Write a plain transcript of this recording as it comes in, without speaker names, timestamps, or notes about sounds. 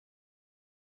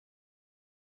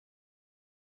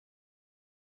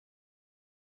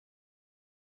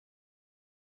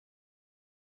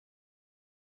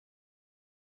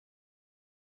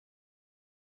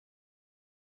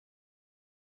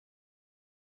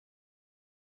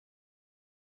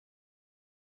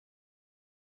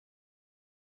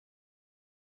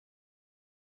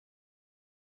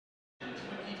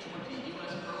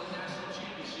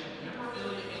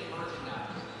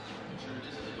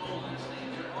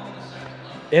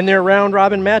In their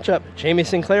round-robin matchup, Jamie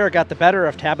Sinclair got the better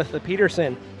of Tabitha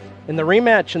Peterson. In the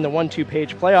rematch in the 1-2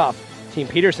 page playoff, Team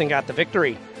Peterson got the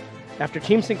victory. After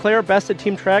Team Sinclair bested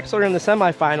Team Traxler in the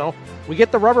semifinal, we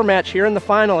get the rubber match here in the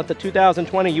final at the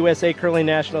 2020 USA Curling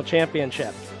National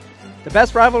Championship. The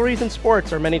best rivalries in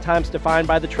sports are many times defined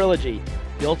by the trilogy,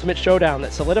 the ultimate showdown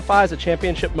that solidifies a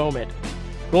championship moment.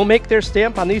 Who will make their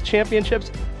stamp on these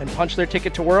championships and punch their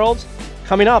ticket to Worlds?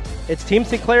 Coming up, it's Team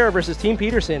Sinclair versus Team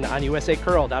Peterson on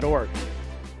usacurl.org.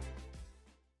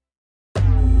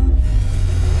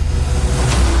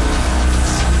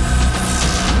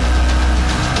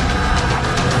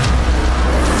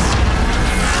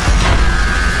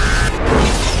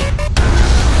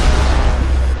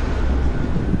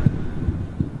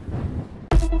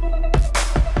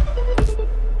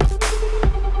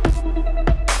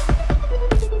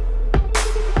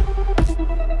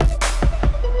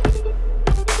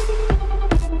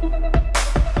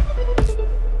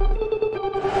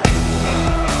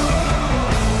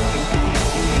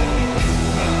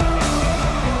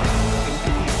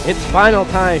 It's final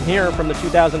time here from the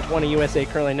 2020 USA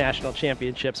Curling National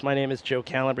Championships. My name is Joe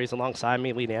Calabrese. Alongside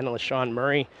me, lead analyst Sean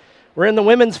Murray. We're in the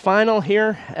women's final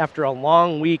here after a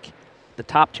long week. The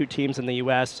top two teams in the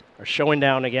U.S. are showing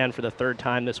down again for the third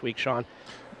time this week. Sean,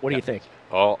 what do you think?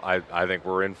 Well, I think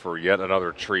we're in for yet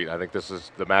another treat. I think this is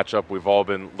the matchup we've all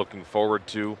been looking forward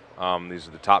to. These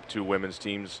are the top two women's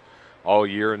teams all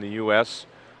year in the U.S.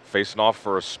 facing off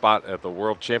for a spot at the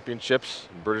World Championships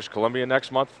in British Columbia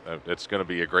next month. It's going to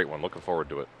be a great one. Looking forward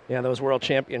to it. Yeah, those World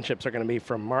Championships are going to be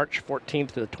from March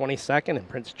 14th to the 22nd in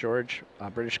Prince George,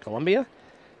 British Columbia.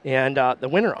 And the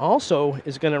winner also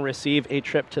is going to receive a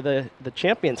trip to the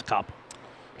Champions Cup,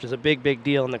 which is a big, big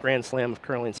deal in the Grand Slam of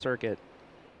curling circuit.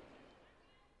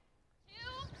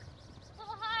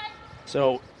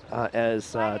 So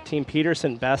as Team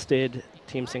Peterson bested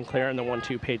Team Sinclair in the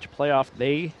 1-2 page playoff,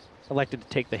 they elected to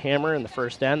take the hammer in the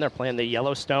first end. They're playing the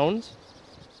Yellowstones.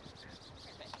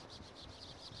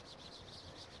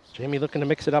 Jamie looking to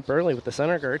mix it up early with the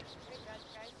center guard.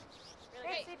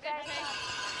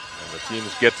 When the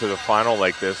teams get to the final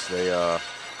like this, they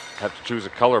have to choose a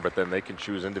color, but then they can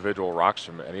choose individual rocks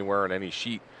from anywhere on any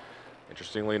sheet.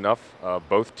 Interestingly enough,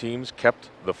 both teams kept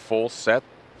the full set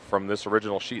from this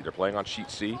original sheet. They're playing on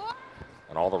sheet C,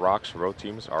 and all the rocks for both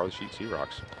teams are the sheet C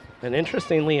rocks. And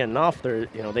interestingly enough,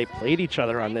 they played each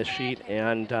other on this sheet,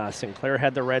 and Sinclair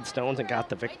had the red stones and got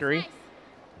the victory.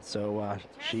 So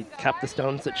she kept the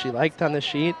stones that she liked on this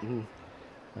sheet, and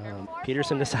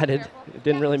Peterson decided it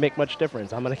didn't really make much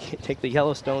difference. I'm going to take the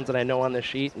yellow stones that I know on this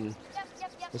sheet, and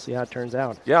we'll see how it turns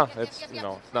out. Yeah, it's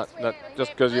not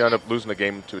just because you end up losing a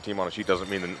game to a team on a sheet doesn't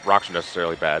mean the rocks are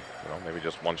necessarily bad. Maybe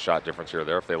just one shot difference here or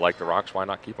there. If they like the rocks, why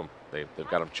not keep them? They've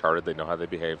got them charted. They know how they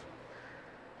behave.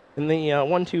 In the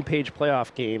 1-2 page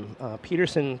playoff game,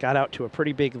 Peterson got out to a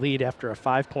pretty big lead after a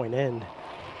 5-point end.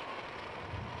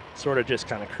 Sort of just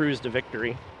kind of cruised to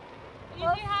victory. Easy,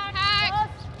 hack.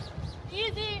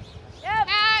 Easy. Yep.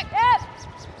 Yep.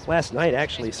 Last night,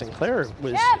 actually, Sinclair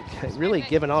was really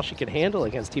giving all she could handle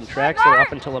against Team Traxler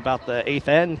up until about the 8th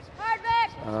end.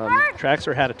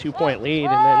 Traxler had a 2-point lead,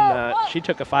 and then she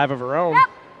took a 5 of her own.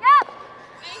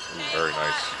 Very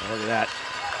nice. Look at that.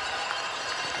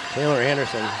 Taylor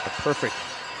Anderson, the perfect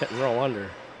hit and roll under.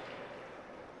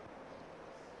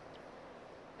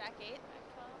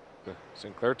 The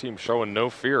Sinclair team showing no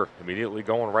fear, immediately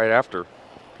going right after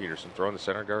Peterson, throwing the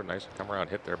center guard. Nice come around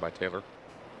hit there by Taylor.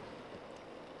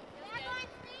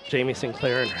 Jamie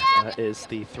Sinclair is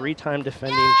the 3-time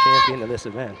defending champion of this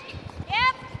event.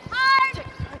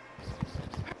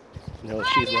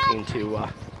 She's looking to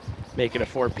make it a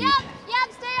 4-peat.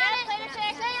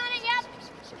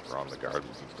 On the guard. We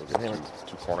can still get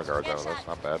two corner guards out of this.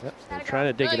 Not bad. Yep. They're trying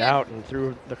to dig it out and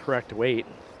threw the correct weight.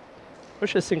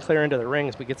 Pushes Sinclair into the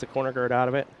rings, but gets a corner guard out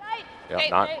of it.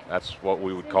 Yeah, that's what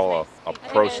we would call a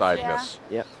pro side miss.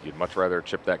 Yep. You'd much rather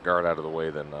chip that guard out of the way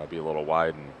than be a little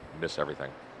wide and miss everything.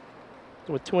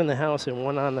 So with 2 in the house and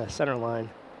 1 on the center line,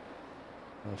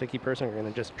 Vicky Peterson are going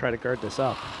to just try to guard this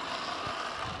up.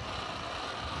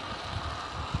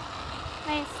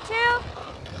 Nice. 2.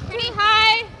 Pretty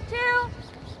high. 2.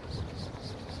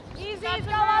 Easy, a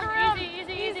lot of room.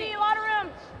 Easy, a lot of room.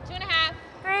 2.5.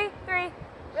 3.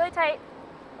 Really tight.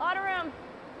 A lot of room.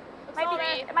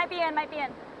 It might be in.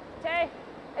 Tay.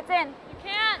 It's in. You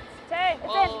can't. Tay. It's in.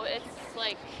 Oh, it's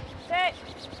like Tay.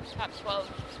 top 12.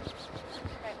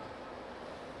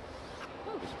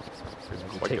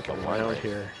 Take a line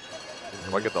here.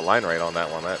 Might get the line right on that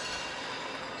one. That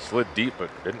slid deep, but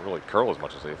didn't really curl as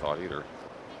much as they thought either.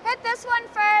 Hit this one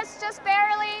first, just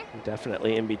barely.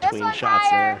 Definitely in between shots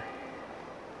there.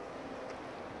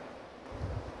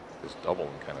 This double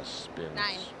and kind of spins 9.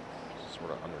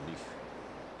 sort of underneath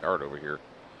guard over here.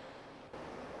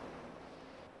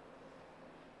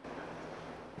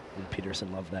 And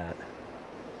Peterson loved that.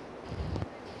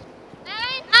 9.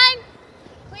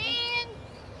 Clean.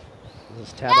 This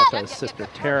is Tabitha's sister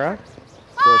Tara.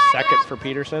 Throws second for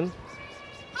Peterson.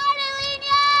 Hard,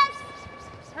 yes.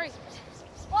 Hurry.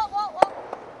 Whoa.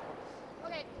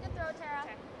 Okay, good throw, Tara.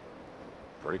 Okay.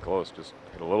 Pretty close. Just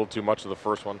hit a little too much of the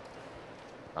first one.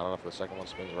 I don't know if the second one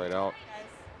spins right out.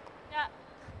 Yeah.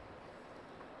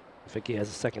 Vicky has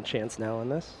a second chance now on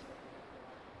this.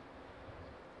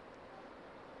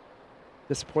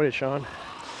 Disappointed, Sean.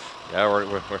 Yeah, we're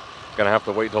gonna have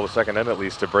to wait until the second end at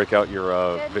least to break out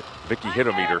your Vicky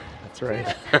hitometer. That's right.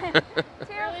 2, 3.5.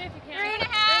 3.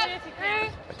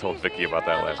 I told Vicky about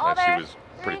that last night. She was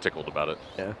pretty tickled about it.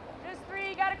 Yeah. Just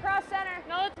 3, got to cross center.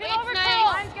 No, it's over nice. curl.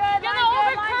 Line's good. Get Line's over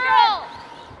good. Line's curl.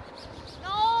 good.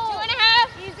 No.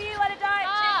 2.5. Easy, let it die.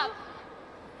 Stop.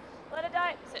 2. Let it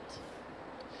die. Sit.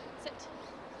 Good.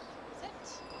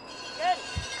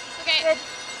 Okay. Good.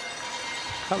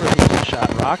 Cover the shot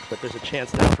rocked, but there's a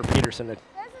chance now for Peterson to This is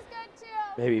good too.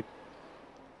 maybe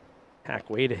hack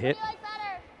way to hit. What do you like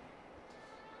better?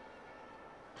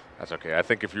 That's okay. I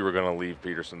think if you were going to leave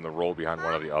Peterson the roll behind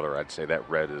one or the other, I'd say that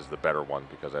red is the better one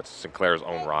because that's Sinclair's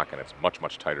own rock and it's much,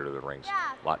 much tighter to the rings.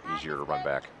 Yeah. A lot easier to run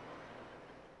back.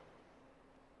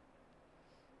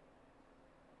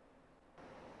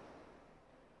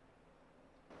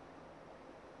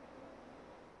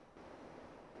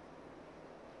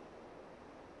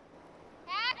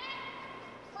 Hack.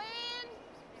 Clean.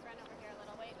 Run over here a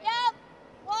little. Wait. Yep.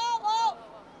 Whoa.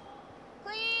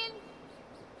 Clean.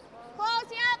 Close.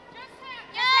 Yep.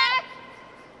 Yep.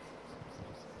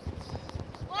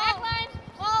 Back line.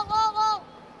 Whoa.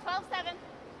 12-7.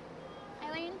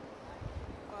 Eileen.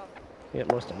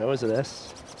 Get most of nose of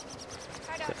this.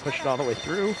 Push it all the way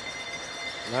through.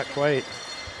 Not quite.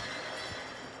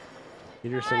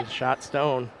 Peterson shot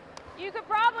stone. You could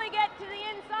probably get to the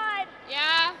inside.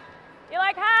 Yeah. You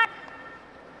like hack?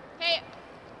 Hey.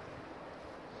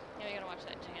 Yeah, we gotta watch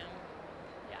that jam.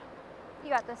 Yeah. You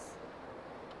got this.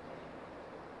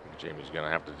 Jamie's going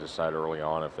to have to decide early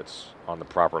on if it's on the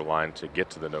proper line to get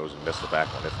to the nose and miss the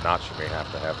back one. If not, she may have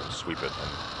to have him sweep it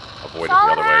and avoid it the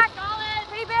Solid other hack. way. Solid.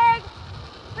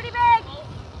 Pretty big.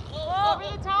 Whoa. Over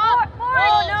the top. More.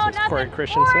 Whoa. No, This is Corey nothing.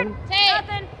 Christensen. Tay.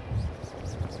 Nothing.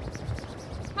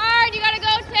 Hard. You gotta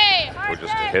go, Tay. Or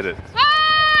just to hit it.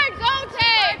 Hard. Go,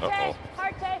 Tay. Uh-oh.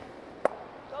 Hard Tay.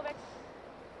 Go, Vic.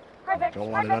 Perfect. Don't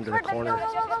want it under the Perfect. corner.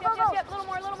 Go. Yep. Little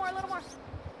more.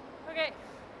 Okay.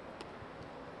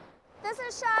 This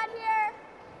is shot here.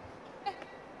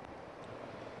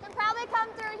 Can probably come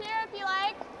through here if you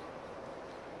like.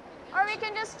 Or we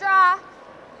can just draw.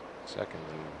 Second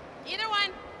Either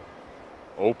one.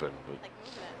 open, but Like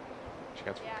moving it.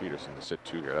 chance for Peterson to sit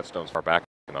 2 here. That stone's far back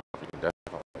enough. You can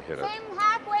definitely hit it. Same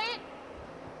hack weight.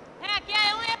 Heck yeah,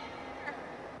 I only have.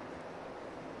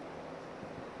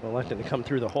 Electing to come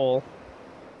through the hole.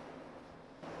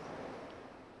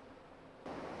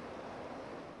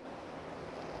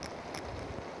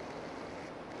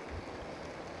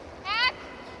 Hack.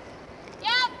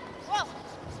 Yep. Whoa.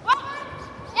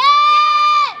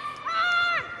 Yes!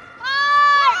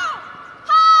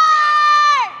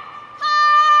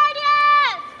 Hard!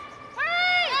 Yes!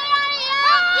 Hurry!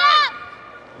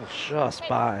 Yep. Just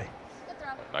by. Good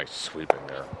throw. Nice sweep in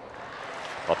there.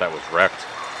 Thought that was wrecked.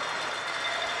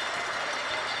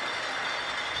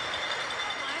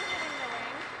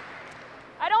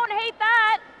 I don't hate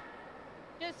that.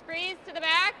 Just freeze to the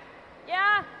back.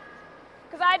 Yeah.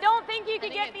 Because I don't think you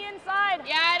could think get it- the inside.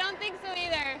 Yeah, I don't think so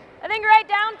either. I think right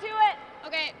down to it.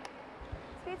 Okay.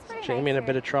 Speed's pretty Jamie in a nice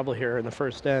bit of trouble here in the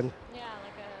first end. Yeah,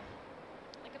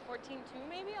 like a 14-2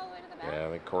 maybe all the way to the back. Yeah,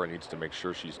 I think Corey needs to make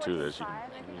sure she's to this. You can,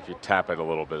 14-5. if you tap it a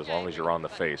little bit, as Yeah, long as you're on the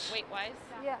but face. Weight-wise.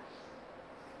 Yeah.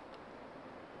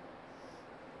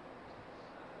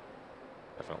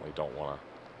 Definitely don't want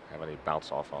to have any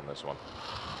bounce off on this one.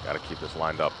 Got to keep this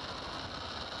lined up.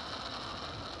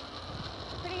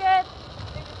 Pretty good.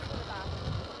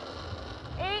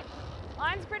 8.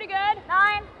 Line's pretty good. 9.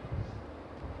 9.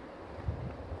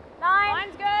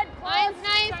 Line's good. Line's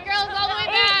nice, girls, all the way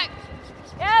 8. back.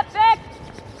 Yep, Vic.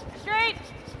 Straight.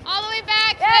 All the way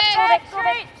back, Yep, Vic. go Vic.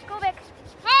 Straight. Go Vic.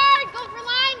 Hard, go for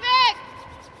line, Vic.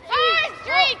 Hard,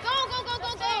 straight, go.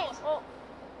 Oh,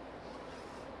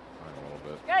 Line a little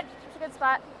bit. good. That's a good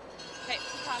spot. Okay,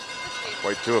 cross the speed.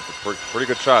 Quite to it, but pretty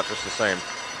good shot, just the same.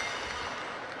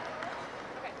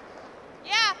 Okay.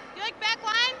 Yeah, you like back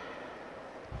line?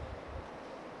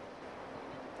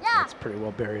 Yeah. It's pretty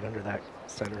well buried under that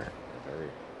center. Very.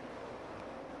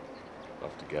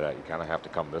 tough to get at. You kind of have to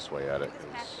come this way at it. This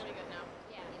pass is really good now.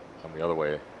 Yeah. Come the other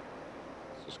way,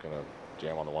 it's just going to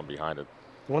jam on the one behind it.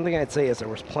 The one thing I'd say is there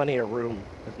was plenty of room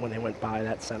when they went by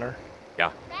that center.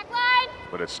 Yeah. Back line.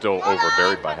 But it's still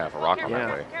overburied by half a rock on Yeah.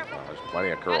 that way. There's plenty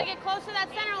of curl. Gotta get close to that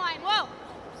center line. Whoa.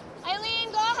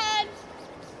 Eileen, go ahead.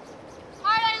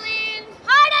 Hard, Eileen.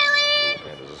 Hard, Eileen.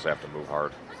 Man, does this have to move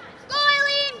hard? Go,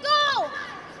 Eileen, go.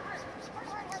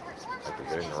 Like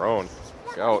they're getting their own.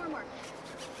 Look out.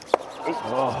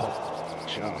 Oh,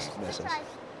 just misses.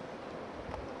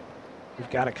 We've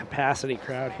got a capacity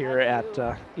crowd here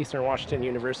at Eastern Washington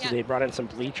University. Yeah. They brought in some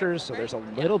bleachers, so there's a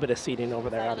little bit of seating over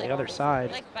there on the other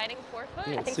side. Like biting forefoot?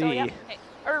 You I can think see so, yeah. Okay.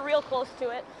 Or real close to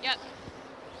it. Yep.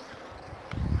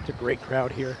 it's a great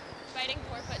crowd here. Biting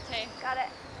forefoot, Tay. Got it.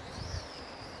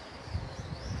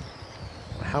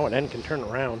 How an end can turn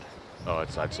around. Oh,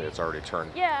 I'd say it's already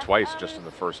turned Yeah, twice just in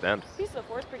the first end. Piece of the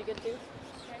four's pretty good too.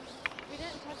 We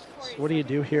didn't touch the So what do you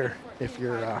do here if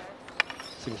you're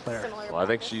Sinclair? Similar Well, I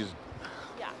think practice.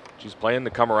 Yeah. she's playing to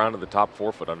come around to the top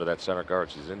forefoot under that center guard.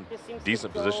 She's in Just seems to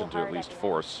decent go position to at hard least at the end.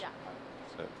 force. Yeah.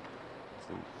 So it's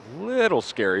a little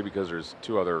scary because there's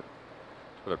two other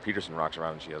Peterson rocks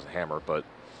around and she has a hammer, but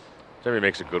Jamie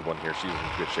makes a good one here. She's in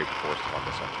good shape to force it on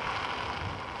this end.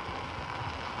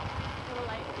 Little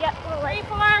light. Yeah, little light.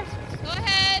 3-4. Go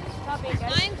ahead. Copy, guys.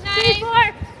 Line's nice.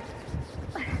 3-4.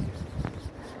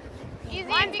 Easy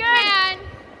Line's if you good. can.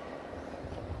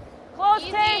 Close,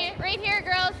 Easy. Tay. Right here,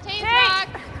 girls. Tay's Tay. rock.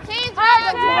 Tay's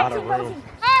Hard, rock. A lot of room.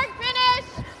 Hard finish.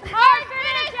 Hard,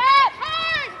 finish it.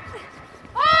 Hard.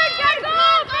 Hard, gotta go. Go.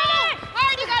 Finish.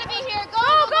 Hard, you gotta be here. Go, Go,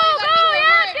 you gotta go, be here.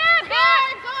 yeah, Hard. yeah,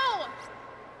 Hard, go.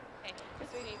 Okay,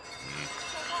 sweetie.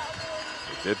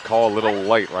 They did call a little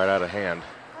light right out of hand,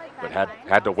 but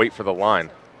had to wait for the line.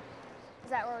 Is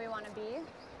that where we want to be?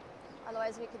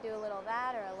 Otherwise, we could do a little of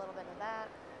that or a little bit of that.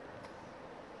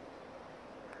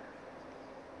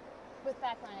 With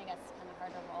backline, I guess it's kind of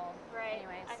hard to roll. Right.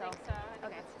 Anyway, I so. think so. I think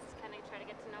Okay. that's just kind of try to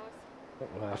get to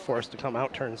know us. Forced to come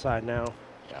out turn side now.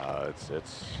 It's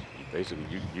basically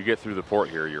you get through the port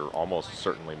here, you're almost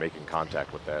certainly making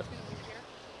contact with that.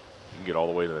 You can get all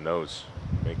the way to the nose,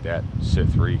 make that sit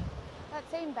 3. That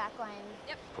same backline,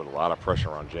 Put a lot of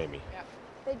pressure on Jamie.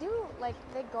 they do, like,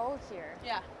 they go here.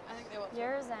 Yeah, I think they will.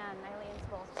 Yours and Eileen's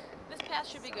both. This pass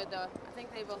should be good though. I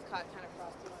think they both caught kind of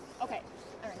frosty ones. Okay.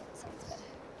 All right, sounds good.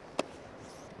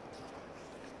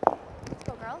 Let's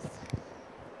go, girls.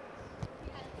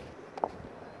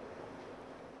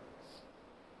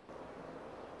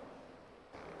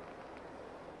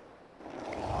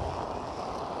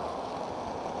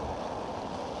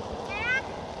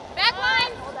 Back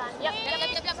line. Hold on. Yep.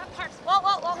 Hard. Whoa,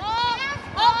 whoa, whoa.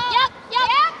 Oh, yep.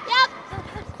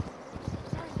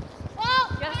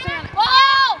 Whoa. You gotta stay on it.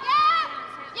 Whoa.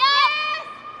 Yes.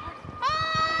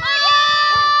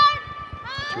 Hard.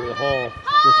 Through the hole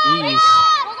with ease.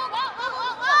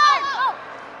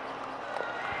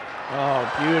 Oh,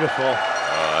 beautiful.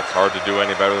 That's hard to do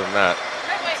any better than that.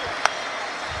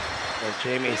 Well,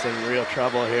 Jamie's in real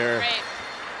trouble here. Great.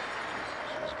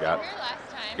 She's Here last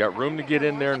time. got room to get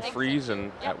in there and freeze,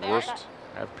 and at worst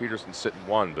have Peterson sit in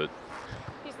 1, but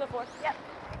Piece of the four. Yep.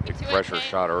 big to it, pressure Tay.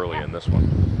 shot early in this one.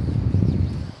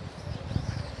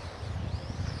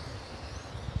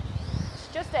 It's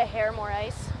just a hair more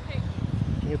ice.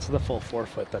 It's the full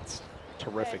forefoot. That's a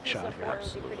terrific piece of shot four here. would be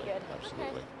Absolutely, pretty good.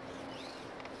 absolutely.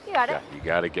 You got it. Yeah, you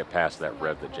got to get past that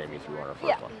red that Jamie threw on her first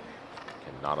Yeah. one.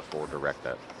 Cannot afford to wreck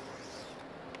that.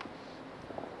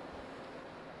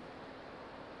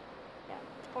 Yeah.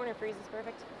 Corner freeze is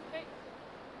perfect.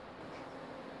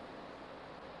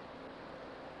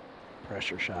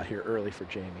 Pressure shot here early for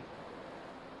Jamie.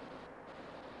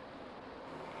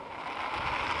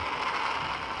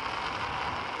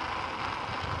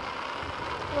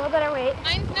 A little better weight.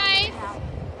 Line's nice.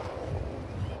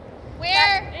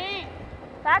 Where? 8.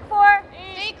 Back 4.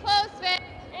 Stay close, Vic.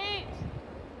 8.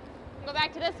 Go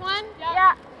back to this one.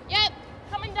 Yeah. Yep.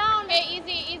 Coming down. Okay,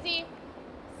 easy.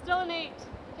 Still an 8.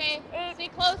 Okay. 8. Stay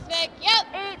close, Vic. Yep.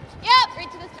 8. Yep.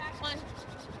 Right to this back one.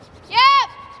 Yep.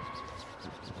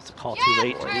 It's a call Yep. too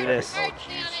late to Hard, do this. hard.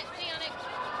 Stay on it.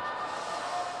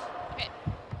 Okay.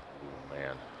 Ooh,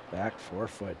 man. Back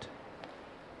forefoot.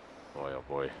 Boy, oh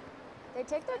boy. They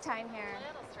take their time here. A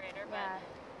little straighter, but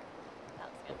Yeah.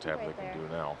 What tab they can do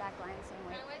now. Backline, same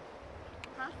weight.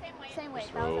 Huh? Same weight. Same weight.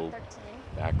 Just That was roll. a 13.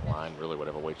 Back line, really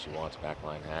whatever weight she wants. Back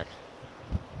line hack.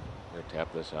 Here,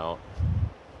 tap this out.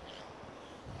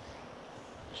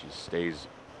 She stays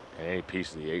in any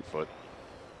piece of the 8-foot.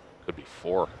 Could be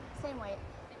 4. Same weight.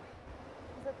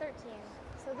 It's a 13.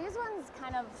 So these ones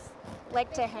kind of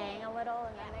like to hang a little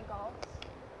and then they go.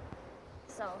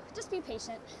 So just be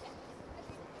patient.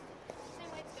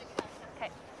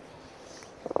 Okay.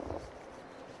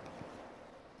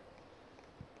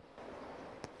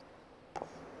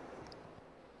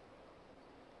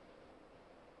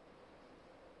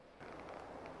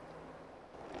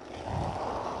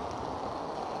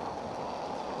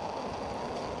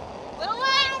 Little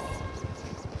less.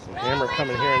 So hammer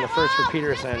coming here in the first for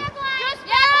Peterson. Just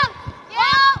yell.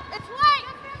 Yell. It's white.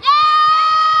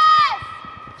 Yes.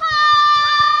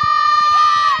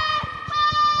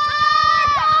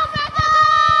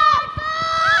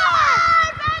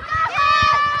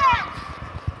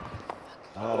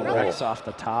 Oh, Rex off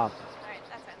the top. All right,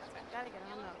 that's fine. That's fine. Gotta get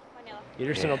on though. One yellow.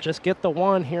 Peterson will just get the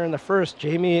one here in the first.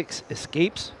 Jamie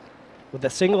escapes with a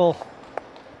single.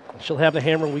 She'll have the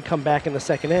hammer when we come back in the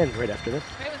second end right after this.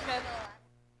 It was good.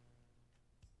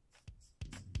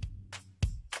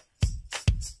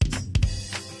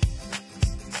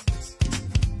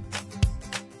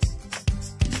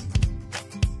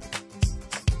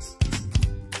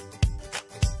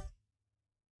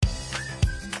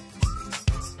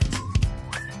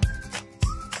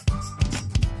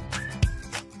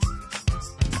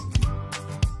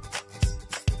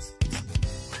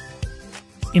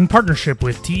 In partnership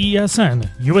with TESN,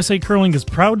 USA Curling is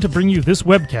proud to bring you this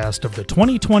webcast of the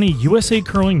 2020 USA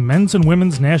Curling Men's and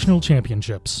Women's National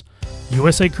Championships.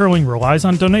 USA Curling relies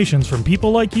on donations from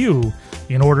people like you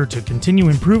in order to continue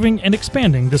improving and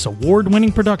expanding this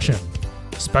award-winning production.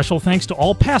 Special thanks to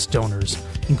all past donors,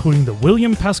 including the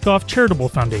William Peskoff Charitable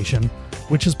Foundation,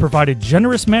 which has provided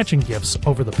generous matching gifts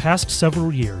over the past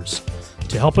several years.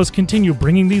 To help us continue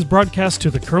bringing these broadcasts to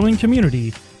the curling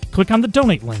community, click on the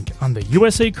donate link on the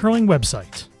USA Curling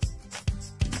website.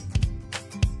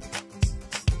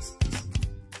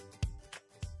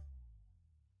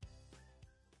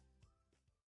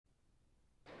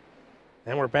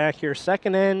 And we're back here,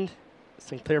 second end.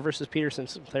 Sinclair versus Peterson.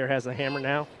 Sinclair has the hammer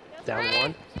now, down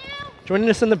one. Joining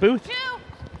us in the booth,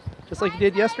 just like you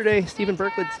did yesterday, Stephen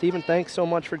Berklid. Stephen, thanks so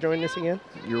much for joining us again.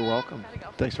 You're welcome.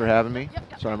 Thanks for having me.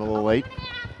 Sorry I'm a little late.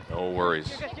 No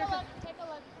worries.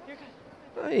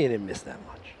 Oh, you didn't miss that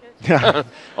much. Yeah,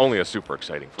 Only a super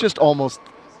exciting first. just almost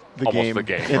the Almost game, the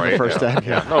game, in right? the first end.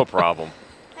 Yeah, no problem.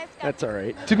 That's all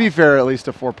right. To be fair, at least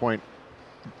a 4-point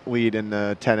lead in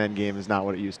the 10-end game is not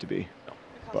what it used to be.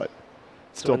 But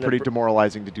still in the pretty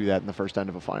demoralizing to do that in the first end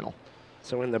of a final.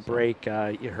 So in the break,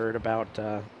 you heard about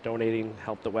donating,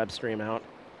 help the web stream out.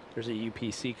 There's a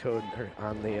UPC code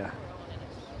on the.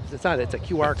 It's not. It's a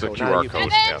QR It's a code. QR not a code,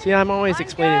 UPC. yeah. See, I'm always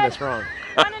explaining this wrong.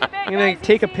 You're gonna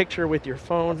take a picture with your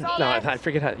phone. No, I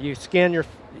forget how. You scan your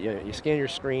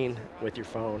screen with your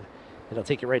phone. It'll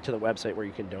take you right to the website where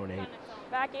you can donate.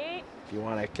 Back 8. If you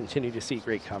want to continue to see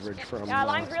great coverage from Yeah,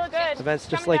 line's really good. events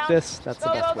just Coming like down. this, that's the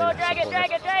Go, best go, way go. to Drag it, support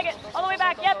drag it, drag it. All the way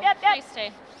back. Yep, yep, yep. Nice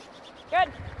stay. Good.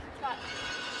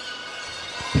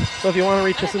 So if you want to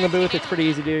reach us in the booth, it's pretty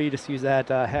easy to do. You just use that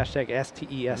hashtag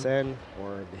STESN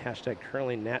or the hashtag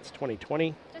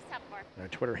CurlingNats2020. Just tap 4. Our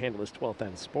Twitter handle is 12th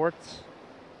End Sports.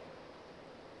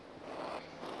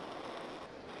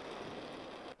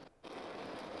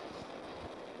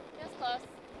 Just close.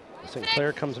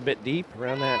 Sinclair comes a bit deep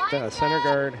around that center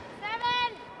guard.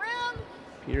 7. Room.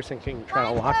 Peterson can try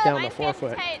to lock down the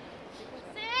forefoot. 6.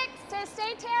 To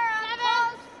stay Tara.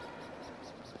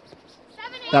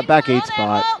 That back 8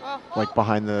 spot, like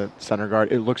behind the center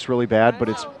guard, it looks really bad, but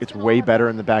it's way better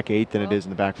in the back 8 than it is in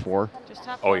the back 4. Just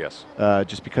tap Oh, 4. yes.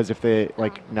 Just because if they,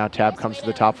 like, now tab comes to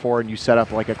the top 4 and you set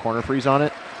up like a corner freeze on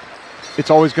it, it's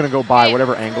always going to go by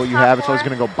whatever angle you have. It's always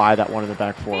going to go by that one in the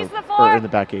back 4 or in the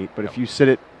back 8. But if you sit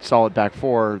it solid back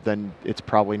 4, then it's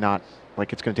probably not,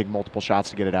 like, it's going to take multiple shots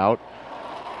to get it out.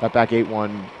 That back 8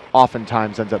 one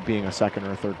oftentimes ends up being a second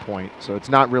or a third point. So it's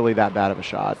not really that bad of a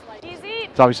shot. Easy.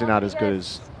 It's obviously not as good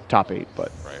as top 8,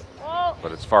 but. Right. Whoa.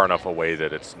 But it's far enough away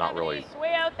that it's not really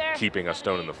Way out there. keeping a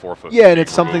stone in the forefoot. Yeah, and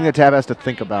it's something that Tab has to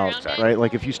think about, Exactly. right?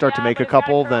 Like if you start to Yeah, make but a it's gotta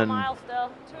couple, curl a then mile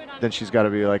still. she's got to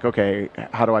be like, okay,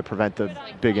 how do I prevent the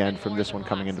big end from this one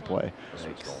coming into play? This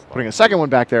one's going by. Putting a second one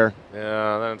back there,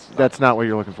 Yeah, that's not what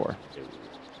you're looking for.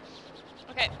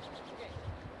 Okay.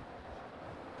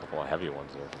 a couple of heavy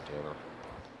ones there from Taylor.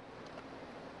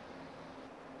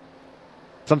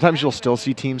 Sometimes you'll still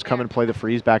see teams come and play the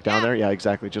freeze back down there. Yeah,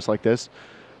 exactly, just like this.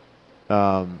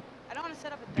 I don't want to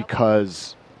set up a double.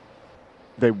 Because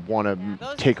they want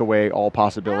to take away all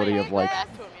possibility of like Pass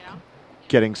to him, you know?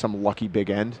 getting some lucky big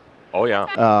end. Oh,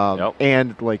 yeah. Yep.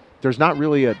 And like there's not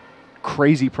really a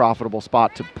crazy profitable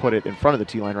spot to put it in front of the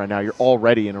T line right now. You're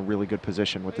already in a really good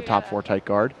position with the top 4 tight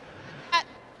guard.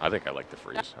 I think I like the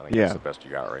freeze. I think Yeah. that's the best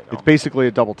you got right now. It's basically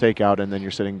a double takeout, and then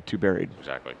you're sitting 2 buried.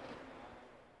 Exactly.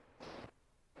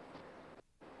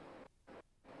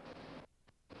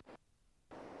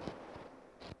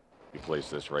 plays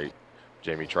this, right?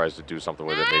 Jamie tries to do something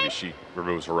with it. Maybe she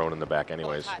removes her own in the back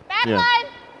anyways. Back Yeah. line.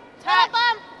 Top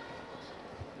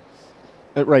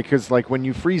them. Right, because like when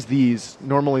you freeze these,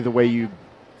 normally the way you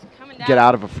get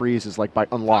out of a freeze is like by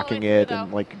unlocking it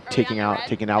and like taking out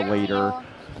later.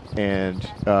 And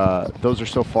those are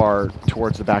so far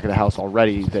towards the back of the house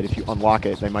already that if you unlock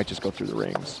it, they might just go through the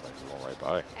rings. All right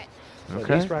by. Well,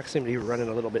 Okay. these rocks seem to be running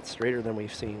a little bit straighter than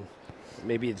we've seen.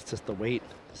 Maybe it's just the weight.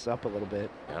 It's up a little bit.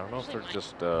 I don't know if they're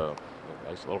just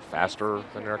nice, a little faster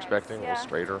than they're expecting, a little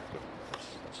straighter.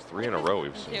 It's 3 in a row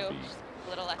we've seen be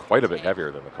quite a bit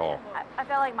heavier than the call. I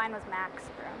feel like mine was max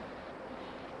for him.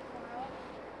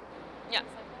 Yeah.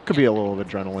 Could be a little of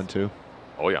adrenaline too,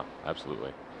 Oh yeah,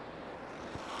 absolutely.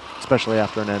 especially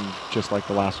after an end just like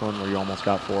the last one where you almost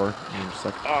got 4. And you're just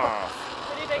like,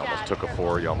 You almost took a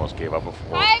 4. You almost gave up a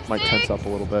 4. might tense up a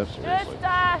little bit. Seriously.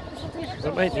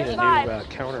 We might need a new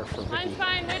counter for Vicky. Mine's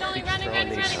fine. Wait, only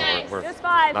running. We're Just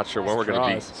 5. not sure when we're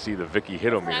going to Straws. see the Vicky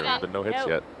hit-o-meter. There's been no hits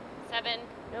yet. 7.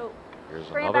 No. Here's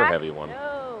Bring it another back. heavy one.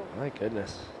 No. My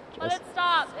goodness. Let Just it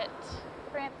stop.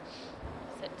 Bring it.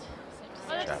 Sit.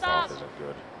 Let it Tap stop. off isn't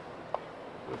good.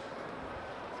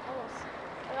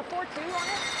 Like a 4-2 on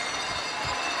it.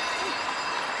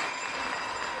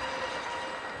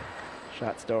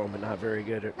 shot stone, but not very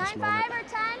good at this 9-5 moment. or 10?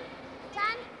 10?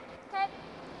 Okay.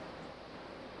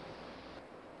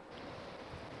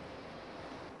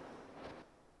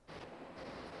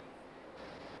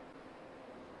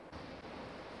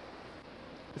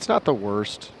 It's not the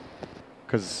worst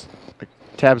because like,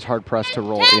 Tab's hard pressed to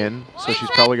roll in, so she's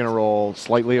probably going to roll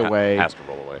slightly away. Has to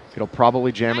roll away. It'll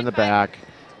probably jam in the back,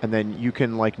 and then you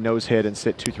can like nose hit and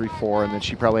sit 2, 3, 4, and then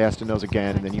she probably has to nose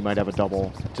again, and then you might have a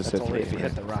double to That's sit only 3. if you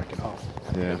hit the rock at all.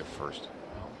 Yeah. Hit it first.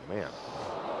 Oh man,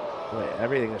 Boy,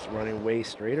 everything is running way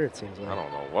straighter, it seems like. I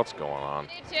don't know what's going on.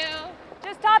 2.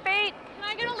 Just top 8. Can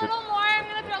I get a It could- little more? I'm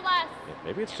gonna throw less.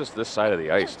 Maybe it's just this side of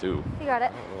the ice too. You got it.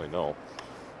 I don't really know.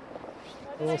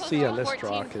 We'll see on this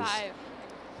draw, 14-5. because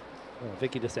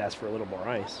Vicky just asked for a little more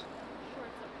ice.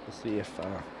 We'll see if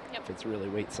it's really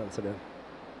weight sensitive.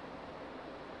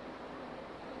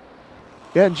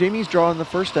 Yeah, and Jamie's draw in the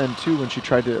first end too, when she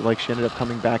tried to like, she ended up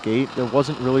coming back 8. There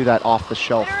wasn't really that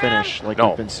off-the-shelf finish like No.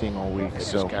 we've been seeing all week. It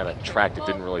So just kind of tracked. It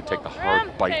didn't really take the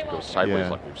hard bite and go sideways Yeah.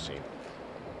 like we've seen.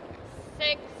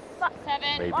 6, 7.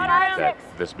 Maybe Water that room.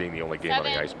 this being the only game on the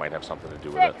 7. ice might have something to do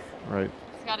with it. right,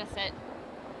 It's gotta sit.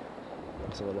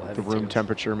 It's a little heavy. the room too.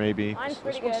 temperature maybe. Mine's This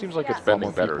pretty one good. seems like Yeah. it's bending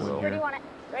Almost better equal in though. Where do here. you want it?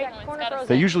 Right, It's corner gotta frozen.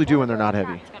 They usually do when they're not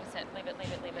heavy. It's gotta sit. Leave it.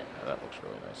 Yeah, that looks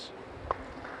really nice.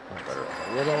 Much better.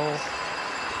 A little, You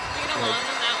get along on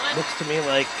that one? looks to me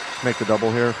like Make the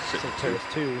double here. Sitting Sinclair's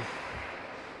 2.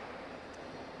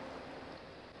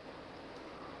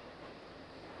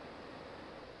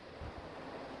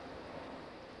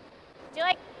 Do you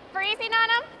like freezing on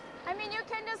them? I mean, you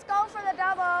can just go for the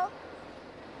double.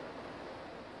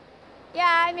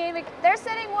 Yeah, I mean, they're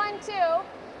sitting 1-2.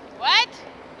 What?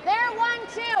 They're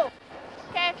 1-2.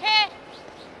 Okay. I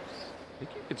think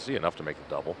you can see enough to make the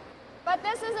double. But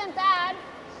this isn't bad.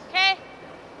 Okay.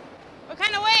 What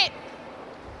kind of weight?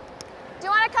 Do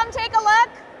you want to come take a look?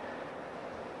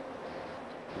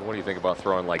 What do you think about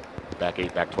throwing like back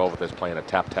 8, back 12 with this, playing a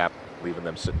tap, leaving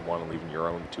them sitting 1 and leaving your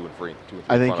own 2 and 3?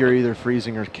 I think you're either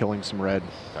freezing or killing some red.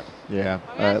 Okay. Yeah,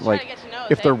 I'm gonna try to like get to know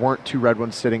if it, there eh? weren't 2 red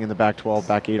ones sitting in the back 12,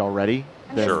 back 8 already,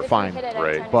 then Sure. fine.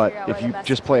 Right. But if you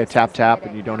just play a tap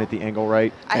and you don't hit the angle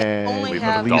right I and only leave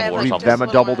have them a double or leave something. them a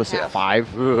just double one to sit half.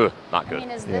 5, Ugh, not I good.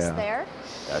 mean, is this Yeah. there?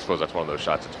 Yeah, I suppose that's one of those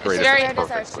shots. It's great It's very- if it's Where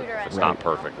does our perfect, but shooter if it's end not up?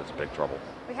 perfect, it's big trouble.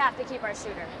 We have to keep our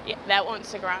shooter. Yeah, that won't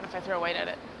stick around if I throw weight at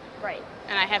it. Right,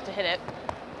 And I have to hit it.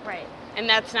 right. And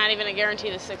that's not even a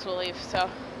guarantee the 6 will leave, so.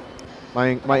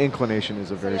 my inclination is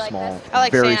a very you like small, this? I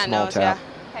like very staying on small nose, tap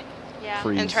Okay. Yeah.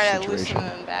 freeze And try to situation.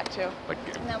 loosen them back too. Like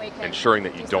And then we can ensuring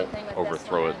that you do don't something with this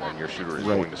overthrow one it or and that your one. shooter is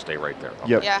Right. going to stay right there.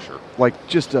 Yep. Yeah. Sure. Like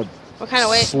just a What kind of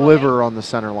weight? sliver on the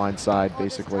center line side, Well,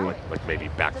 just basically. throw it. Like maybe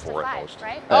back Just a 4 at 5, most.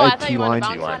 right? Oh, I At thought you wanted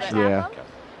to T-line. bounce T-line. on it. Yeah. Okay.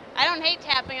 I don't hate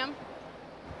tapping them.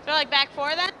 Throw like back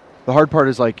 4 then? The hard part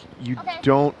is like you Okay.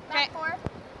 don't Back 4.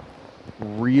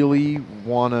 really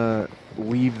want to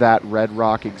leave that red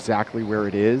rock exactly where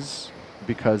it is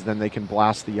because then they can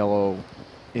blast the yellow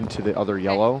into the other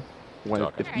yellow. When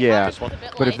Okay. yeah, This one?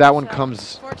 but if that one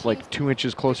comes like 2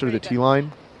 inches closer to the T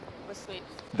line, With sweeps.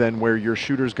 then where your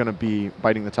shooter's going to be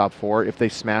biting the top 4, if they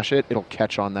smash it, it'll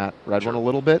catch on that red Sure. one a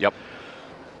little bit. Yep.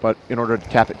 But in order to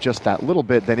tap it just that little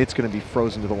bit, then it's going to be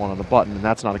frozen to the one on the button, and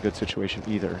that's not a good situation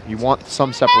either. You want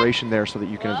some separation there so that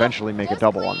you can eventually make a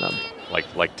double on them.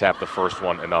 Like tap the first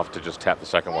one enough to just tap the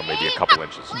second one maybe a couple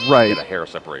inches. Right. Get a hair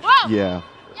separation. Whoa! Yeah.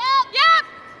 Yep!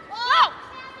 Whoa!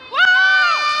 Whoa!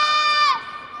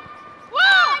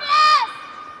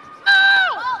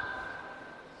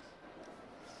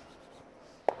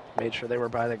 made sure they were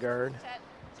by the guard.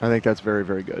 I think that's very,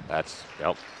 very good. That's,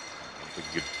 yep. I think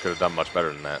you could have done much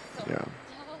better than that. Yeah.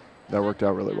 That worked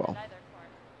out really well.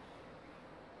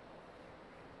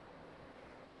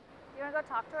 You want to go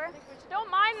talk to her?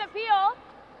 Don't mind the peel.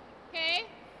 Okay.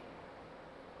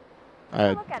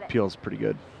 Peel's pretty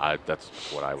good. That's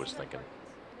what I was thinking.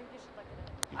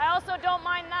 I also don't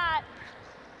mind that.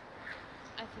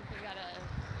 I think we gotta.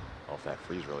 Oh, if that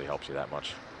freeze really helps you that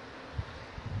much.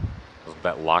 Wasn't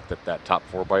that locked at that top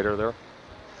 4 biter there?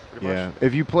 Yeah. Much?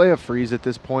 If you play a freeze at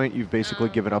this point, you've basically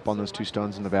given up on those 2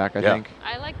 stones in the back, I think.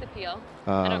 I like the peel.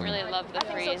 I don't really love the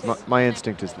freeze. My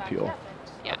instinct is the peel.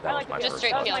 Yeah, that was my just first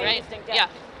straight thought. peel, right? Yeah.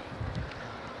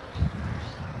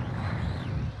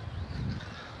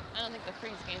 I don't think the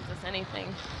freeze gains us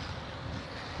anything.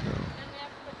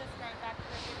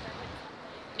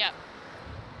 Yeah.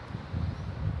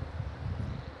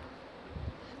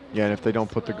 Yeah, and if they don't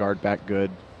put the guard back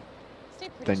good,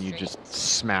 then you just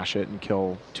smash it and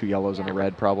kill 2 yellows and a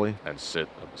red, probably. And sit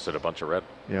a bunch of red.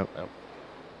 Yep.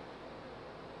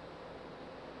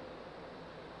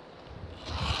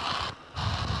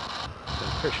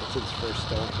 Christensen's first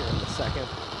stone here in the second.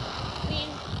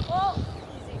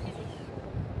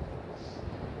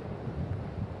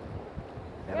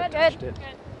 Good.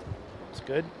 It's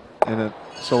good. And then,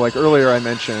 so like earlier I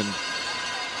mentioned,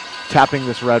 tapping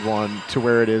this red one to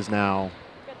where it is now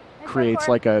creates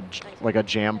like a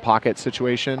jam pocket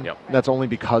situation. Yep. That's only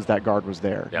because that guard was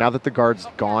there. Yep. Now that the guard's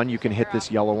gone, you can hit this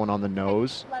yellow one on the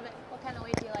nose. Love it. What kind of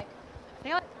weight do you like?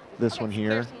 This one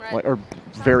here, or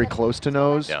very close to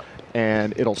nose. Yeah.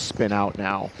 And it'll spin out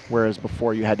now, whereas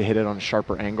before you had to hit it on a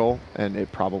sharper angle, and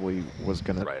it probably was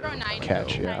going to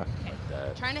catch. Yeah.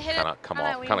 Trying to hit kind it. of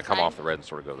come off the red and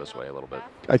sort of go this way a little bit.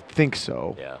 I think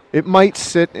so. Yeah. It might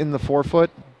sit in the 4-foot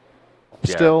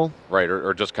still. Right,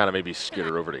 or just kind of maybe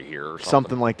skitter over to here or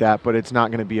something like that, but it's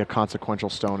not going to be a consequential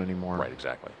stone anymore. Right,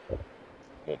 exactly.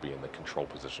 Won't be in the control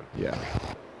position. Yeah.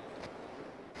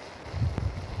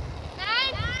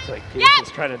 It's like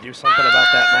Peterson's trying to do something about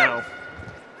that now.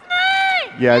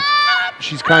 Yeah,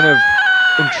 she's kind of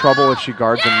in trouble if she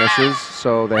guards and misses,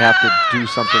 so they have to do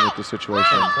something with the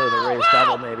situation. Play the raised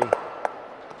double, maybe. Yep.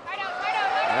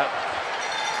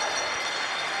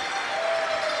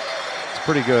 It's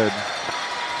pretty good.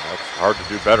 That's hard to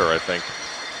do better, I think.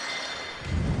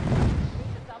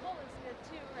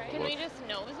 Can we just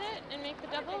nose it and make the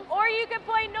double? Or you could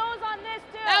play nose on this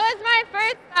too. That was my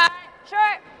first thought.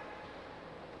 Sure.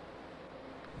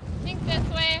 Think this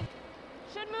way.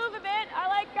 Should move a bit. I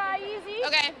like easy.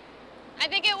 Okay. I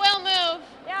think it will move.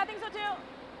 Yeah, I think so too.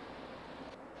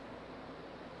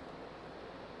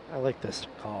 I like this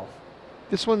call.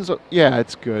 This one's, yeah,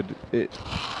 it's good. It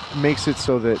makes it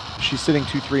so that she's sitting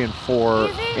 2, 3, and 4,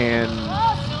 and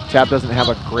Tab doesn't have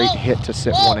a great hit to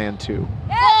sit 1 and 2.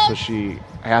 So she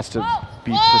has to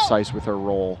be precise with her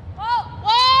roll.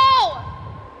 Whoa!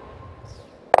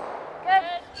 Good.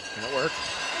 That works.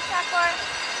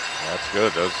 That's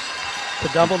good. Those The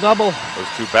double-double. Those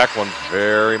 2 back ones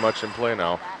very much in play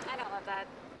now. I don't love that.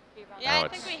 Yeah, Now I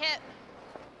think we hit.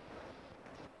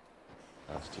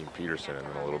 That's Team Peterson and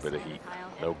then a little bit of heat.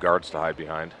 No guards to hide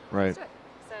behind. Right.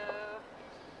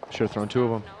 Should have thrown 2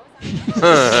 of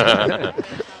them.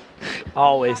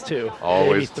 Always 2.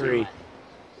 Always maybe 3.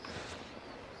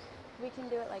 We can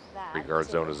do it like that. 3 guard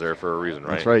zone is there for a reason,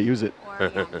 right? That's right, use it. Or yeah,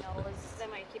 nose.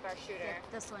 Then we keep our shooter.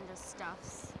 This one just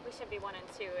stuffs. We should be 1 and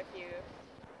 2 if you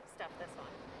stuff this one.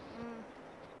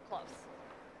 Close.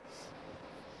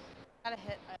 Gotta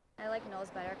hit. I like nose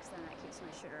better because then that keeps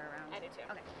my shooter around. I do too.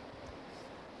 Okay.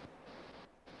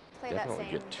 Play Definitely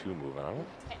that same. get 2 moving. I don't.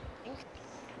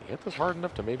 You hit this hard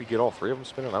enough to maybe get all 3 of them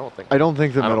spinning? I don't think. I don't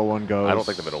think the middle one goes. I don't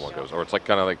think the middle one goes. Or it's like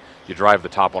kind of like you drive the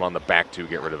top one on the back to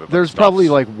get rid of it. There's probably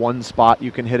like 1 spot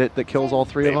you can hit it that kills all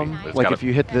 3 of Maybe. them. It's Like gotta- if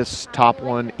you hit this top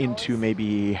one into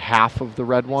maybe half of the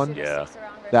red one, Yeah.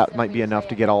 that might be enough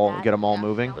to get them all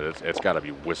moving. But it's got to be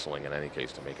whistling in any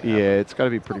case to make it Yeah, happen. it's got to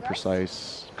be pretty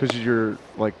precise because you're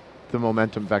like the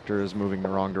momentum vector is moving the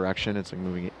wrong direction. It's like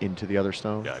moving it into the other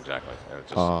stone. Yeah, exactly. And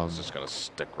it's just going to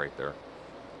stick right there.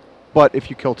 But if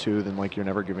you kill 2, then like you're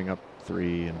never giving up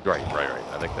 3. And Right.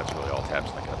 I think that's really all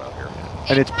Tab's thinking about here.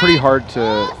 And it's pretty hard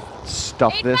to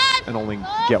stuff this and only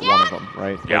get 1 of them,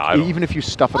 right? Yeah, Like, even if you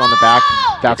stuff it on the back,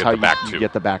 that's get how the back you 2.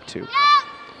 get the back 2. You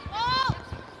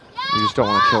just don't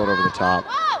want to kill it over the top.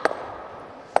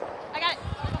 I got it.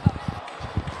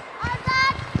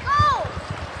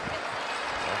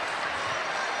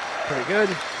 Pretty good.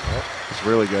 It's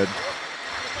really good.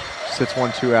 Sits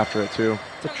 1, 2 after it too.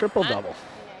 It's a triple-double.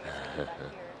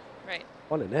 Right.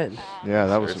 1 and in. Yeah,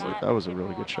 that was a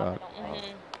really good shot. I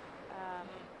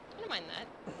don't mind that.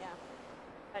 Yeah.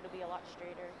 Try to be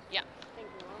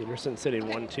Peterson sitting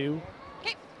 1-2.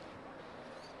 Okay.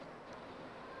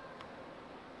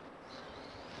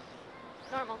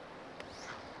 Normal.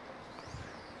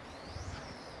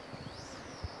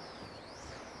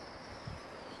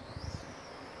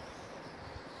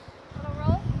 Little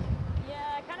roll?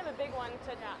 Yeah, kind of a big one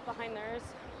to behind theirs.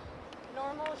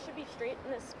 Normal should be straight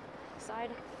in this side.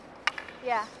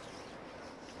 Yeah.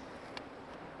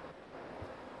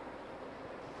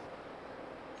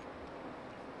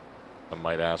 I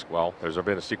might ask, well, there's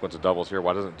been a sequence of doubles here.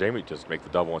 Why doesn't Jamie just make the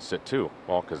double and sit 2?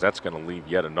 Well, because that's going to leave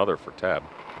yet another for Tab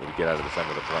when you get out of the center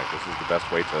of the blank. This is the best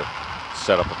way to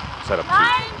set up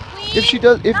 2.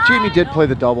 If Jamie did play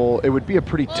the double, it would be a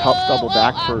pretty tough double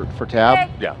back for Tab.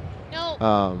 Yeah.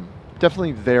 No.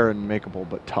 Definitely there and makeable,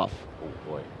 but tough. Oh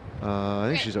boy. I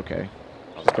think she's okay.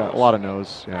 She's got a lot of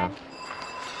nose. Yeah.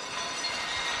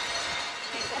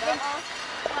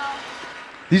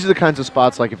 These are the kinds of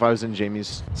spots, like if I was in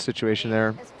Jamie's situation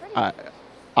there,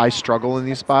 I struggle in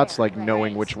these spots, like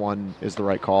knowing which one is the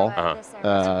right call,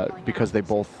 because they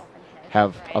both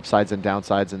have upsides and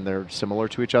downsides and they're similar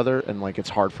to each other, and like it's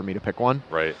hard for me to pick one.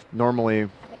 Right. Normally,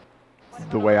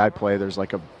 the way I play, there's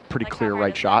like a pretty clear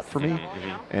right shot for me,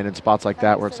 and in spots like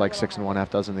that where it's like 6 and 1/2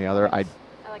 dozen the other,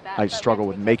 I struggle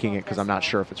with making it because I'm not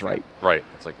sure if it's right. Right.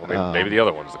 It's like, well, maybe the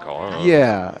other one's the call. I don't know.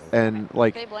 Yeah, and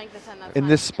like in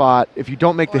this spot, if you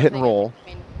don't make the hit and roll,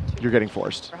 you're getting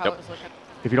forced. Yep.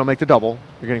 If you don't make the double,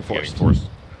 you're getting You're forced. getting forced.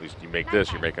 At least you make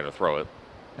this, you're making her throw it.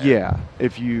 Yeah,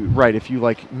 if you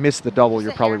like miss the double,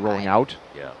 you're probably rolling out.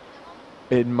 Yeah.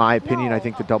 In my opinion, I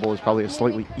think the double is probably a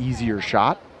slightly easier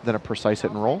shot than a precise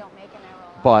hit and roll,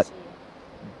 but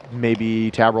maybe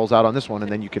Tab rolls out on this one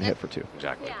and then you can hit for 2.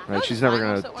 Exactly. Right? She's never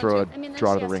going to throw a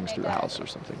draw to the rings through the house or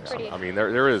something. So. I mean,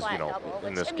 there is, you know,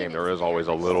 in this game, there is always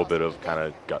a little bit of kind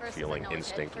of gut feeling,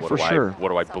 instinct. What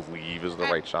do I believe is the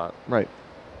right shot? Right.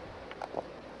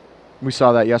 We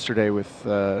saw that yesterday with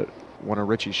one of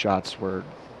Richie's shots where,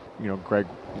 you know, Greg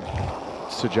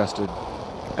suggested,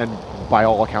 and by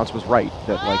all accounts was right,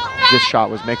 that like this shot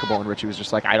was makeable, and Richie was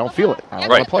just like, I don't feel it. I don't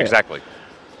want to play exactly. it.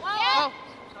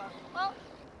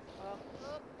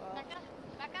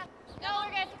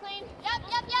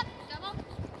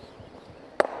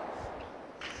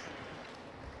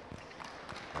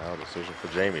 Now, decision for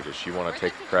Jamie. Does she want to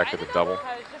take a crack at the double?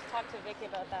 I was just talking to Vicky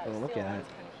about that. Oh, look at it.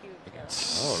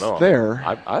 I don't know. There.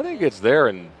 I think it's there,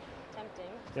 and Tempting.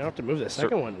 You don't have to move the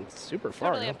second one. It's super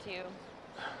far. Totally no? up to you.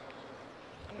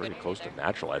 pretty close to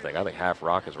natural, I think. I think half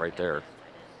rock is right there.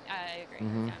 I agree.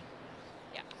 Mm-hmm.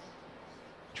 Yeah.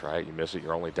 Try it, you miss it,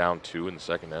 you're only down 2 in the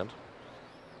second end.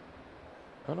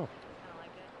 I don't know.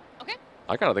 Okay.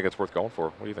 I kind of think it's worth going for.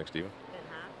 What do you think, Steven?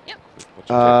 Yep. What's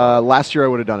your take on it? Last year I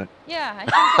would have done it. Yeah.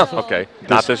 I think Okay.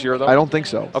 Not this year, though? I don't think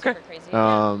so. Okay.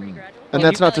 And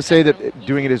that's not to say that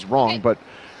doing it is wrong, but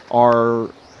our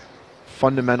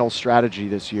fundamental strategy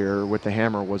this year with the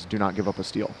hammer was do not give up a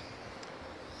steal.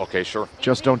 Okay, sure.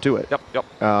 Just don't do it. Yep.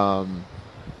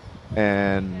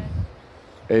 And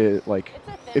like,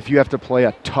 if you have to play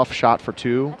a tough shot for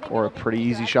 2 or a pretty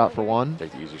easy shot for 1,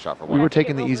 Take the easy shot for we 1. were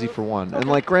taking the easy for 1. And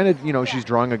like, granted, you know, she's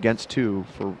drawing against 2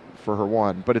 for her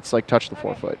 1, but it's like touch the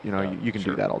forefoot. You know, you can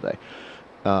do that all day.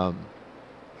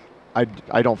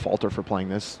 I don't fault her for playing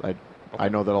this. I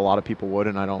know that a lot of people would,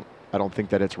 and I don't think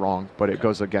that it's wrong, but it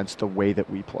goes against the way that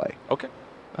we play. Okay.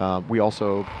 We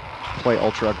also play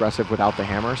ultra aggressive without the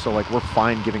hammer, so like we're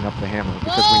fine giving up the hammer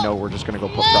because we know we're just going to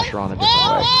go put pressure on a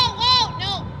different way.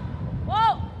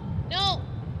 No.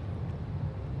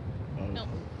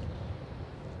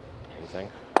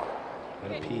 Anything?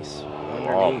 And a piece.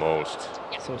 Almost.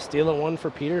 So stealing 1 for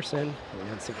Peterson.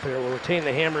 And Sinclair will retain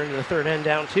the hammer into the third end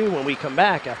down 2 when we come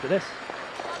back after this.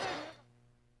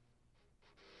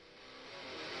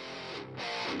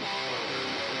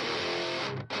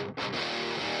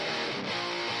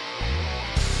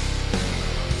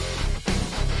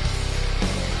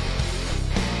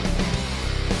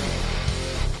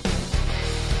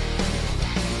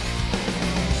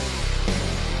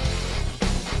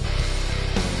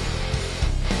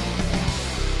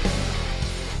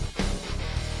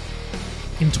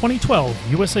 In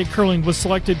 2012, USA Curling was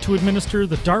selected to administer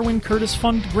the Darwin Curtis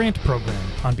Fund Grant Program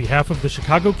on behalf of the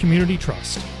Chicago Community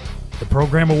Trust. The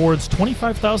program awards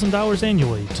 $25,000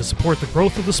 annually to support the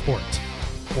growth of the sport.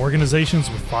 Organizations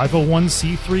with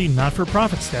 501c3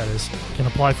 not-for-profit status can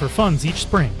apply for funds each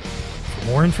spring. For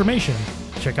more information,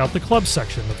 check out the club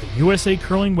section of the USA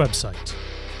Curling website.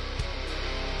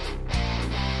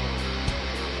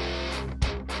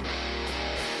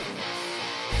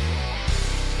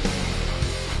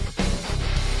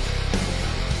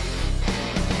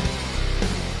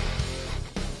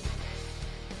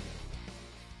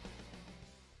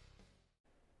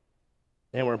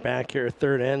 back here,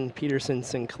 third end, Peterson,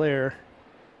 Sinclair.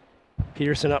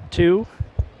 Peterson up 2.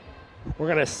 We're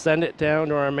going to send it down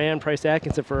to our man, Price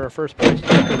Atkinson, for our first prize for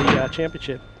the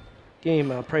championship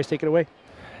game. Price, take it away.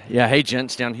 Yeah, hey,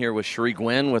 gents, down here with Cherie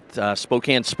Gwynn with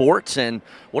Spokane Sports, and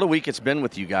what a week it's been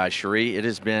with you guys, Cherie. It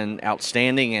has been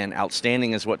outstanding, and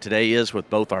outstanding is what today is with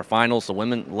both our finals, the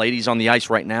ladies on the ice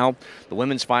right now, the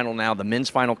women's final now, the men's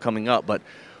final coming up, but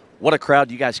what a crowd.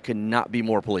 You guys could not be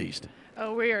more pleased.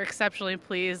 Oh, we are exceptionally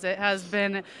pleased. It has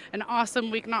been an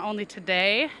awesome week, not only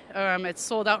today. It's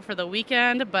sold out for the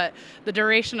weekend, but the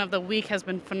duration of the week has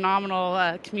been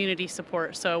phenomenal community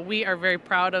support. So we are very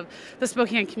proud of the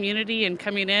Spokane community and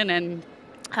coming in and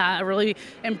really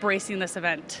embracing this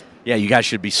event. Yeah, you guys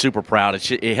should be super proud.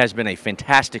 It has been a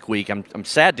fantastic week. I'm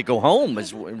sad to go home,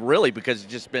 really, because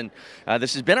it's just been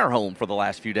this has been our home for the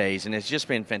last few days, and it's just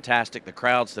been fantastic. The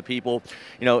crowds, the people.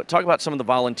 You know, talk about some of the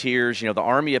volunteers. You know, the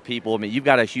army of people. I mean, you've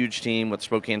got a huge team with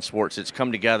Spokane Sports that's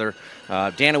come together.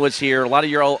 Dana was here. A lot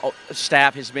of your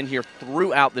staff has been here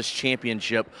throughout this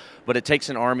championship, but it takes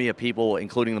an army of people,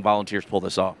 including the volunteers, to pull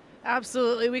this off.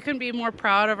 Absolutely. We couldn't be more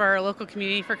proud of our local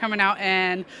community for coming out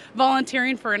and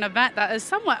volunteering for an event that is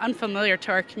somewhat unfamiliar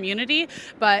to our community.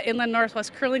 But Inland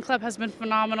Northwest Curling Club has been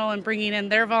phenomenal in bringing in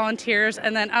their volunteers,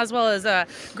 and then as well as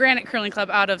Granite Curling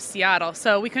Club out of Seattle.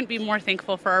 So we couldn't be more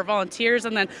thankful for our volunteers,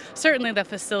 and then certainly the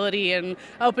facility and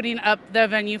opening up the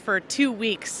venue for 2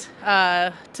 weeks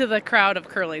to the crowd of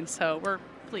curling. So we're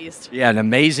pleased. Yeah, an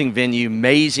amazing venue,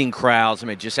 amazing crowds. I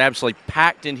mean, just absolutely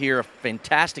packed in here, a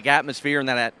fantastic atmosphere, and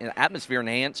that atmosphere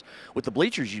enhanced with the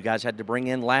bleachers you guys had to bring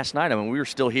in last night. I mean, we were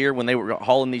still here when they were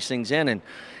hauling these things in,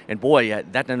 and boy,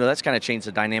 that's kind of changed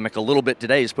the dynamic a little bit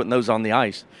today, is putting those on the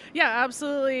ice. Yeah,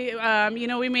 absolutely. You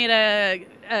know, we made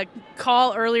a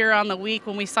call earlier on the week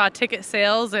when we saw ticket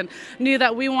sales and knew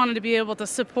that we wanted to be able to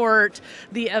support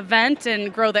the event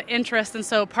and grow the interest, and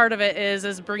so part of it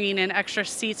is bringing in extra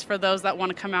seats for those that want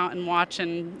to come out and watch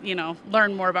and, you know,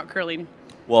 learn more about curling.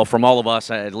 Well, from all of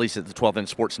us, at least at the 12th Inch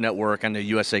Sports Network and the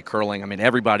USA Curling, I mean,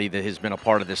 everybody that has been a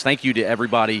part of this, thank you to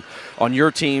everybody on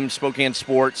your team, Spokane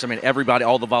Sports, I mean, everybody,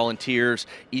 all the volunteers,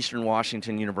 Eastern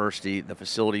Washington University, the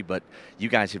facility, but you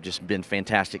guys have just been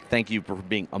fantastic. Thank you for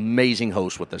being amazing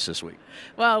hosts with us this week.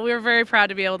 Well, we're very proud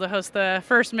to be able to host the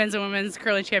first men's and women's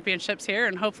curling championships here,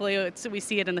 and hopefully we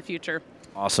see it in the future.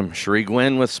 Awesome. Cherie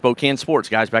Gwynn with Spokane Sports.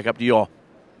 Guys, back up to you all.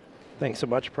 Thanks so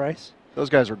much, Price. Those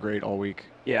guys were great all week.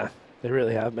 Yeah, they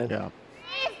really have been. Yeah.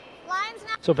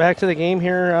 So back to the game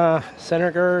here. Center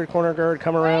guard, corner guard,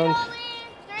 come around.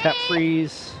 Tap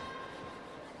freeze.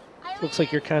 Looks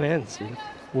like you're kind of in, Steve.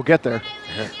 We'll get there.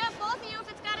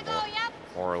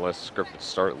 More or less scripted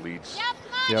start leads.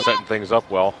 Yep. Setting things up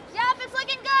well. Yep, it's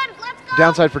looking good. Let's go.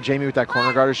 Downside for Jamie with that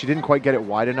corner guard is she didn't quite get it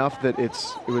wide enough that it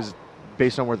was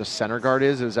based on where the center guard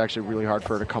is. It was actually really hard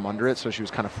for her to come under it, so she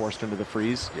was kind of forced into the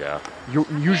freeze. Yeah.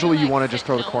 Usually you want to just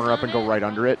throw the corner up and go right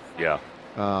under it. Yeah.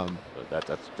 That's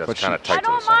kind of tight. I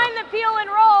don't mind the peel and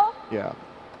roll. Yeah.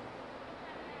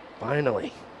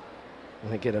 Finally. I'm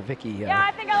going to get a Vicky Yeah,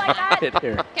 I think I like that. hit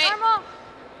here. Normal.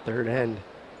 Third end.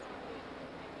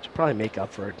 Should probably make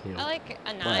up for it. You know, I like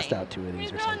a 9. blast out 2 of Can we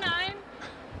these or throw a something. 9?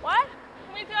 What?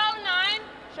 Can we throw a 9?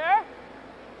 Sure.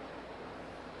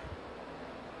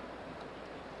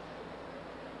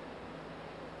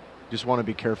 Just want to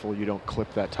be careful you don't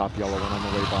clip that top yellow one on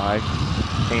the way by,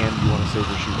 and you want to save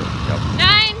your shooter. Yep.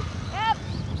 9. Yep.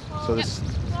 So this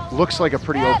looks like a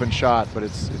pretty open shot, but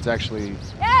it's actually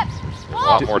Yep. A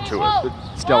lot more to it.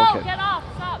 It's delicate. Get off.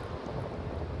 Stop.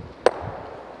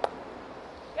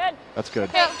 Good. That's good.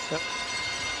 Okay.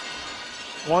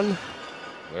 One.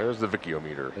 There's the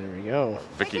Vicky-o-meter. There we go.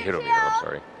 Vicky hit-o-meter, I'm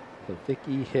sorry. The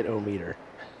Vicky hit-o-meter.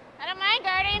 I don't mind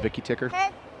guarding. Vicky ticker.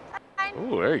 Okay.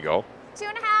 Ooh, there you go.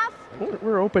 2.5.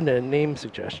 We're open to name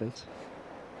suggestions.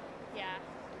 Yeah.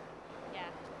 Yeah.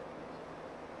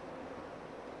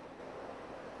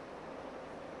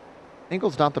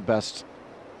 Angle's not the best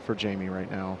for Jamie right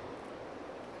now.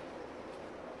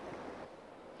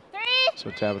 3. So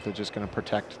Tabitha just going to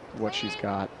protect what she's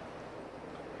got.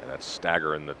 Yeah, that's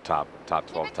stagger in the top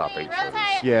 12, top 8 for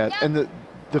these. Yeah, and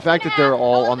the fact that they're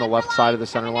all on the left side of the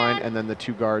center line and then the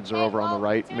 2 guards are over on the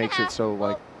right makes it so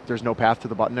like there's no path to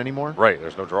the button anymore. Right,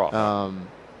 there's no draw.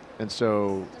 And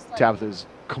so Tabitha's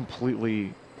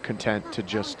completely content to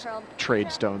just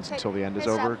trade stones until the end is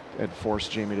over and force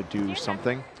Jamie to do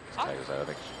something. I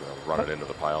think she's going to run it into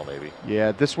the pile maybe.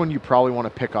 Yeah, this one you probably want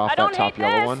to pick off that top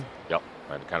yellow one. Yep,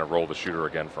 and kind of roll the shooter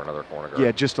again for another corner guard.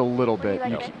 Yeah, just a little bit.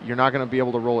 You're not going to be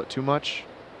able to roll it too much.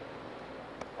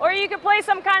 Or you could play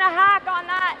some kind of hack on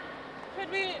that. Could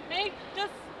we make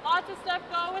just lots of stuff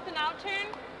go with an out turn?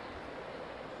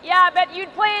 Yeah, but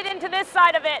you'd play it into this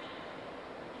side of it.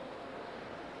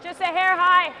 Just a hair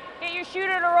high. Get your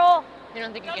shooter to roll. You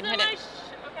don't think you can hit it?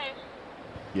 Okay.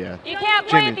 Yeah. You can't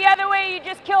play it the other way. You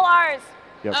just kill ours.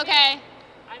 Yep. Okay.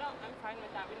 I'm fine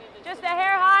with that. We need to Just a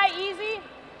hair high, easy.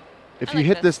 If you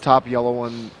hit this top yellow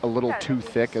one a little too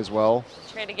thick as well,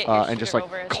 Try to get your and just shooter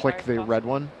like over as click far as the possible. red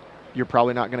one, you're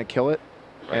probably not going to kill it,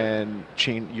 and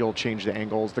you'll change the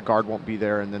angles. The guard won't be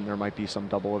there, and then there might be some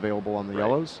double available on the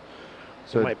yellows.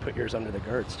 So you might put yours under the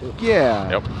guards too. Yeah.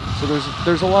 Yep. So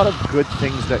there's a lot of good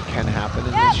things that can happen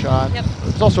in this shot. Yep.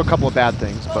 There's also a couple of bad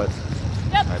things, but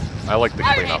I like the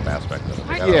cleanup aspect of it.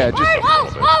 yeah, just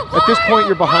at this point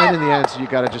you're behind in the end, so you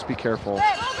got to just be careful.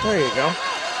 There you go.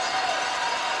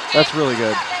 That's really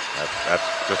good.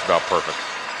 That's just about perfect.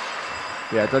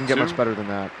 Yeah, it doesn't get 2 much better than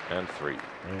that. And 3.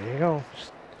 There you go.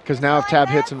 Because now if Tab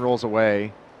hits and rolls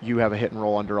away, you have a hit and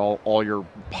roll under all your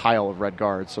pile of red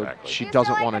guards. So she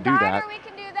doesn't want to do that. We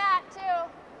can do that too.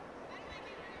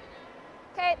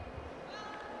 Okay.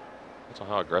 That's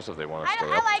how aggressive they want to stay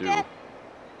I up like too. it.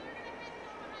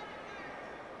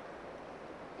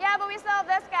 Yeah, but we still have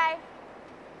this guy.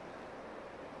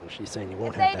 And she's saying you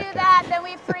won't If they have do that that, guy. then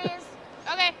we freeze.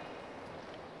 Okay.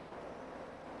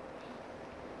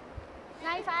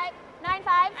 9-5. 9-5.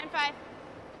 9-5.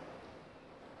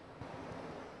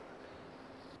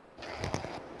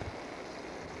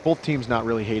 Both teams not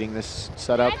really hating this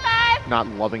setup, not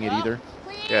loving it either.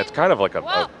 Yeah, it's kind of like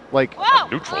a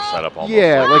neutral setup almost.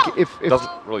 Yeah, like if doesn't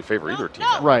really favor either team.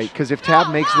 that right, much. because if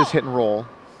Tab makes this hit and roll,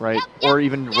 right, or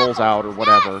even rolls out or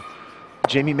whatever,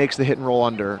 Jamie makes the hit and roll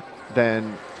under,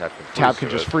 then Tab can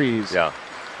just freeze. Yeah.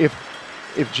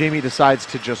 If Jamie decides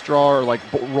to just draw or like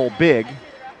roll big,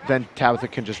 then Tabitha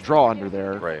can just draw under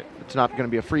there. Right. It's not going to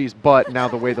be a freeze, but now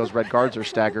the way those red guards are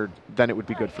staggered, then it would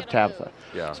be good for Tabitha.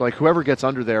 Yeah. So like whoever gets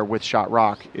under there with shot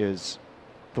rock is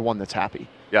the one that's happy.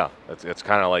 Yeah, it's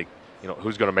kind of like,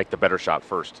 who's going to make the better shot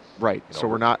first. Right. So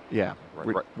we're not,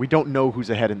 we don't know who's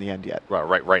ahead in the end yet.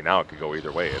 Right now it could go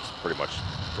either way. It's pretty much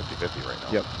 50-50 right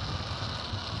now. Yep.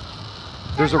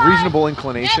 There's a reasonable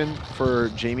inclination for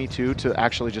Jamie too to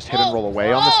actually just hit and roll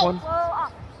away on this one.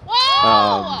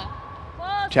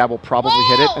 Tab will probably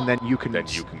hit it, and then you can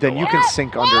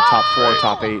sink under top 4, Right.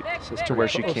 top 8 to where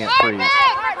she can't freeze.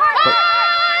 But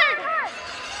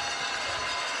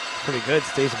Pretty good.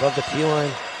 Stays above the T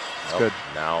line. it's good.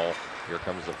 Now here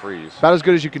comes the freeze. About as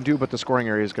good as you can do, but the scoring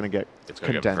area is going to get It's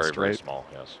going to get condensed, very, very right? small.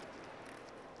 Yes.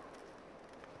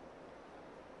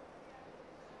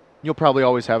 You'll probably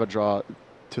always have a draw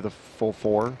to the full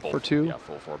 4 for 2. Yeah,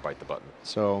 full 4, bite the button.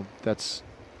 So that's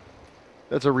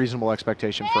a reasonable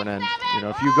expectation for an end.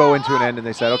 If you go into an end and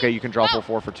they said, okay, you can draw full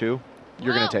 4 for 2,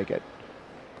 you're going to take it.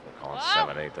 We're calling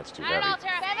 7-8. That's too heavy. 7-8.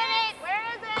 Where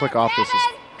is it? Click off. This is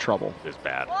trouble. It's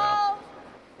bad. Whoa. Yeah.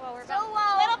 Whoa, we're so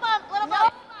low. Little bump, little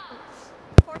bump.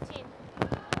 14.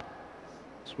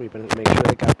 Sweeping it to make sure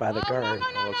they got by the guard.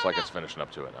 It looks like it's finishing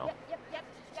up to it now. Yep,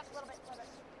 a little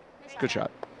bit. Good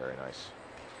shot. Very nice.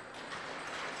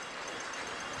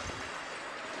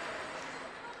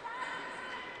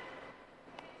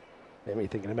 Maybe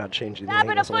thinking about changing the Tap it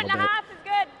a angles a foot little and a bit. half is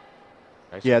good.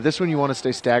 Nice. Yeah, this one you want to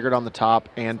stay staggered on the top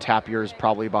and tap yours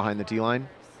probably behind the D line.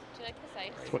 Do you like this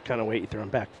ice? So what kind of weight you throwing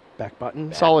back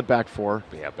button? Solid back 4.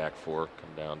 Yeah, back 4. Come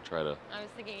down. Try to I was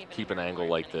thinking even keep an more angle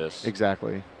like this.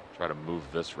 Exactly. Try to move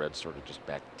this red sort of just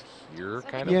back to here,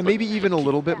 kind of. Yeah, but maybe even a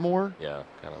little bit more. Yeah,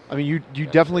 kind of. I mean, you Yeah,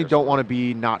 definitely there, don't sort want to of.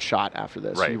 be not shot after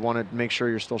this. Right. You want to make sure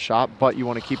you're still shot, but you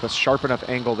want to keep a sharp enough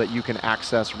angle that you can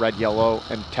access red, yellow,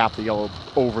 and tap the yellow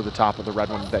over the top of the red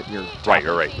one that you're Right, tapping.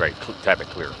 you're right. Tap it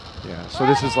clear. Yeah, so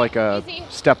this is like a Easy.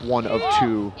 step 1 of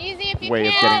 2 Easy if you way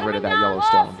of can. getting rid of that yellow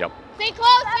stone. Yep. Stay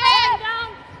close, man. Down.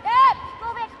 Yep.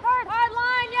 Go back. Hard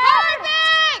line. Yeah.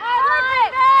 Perfect. Hard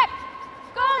line. Back.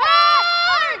 Go back.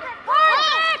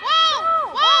 Hard.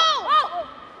 Whoa. Whoa.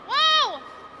 Whoa.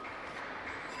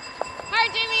 Hard,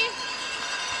 Jamie.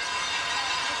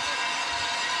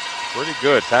 Pretty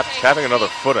good. Tapping another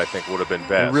foot, I think, would have been You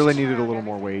best. really needed a little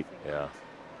more weight. Yeah.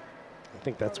 I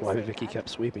think that's why Vicky kept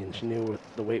sweeping. She knew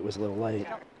the weight was a little light.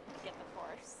 Get the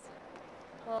force.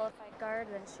 Well, if I guard,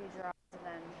 then she draws, and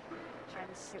then I'm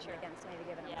shooting against me to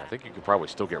give it I think you could probably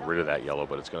still get rid of that yellow,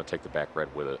 but it's going to take the back red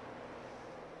with it.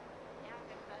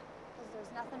 There's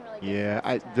nothing really good Yeah, for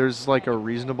us to there's like a play.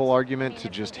 reasonable argument to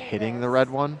just hitting the red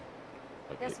one,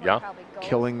 This one Yeah. probably goes, but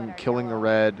killing our the yellow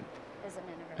red, isn't in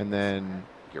a very and good then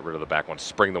Get rid of the back one.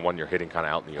 Spring the one you're hitting kind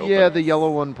of out in the open. yeah, the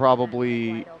yellow one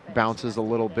probably bounces a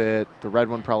little bit. The red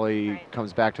one probably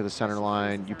comes back to the center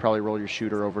line. You probably roll your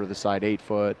shooter over to the side 8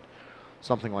 foot,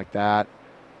 something like that.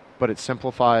 But it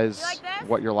simplifies You like this?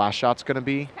 what your last shot's going to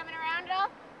be. Coming around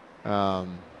at all?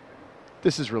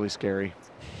 This is really scary.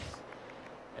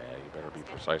 Yeah, you better be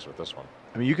precise with this one.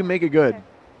 I mean, you can make it good.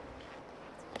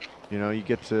 You know, you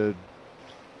get to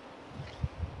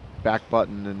back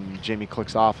button and Jamie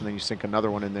clicks off, and then you sink another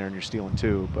one in there and you're stealing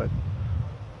 2, but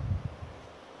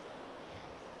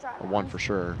a 1 for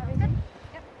sure.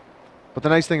 But the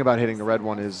nice thing about hitting the red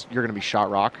one is you're going to be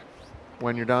shot rock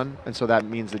when you're done, and so that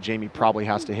means that Jamie probably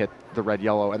has to hit the red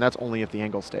yellow, and that's only if the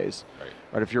angle stays.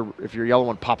 Right? If your yellow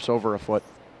one pops over a foot,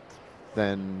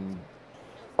 then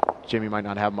Jamie might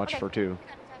not have much for 2.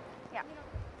 Yeah.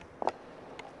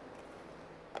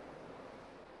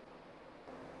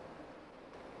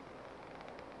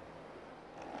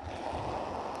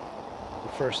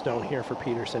 The first stone here for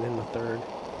Peterson in the 3rd.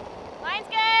 Line's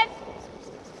good.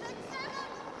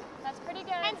 That's pretty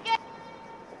good. Line's good.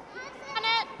 On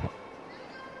it.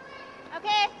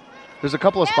 Okay. There's a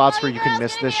couple of spots where you can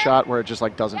miss this shot where it just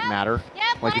like doesn't matter.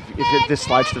 Like if this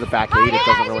slides to the back 8, it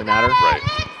doesn't really matter. Right.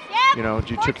 You know,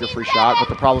 you took your free shot, but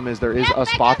the problem is there is a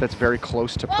spot that's very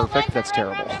close to perfect that's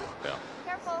terrible. Yeah.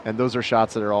 And those are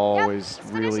shots that are always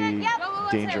really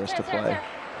dangerous to play.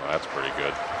 Well, that's pretty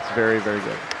good. It's very, very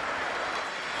good.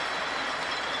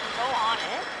 Go on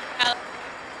it.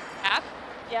 Half?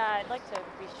 Yeah, I'd like to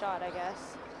be shot, I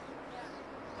guess.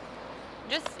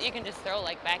 You can just throw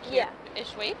like back Yeah.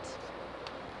 here-ish weight,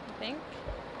 I think.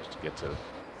 Just to get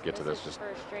to this, just For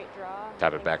a straight draw.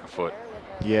 tap it back a foot.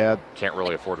 Yeah. Can't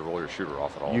really afford to roll your shooter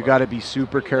off at all. You got to be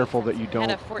super careful that you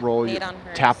don't roll your,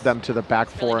 tap them to the back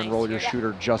 4 and roll your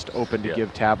shooter just open to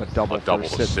give Tab a double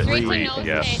for sit 3.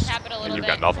 Yes. And you've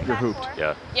got nothing. You're hooped.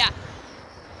 Yeah. Yeah.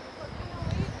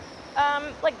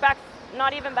 Like back,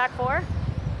 not even back 4.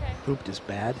 Hooped is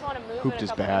bad. Hooped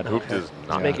is bad. Hooped is not.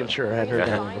 Just making sure I hadn't heard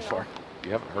that one before.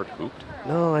 You haven't heard hooped?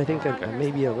 No, I think I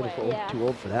may be a little too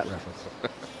old for that reference.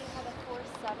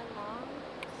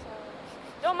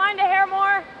 Don't mind a hair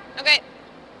more. Okay.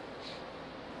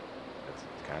 It's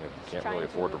kind of, you can't really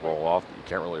afford to roll off, but you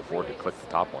can't really afford to click the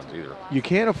top ones either. You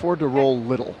can't afford to roll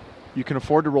little. You can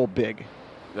afford to roll big.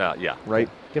 Yeah. Right?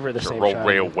 Give her the same roll shot.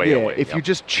 way away. If you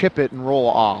just chip it and roll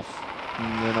off,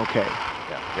 then okay.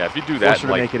 Yeah, if you do that, Force her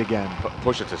to make it again.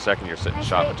 Push it to second, you're sitting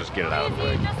shot, but just get it out of the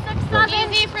way.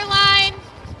 Easy for line.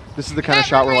 This is the kind of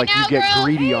shot where like you get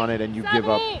greedy on it and you give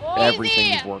up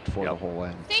everything you've worked for the whole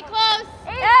end. Stay close.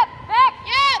 Yep, back.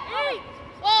 Yep.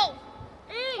 Whoa.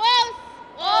 Close.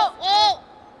 Whoa.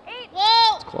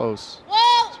 Whoa. It's close.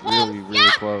 Whoa. It's really,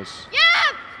 really close.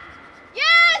 Yep.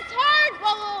 Yes. Hard.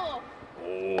 Whoa.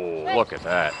 Oh, look at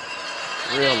that.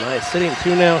 Real nice. Sitting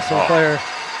 2 now, Sinclair.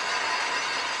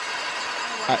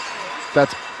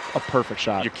 That's a perfect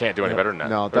shot. You can't do any better than that.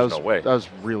 No, There's no way. That was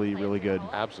really, really good.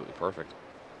 Absolutely perfect.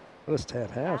 What does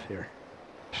Tab have here?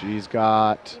 She's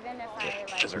got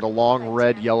the long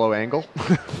red yellow angle.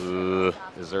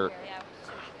 Is there?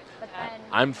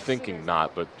 I'm thinking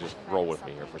not, but just roll with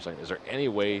me here for a second. Is there any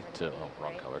way to? Oh,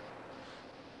 wrong color. Is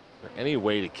there any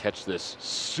way to catch this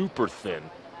super thin?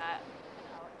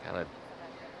 Kind of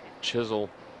chisel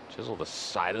the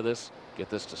side of this. Get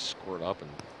this to squirt up and.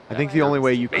 I think the only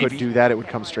way you could do that, it would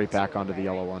come straight back onto the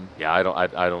yellow one. Yeah, I don't.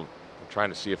 I'm trying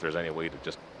to see if there's any way to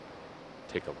just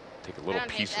take a little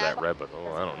piece of that red, but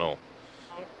I don't know.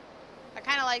 I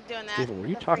kind of like doing that. Stephen, were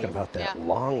you talking about that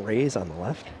long raise on the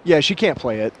left? Yeah, she can't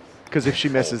play it because if she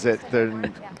misses it,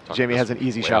 then Jamie has an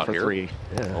easy shot for 3.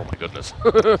 Yeah. Oh my goodness.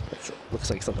 Looks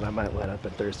like something I might line up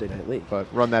in Thursday Night League. But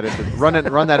run that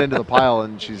into the pile,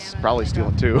 and she's probably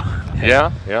stealing 2.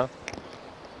 Yeah.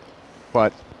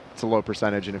 But it's a low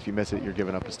percentage, and if you miss it, you're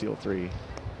giving up a steal 3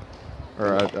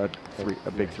 or a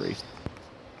big 3.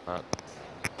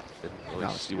 Didn't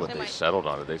really see what they settled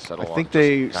on. Did they settle on? I think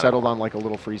they settled on like a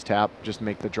little freeze tap, just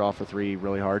make the draw for 3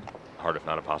 really hard. Hard, if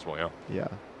not impossible. Yeah. Yeah.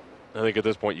 I think at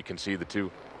this point you can see the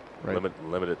 2. Right.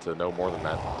 Limit it to no more than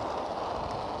that.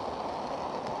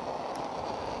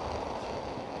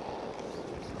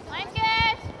 Line's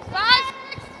good. 5,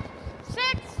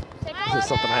 6. This is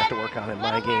something I have to work on in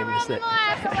my game, is that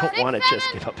I don't want to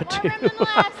just give up a 2.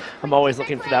 I'm always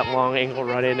looking for that long angle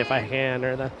run in if I can,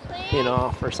 or the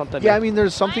off or something. Yeah, I mean,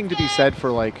 there's something to be said for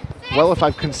like, well, if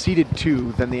I've conceded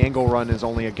 2, then the angle run is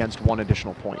only against 1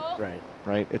 additional point.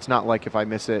 Right. It's not like if I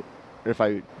miss it, if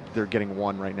they're getting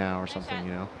 1 right now or something,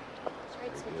 you know.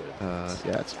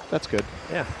 Yeah, that's good.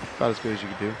 Yeah. About as good as you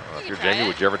could do. If you're Jamie,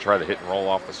 would you ever try to hit and roll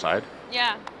off the side?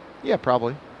 Yeah. Yeah,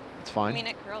 probably. It's fine. I mean,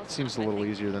 it curls. Seems a little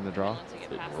easier than the draw.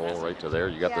 Hit and roll right to there.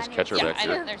 You got this catcher back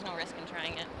here. There's no risk in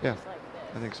trying it. Yeah,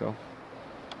 I think so.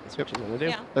 That's what you're going to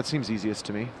do. Yeah. That seems easiest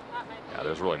to me. Yeah,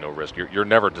 there's really no risk. You're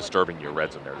never disturbing your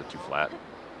reds in there. They're too flat.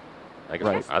 I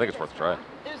think it's worth a try.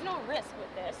 There's no risk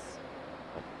with this.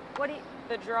 What do you?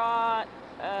 The draw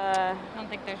I don't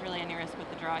think there's really any risk with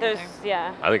the draw either.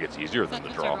 Yeah. I think it's easier than the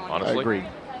draw, honestly. I agree.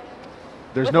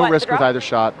 There's no risk with either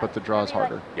shot, but the draw is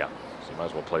harder. Yeah, so you might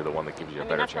as well play the one that gives you a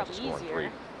better chance of scoring 3.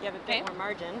 You have a bit more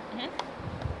margin. I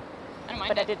don't mind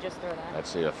But I did just throw that. I'd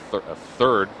say a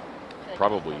third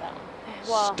probably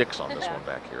sticks on this one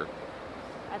back here.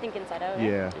 I think inside out.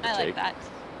 Yeah. I like that.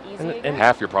 Easy. And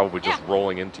half you're probably just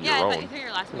rolling into your own.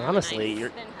 And honestly,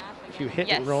 if you hit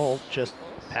and roll just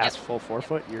past full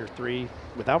 4-foot, you're 3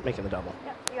 without making the double.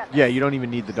 Yeah, you don't even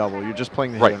need the double. You're just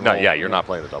playing the right. hit and No, roll. yeah, you're not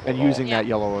playing the double. And at all. using that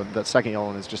yellow, that second yellow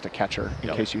one is just a catcher in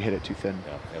case you hit it too thin.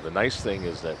 Yeah. The nice thing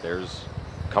is that there's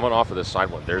coming off of this side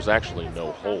one. There's actually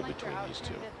no hole between these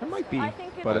two. It might be, I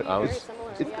think but it'd be very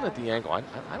similar. It's been at the angle. I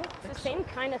don't think It's the same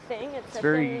kind of thing. It's a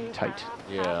very thin tight. half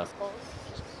Yeah. as close.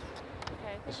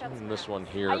 This one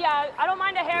here. Yeah, I don't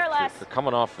mind a hair less. They're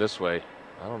coming off this way.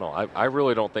 I don't know. I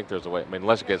really don't think there's a way. I mean,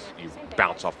 unless it gets you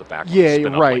bounce off the back. Yeah,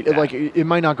 spin up right. Like, it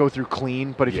might not go through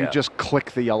clean, but if you just click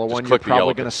the yellow one, you're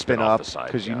probably going to spin up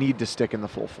because you need to stick in the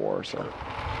full 4. So.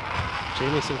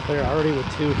 Jamie Sinclair already with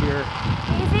 2 here.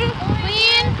 Easy.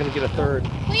 Clean. Going to get a third.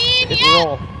 Clean. Hit and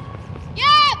roll.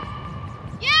 Yep.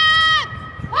 Yep.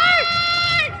 Hard.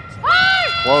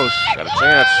 Hard. Close. Got a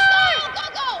chance.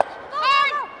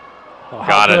 Oh,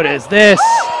 Got how it. good is this?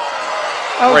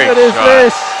 How Great good is shot.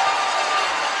 this?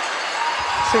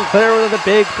 Sinclair with a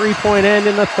big 3-point end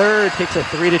in the third. Takes a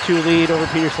 3-2 lead over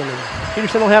Peterson. And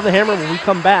Peterson will have the hammer when we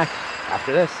come back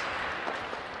after this.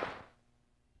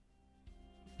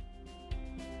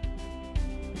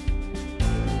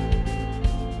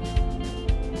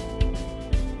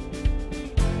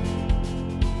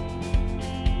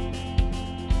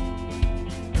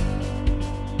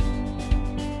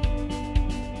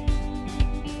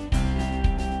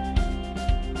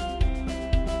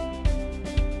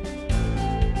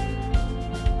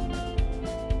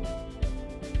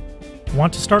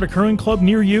 Want to start a curling club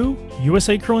near you?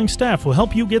 USA Curling staff will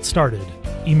help you get started.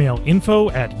 Email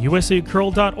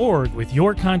info@usacurl.org with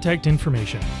your contact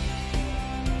information.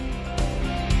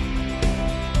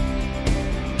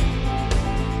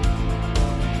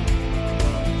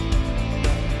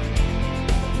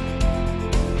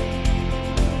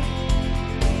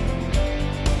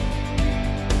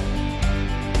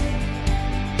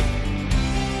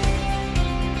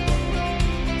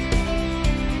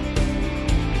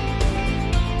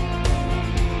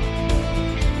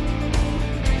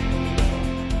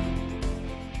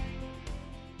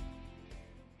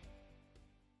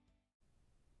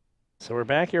 So we're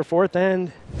back here, 4th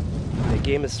end. The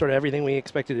game is sort of everything we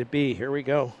expected it to be. Here we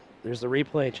go. There's the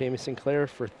replay. Jamie Sinclair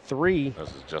for 3. This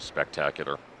is just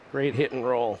spectacular. Great hit and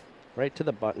roll. Right to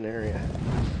the button area.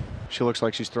 She looks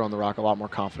like she's throwing the rock a lot more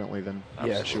confidently than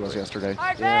she was yesterday.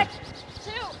 Hard Yeah. back.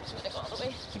 2.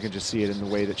 You can just see it in the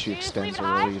way that she extends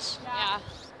her release. Yeah.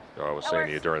 I was saying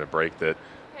to you during the break that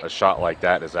a shot like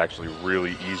that is actually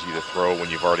really easy to throw when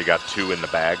you've already got 2 in the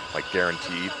bag, like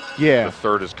guaranteed. Yeah. The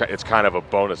third is it's kind of a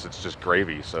bonus. It's just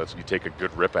gravy. So you take a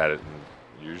good rip at it, and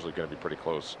you're usually going to be pretty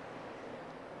close.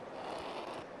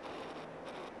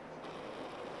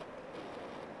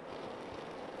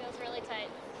 Feels really tight.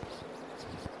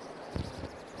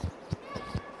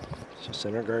 So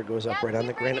center guard goes up right on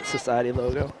the Granite Society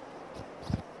logo.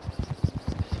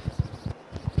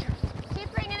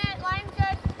 Keep bringing it. Line's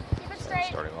good. Keep it straight.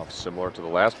 Starting off similar to the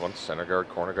last one, center guard,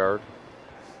 corner guard.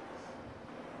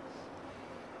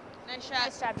 Nice shot.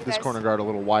 Nice job, you This guys. corner guard a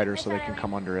little wider so they can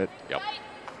come under it. Yep.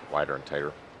 Wider and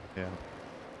tighter. Yeah. Is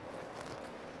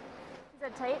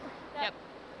that tight? Yep.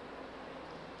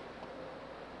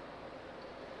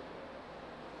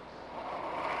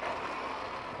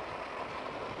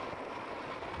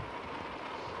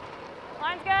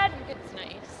 Line's good. It's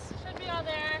nice. Should be all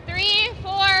there. 3,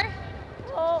 4.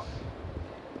 Pull. I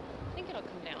think it'll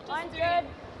come down. Line's good.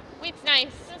 Weight's nice.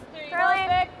 Just 3. Curling.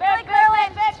 Vic, Really Vic,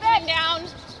 curling. Vic, Vic, Coming Vic. down.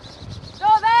 Go,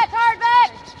 Vic. Hard,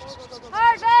 Vic.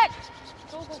 Hard, Vic.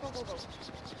 Go, go, go, go, go.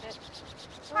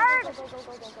 Hard. Go, go, go, go,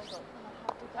 go, go, go.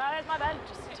 There's my bed.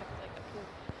 Just took like a poop.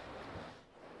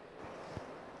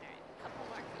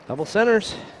 Double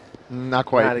centers. Not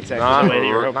quite. Not exactly Not, the way that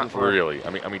you were hoping not for. really. I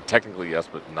mean, technically yes,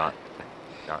 but not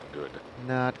good.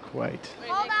 Not quite.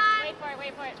 Hold on. Wait for it,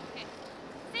 wait for it. Okay.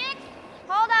 6.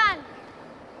 Hold on.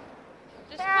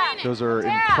 Just Sarah. clean it. Those are in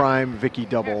Sarah. prime Vicky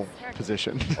double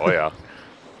position. Oh yeah.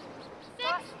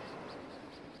 6.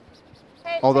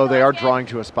 Although they are drawing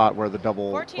to a spot where the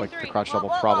double, 14-3. like the crotch double,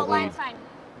 Whoa, probably line's fine.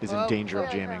 is in danger of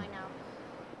Really jamming. curling now.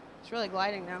 It's really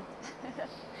gliding now.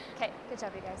 Okay, good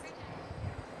job, you guys.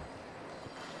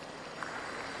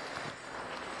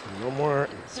 No more.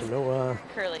 So no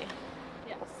Curly.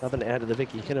 nothing to add to the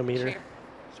Vicky hitometer. Sure.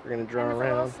 So we're going to draw And it's a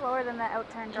around. little slower than the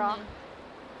out-turn draw.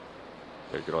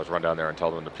 You could always run down there and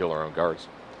tell them to peel their own guards.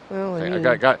 Well, I Say, mean,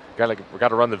 we got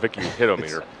to run the Vicky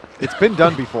hit-o-meter. It's been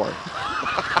done before.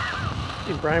 I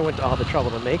mean, Brian went to all the trouble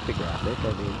to make the graphic.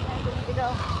 I mean, To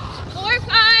go.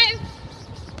 4-5.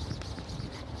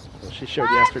 well, she showed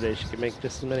yesterday she could make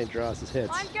just as many draws as hits.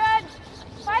 Line's good.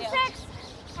 5-6.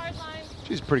 Hard line.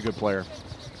 She's a pretty good player.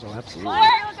 Oh, absolutely. 4.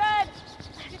 Real good.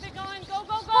 Keep it going. Go,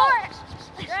 go, go.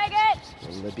 4. Drag it.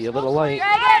 And they'd be a little light.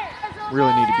 Drag it.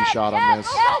 Really need to be shot on this.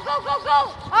 Go, go, go,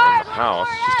 go. Hard. House.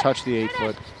 Just touch the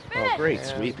 8-foot. Oh, great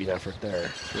sweeping effort there.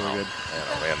 It's really good.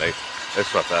 Man, they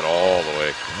swept that all the way.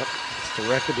 Yep. It's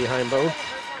directly behind both.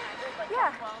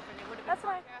 Yeah, that's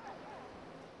fine.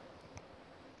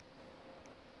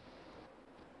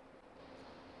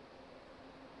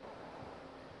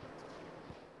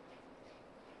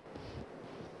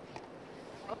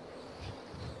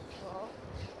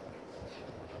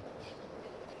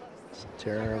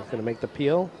 Tara's going to make the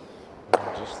peel.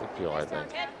 Just the peel, I think.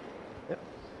 Yep.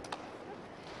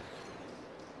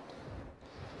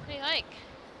 What do you like?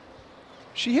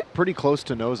 She hit pretty close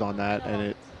to nose on that, and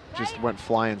it just went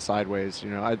flying sideways. You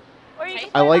know, Or you can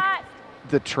I play like that.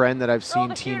 the trend that I've Roll seen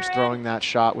the teams shooter throwing in. that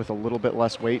shot with a little bit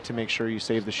less weight to make sure you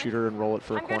save the shooter and roll it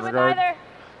for a I'm good corner with guard. either.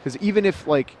 Because even if,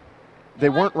 like, they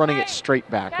weren't running it right. straight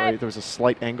back, Okay. right? There was a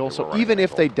slight angle. They were So running even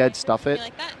if angle. they dead stuff You it,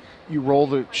 like that? you roll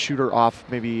the shooter off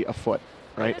maybe a foot,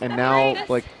 right? And now,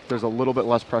 like, there's a little bit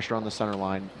less pressure on the center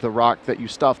line. The rock that you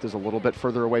stuffed is a little bit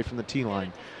further away from the tee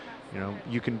line. You know,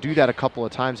 you can do that a couple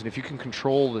of times, and if you can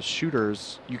control the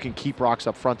shooters, you can keep rocks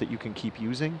up front that you can keep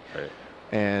using, Right.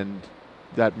 and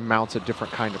that mounts a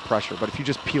different kind of pressure. But if you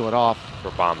just peel it off,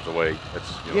 For bombs away,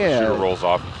 it's Yeah. the shooter rolls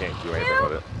off, you can't do anything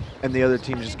with it. and the other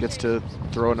team just gets to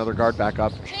throw another guard back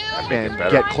up and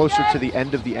better. get closer to the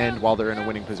end of the end while they're in a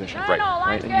winning position, Right.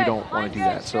 right? And you don't want to do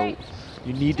that. So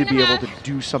you need to be able to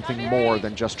do something more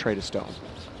than just trade a stone.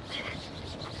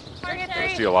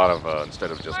 I see a lot of, instead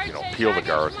of just, peel the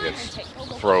guard, it's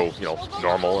throw,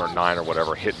 normal or 9 or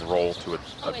whatever, hit and roll to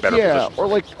a better Yeah,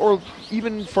 position. or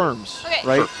even firms, Okay.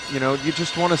 right? Sure. You know, you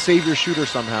just want to save your shooter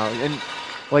somehow. And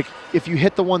like, if you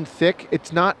hit the one thick,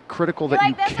 it's not critical that you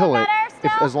like this kill one it better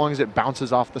still? as long as it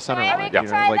bounces off the center Alright, we line. can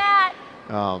try that.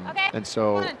 Okay. And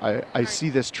so I see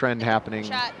this trend happening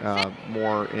Shot.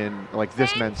 more in, like,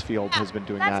 this men's field has been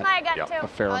doing That's that my gun Yeah. too. a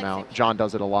fair I like amount. six. John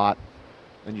does it a lot.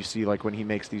 And you see, like, when he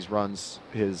makes these runs,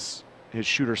 his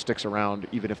shooter sticks around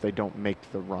even if they don't make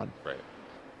the run. Right.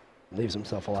 Leaves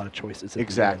himself a lot of choices. at the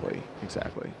end.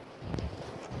 Exactly.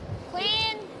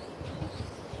 Clean.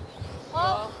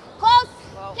 Whoa. Close.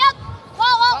 Yep.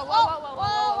 Whoa, whoa, whoa, whoa,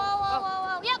 whoa,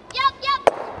 whoa, whoa. Yep.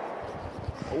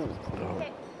 Oh, no.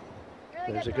 Okay.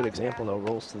 Really There's a good job, example, though.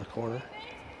 Rolls to the corner.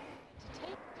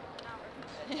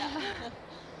 Jamie's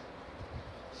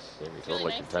really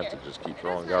totally nice content here. to just keep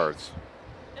throwing guards.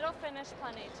 It'll finish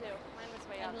plenty too. Mine was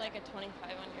way I up. had like a 25 on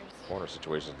yours. Corner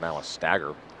situation is now a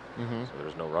stagger, Mm-hmm. so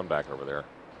there's no run back over there.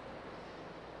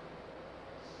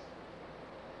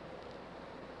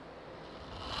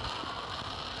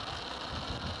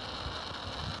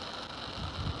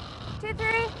 Two,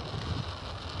 three.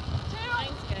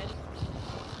 Line's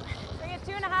good. Bring it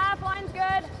 2.5. Line's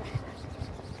good.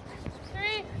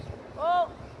 3. Oh,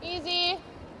 Easy.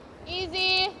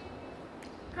 Easy.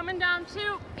 coming down 2.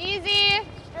 Easy.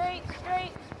 Straight.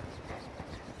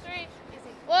 3.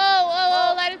 Easy. Whoa, whoa,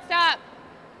 whoa. Let it stop.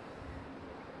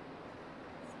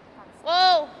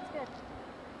 Whoa. Good.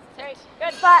 Straight.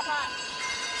 Good spot.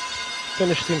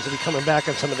 Finish seems to be coming back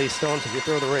on some of these stones if you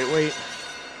throw the right weight.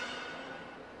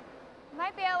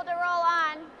 Might be able to roll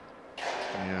on,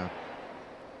 Yeah.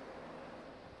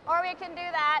 or we can do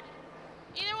that.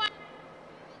 Either one.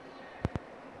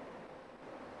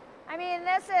 I mean,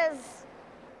 this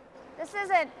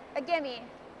isn't a gimme.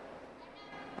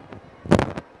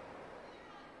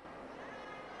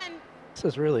 This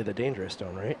is really the dangerous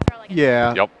stone, right?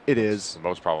 Yeah, Yep. it It's is. the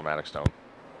most problematic stone.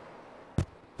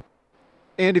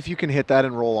 And if you can hit that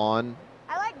and roll on,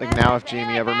 I like like this. now if Like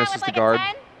Jamie that ever with misses like the a guard,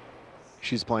 10.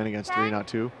 she's playing against 3, not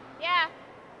 2. Yeah.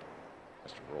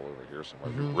 Nice to roll over here somewhere.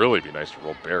 It'd really be nice to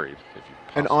roll buried if you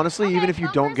And possibly, honestly, Okay, even if you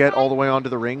go don't first get all one. the way onto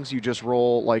the rings, you just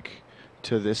roll, like,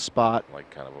 to this spot. like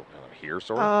kind of here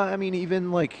sort of. I mean,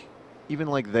 even like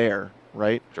there,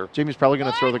 right? Sure. Jamie's probably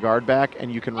going to throw the guard back,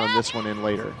 and you can run this one in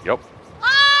later. Yep.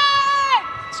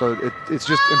 So it's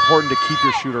just important to keep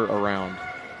your shooter around.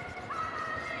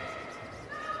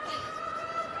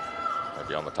 Might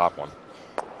be on the top one.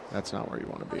 That's not where you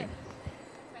want to be.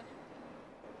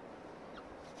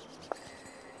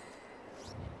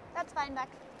 That's fine, Beck.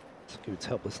 Scoots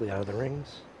helplessly out of the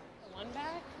rings. One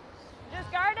back?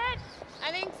 Just guard it.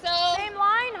 I think so. Same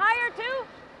line.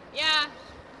 Yeah.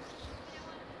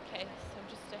 Okay, so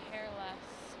just a hair less.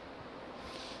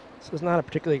 This is not a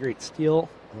particularly great steal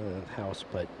house,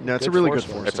 but No, it's a really good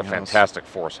force forcing It's a house. fantastic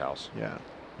force house. Yeah.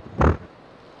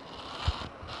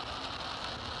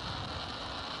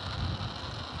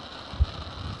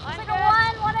 It's like a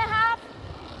 1, 1.5.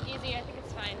 Easy, I think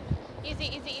it's fine. Easy,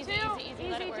 easy, easy, Two. easy, easy.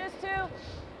 Let it Easy, work. just 2.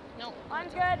 No.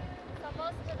 Line's good.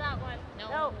 Supposed to that one. No,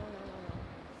 No. no, no, no,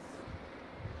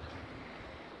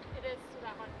 It is to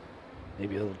that one.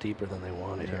 maybe a little deeper than they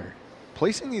wanted here.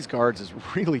 Placing these guards is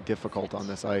really difficult on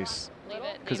this ice no. Leave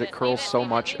it. because leave it curls leave so leave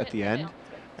much leave at the leave end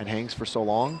and hangs for so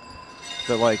long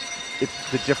that like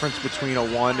the difference between a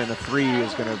 1 and a 3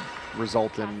 is going to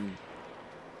result in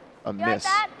a miss,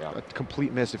 Yeah. a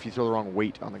complete miss if you throw the wrong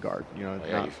weight on the guard. You know,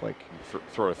 Yeah, not you like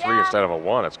throw a 3 instead of a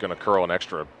 1, it's going to curl an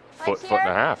extra foot, foot and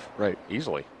a half. right.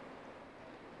 Easily.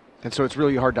 And so it's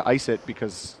really hard to ice it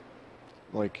because,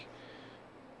 like,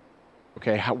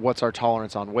 okay, what's our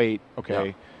tolerance on weight? Okay,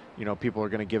 Yeah. you know, people are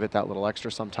going to give it that little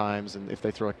extra sometimes, and if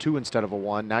they throw a 2 instead of a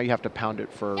 1, now you have to pound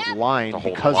it for line To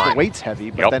hold the because line. the weight's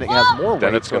heavy, but Yep. then it has more weight.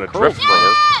 Then it's so going it to curls drift more.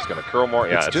 further. It's going to curl more.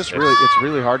 Yeah, it's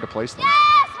really hard to place them.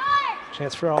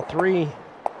 Chance for all 3.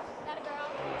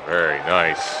 Very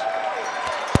nice.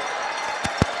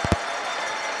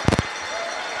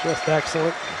 Just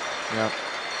excellent. Yeah.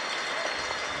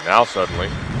 Now suddenly,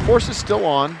 Force is still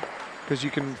on because you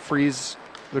can freeze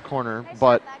the corner,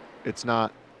 but it's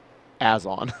not as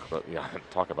on. but yeah,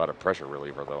 talk about a pressure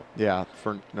reliever though. Yeah,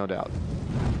 for no doubt.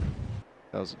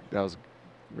 That was a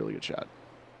really good shot.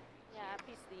 Yeah,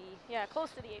 piece the, yeah, close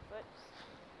to the 8-foot.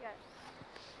 Yeah.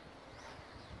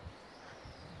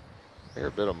 Fair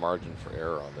bit of margin for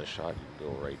error on this shot. You can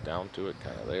go right down to it,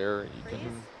 kind of there. You can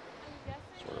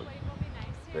sort of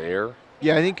there.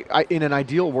 Yeah, I think in an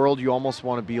ideal world, you almost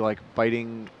want to be like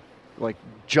biting, like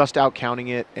just out counting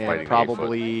it and Biting the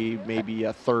probably maybe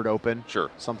a third open. Sure.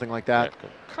 Something like that. Yeah,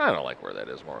 kind of like where that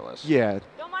is, more or less. Yeah.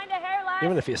 Don't mind a hair less.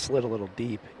 Even if you slid a little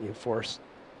deep, you force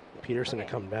Peterson to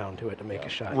come down to it to make a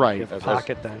shot. Right. You have a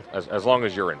pocket then. As long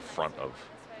as you're in front of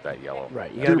that yellow.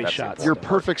 Right. You got to be That's shot. the Your important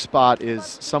part. perfect spot is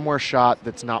somewhere shot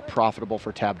that's not profitable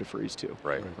for Tab to freeze to.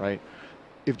 Right. Right.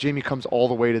 If Jamie comes all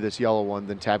the way to this yellow one,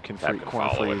 then Tab can, Tab can corner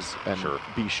follow it, freeze and sure.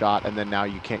 be shot, and then now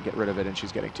you can't get rid of it, and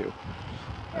she's getting 2.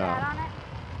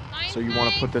 So you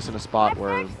want to put this in a spot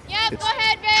where Yep, it's go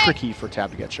ahead, Vic. tricky for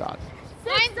Tab to get shot.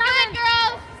 6, 7.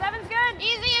 girls. 7's good.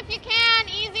 Easy if you can.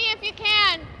 Easy if you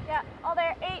can. Yeah, all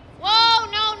there. 8. Whoa,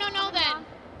 no, then.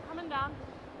 Coming down.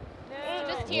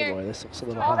 Just Oh here. boy, this looks a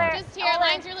little All hard. there. Just here.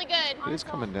 Line's really good. It is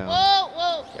coming down.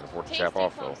 Whoa. Can't afford to Stay tap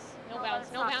off close. though. No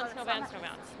bounce, no bounce, no bounce, no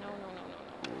bounce. No.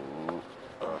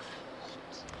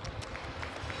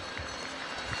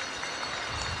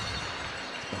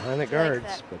 Behind the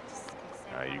guards, but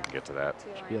You can get to that.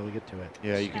 should be able to get to it.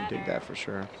 Yeah, you can dig that for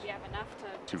sure. If you have enough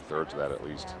to. 2/3 of that at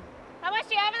least. How much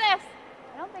do you have of this?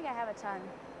 I don't think I have a ton.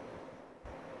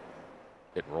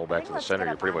 Hit and roll back to the let's center. get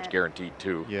You're up pretty on much it. guaranteed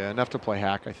 2. Yeah, enough to play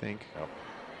hack, I think. Yep.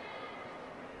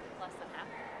 Less than half.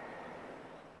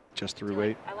 Just through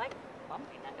weight. I like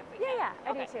bumping it if we Yeah,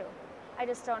 can. I do too. I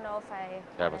just don't know if I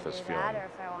want Tabitha's to do feeling that or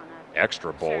if I want to.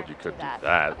 Extra bold, Sure, you could do do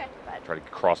that. Okay. But Try to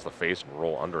cross the face and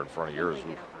roll under in front of yours. get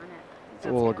Oof. up on it. It's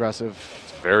a little aggressive.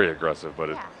 It's very aggressive, but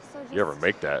Yeah, so if you ever just-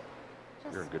 make that,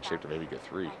 just you're in good shape to maybe get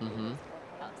 3. Mm-hmm.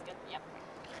 That's good. Yep.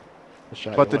 The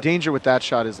shot But you the want. danger with that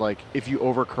shot is like if you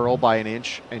over curl by an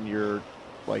inch and you're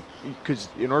like, because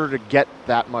in order to get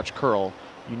that much curl,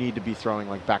 you need to be throwing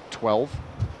like back 12.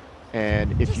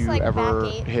 And if Just you like ever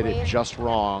back 8 hit it wave. just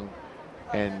wrong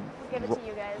and Give it to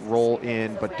you guys. roll See if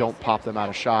in it's but okay. don't pop them out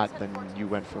of shot, then you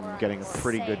went from getting a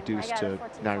pretty good Same. deuce I got a to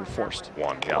 14 now on you're that forced. one.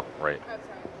 1, yeah, right.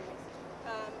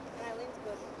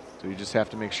 So you just have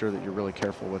to make sure that you're really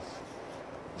careful with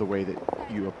the way that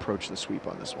you approach the sweep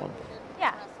on this one.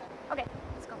 Yeah. Okay,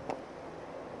 let's go.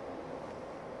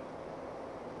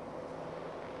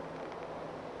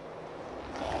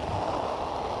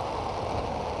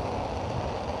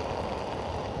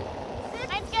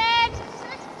 Line's good.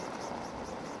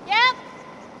 Yep.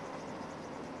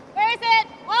 Where is it?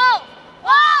 Whoa.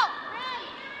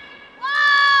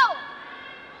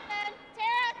 And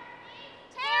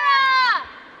Tara.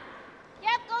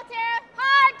 Yep, go Tara.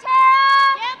 Hard,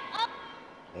 Tara. Yep, up.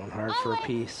 One hard for a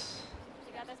piece.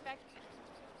 You got this back.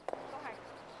 Go hard.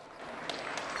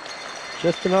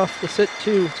 Just enough to sit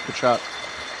 2. Good shot.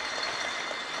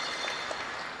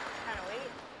 Kind of wait.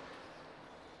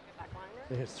 Get back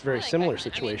longer. It's a very I like similar backline. I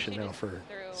mean, situation she now just for threw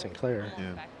Sinclair. almost Yeah.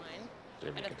 backline.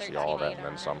 Jamie At a can see 13 all of that and then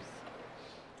meters. some.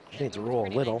 She needs to roll a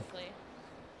Pretty little. nicely.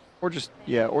 Or just,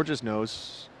 yeah, or just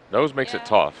nose. Nose makes Yeah, it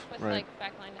tough. With Right. like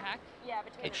backline to hack. Yeah,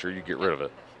 between Make the sure you two. get rid of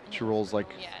it. She rolls like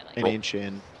an inch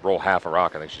in. Roll half a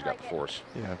rock. I think she's got the force.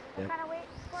 Yeah.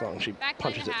 As long as she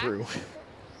punches it through.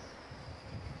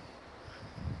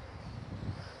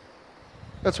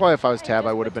 That's why if I was Tab,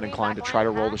 I would have been inclined to try to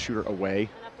roll the shooter away.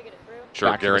 Sure,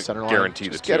 back to the center line. guarantee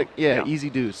Just the get two. it. Yeah, easy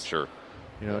deuce. Sure.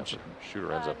 You know, if the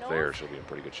shooter ends up there, she'll be in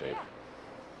pretty good shape.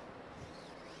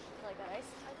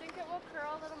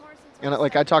 and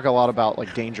like I talk a lot about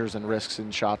like dangers and risks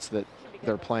in shots that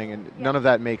they're playing, and none of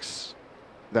that makes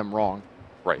them wrong.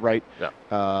 Right.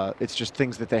 Yeah. It's just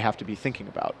things that they have to be thinking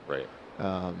about. Right.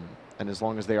 And as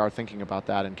long as they are thinking about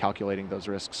that and calculating those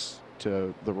risks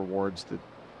to the rewards that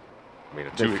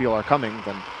they feel are coming,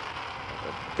 then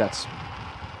that's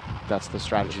the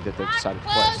strategy that they've decided to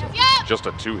play. So. Just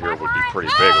a 2 here would be pretty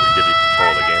big. It would give you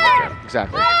control of the game again.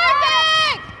 Exactly.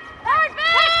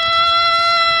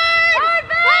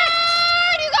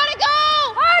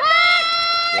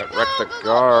 That wrecked the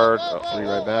guard. Three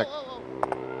right back.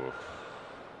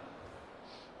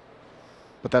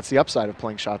 But that's the upside of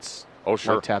playing shots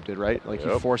like Tab did, right? Like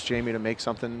he forced Jamie to make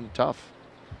something tough.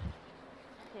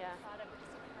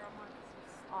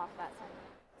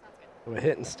 A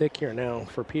hit and stick here now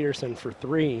for Peterson for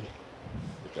 3.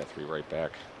 Get that 3 right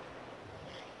back.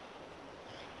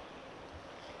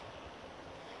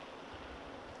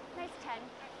 Nice 10.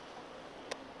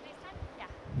 Nice 10? Yeah,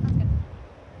 that's good.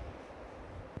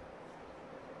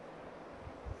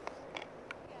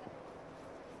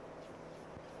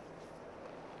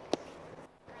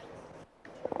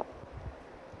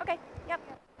 Okay, yep.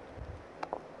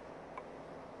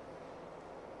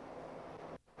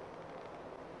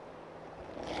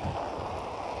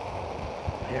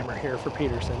 Hammer here for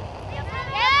Peterson.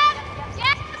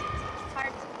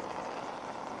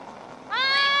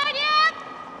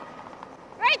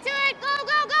 Right to it, go,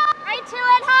 go, go! Right to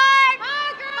it, hard!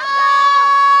 Hard,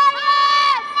 girls,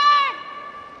 hard!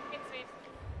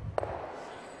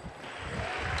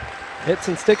 Hits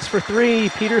and sticks for 3.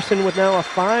 Peterson with now a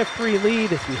 5-3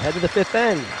 lead as we head to the 5th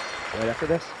end. Right after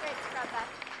this.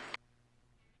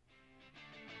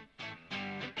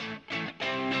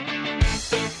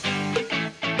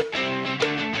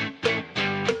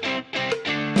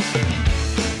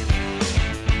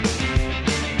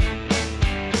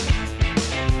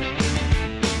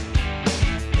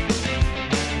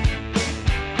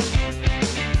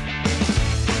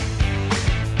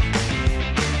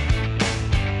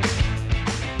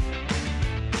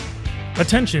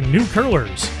 Attention new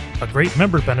curlers! A great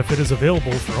member benefit is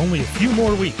available for only a few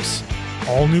more weeks.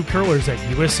 All new curlers at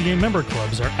USCA member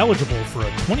clubs are eligible for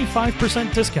a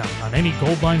 25% discount on any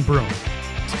Gold Line broom.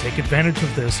 To take advantage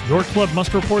of this, your club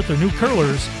must report their new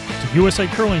curlers to USA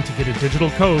Curling to get a digital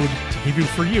code to give you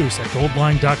for use at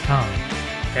goldline.com.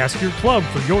 Ask your club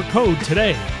for your code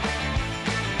today.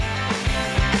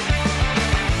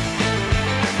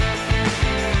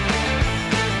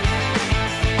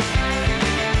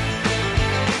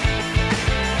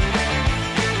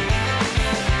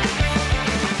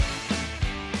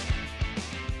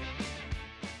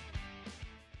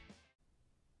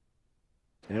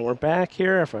 And we're back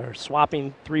here for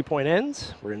swapping 3-point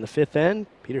ends. We're in the 5th end.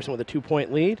 Peterson with a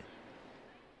 2-point lead.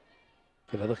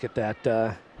 Get a look at that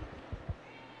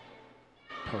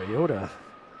Toyota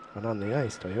out on the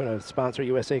ice. Toyota sponsor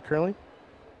USA Curling.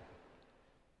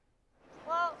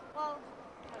 I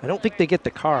don't think they get the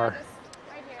car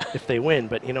if they win,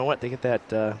 but you know what? They get that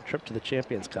trip to the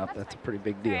Champions Cup. That's a pretty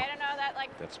big deal.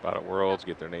 That spot at Worlds,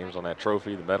 get their names on that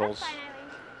trophy, the medals.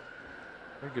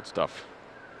 Very good stuff.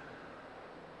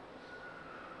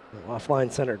 Offline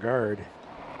center guard.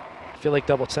 I feel like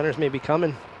double centers may be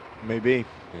coming. Maybe.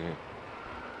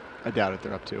 I doubt it.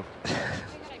 They're up 2.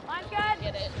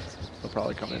 They'll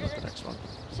probably come in with the next one.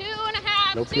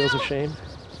 2.5. No peels of shame?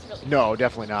 No,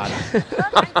 definitely not.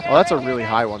 Well, that's a really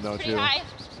high one, though, too.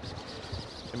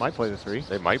 They might play the 3.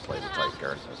 They might play the tight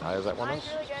guard. As high as that one is?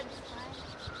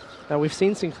 Now, we've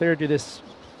seen Sinclair do this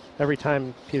every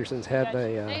time Peterson's had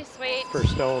the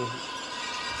first stone.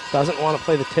 Doesn't want to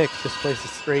play the tick, just plays the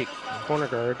straight corner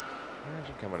guard. Where's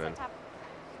he coming in?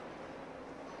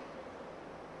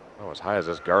 Oh, as high as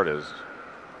this guard is,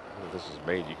 if this is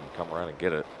made, you can come around and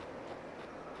get it.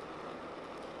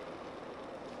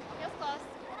 Feels close.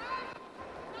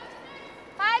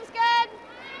 5's good.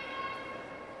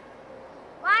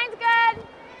 Line's good.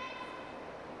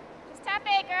 Just tap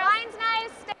it, girl. Line's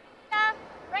nice. Stay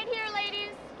right here,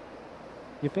 ladies.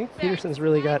 You think Peterson's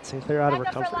really got Sinclair out of her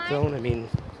comfort zone? I mean,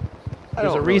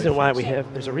 there's a reason why we have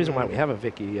a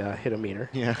Vicky hit-o-meter.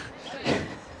 Yeah.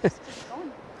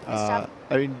 I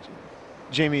mean,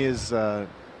 Jamie is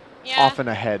often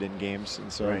ahead in games,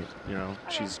 and so you know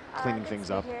she's cleaning things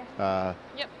up. But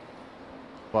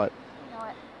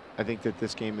I think that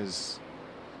this game is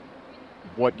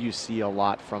what you see a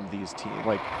lot from these teams.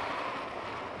 Like,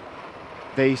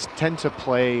 they tend to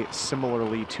play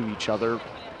similarly to each other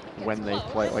when they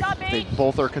play. Like, they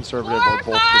both are conservative or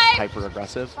both just hyper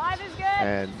aggressive.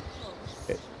 And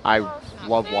I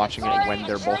love watching it when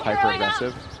they're both hyper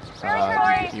aggressive.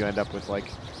 You end up with like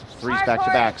 3s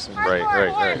back-to-backs and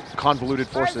right. convoluted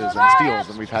forces and steals,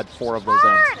 and we've had 4 of those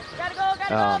ends.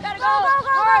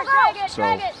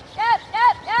 So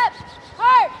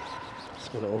It's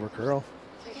going to overcurl.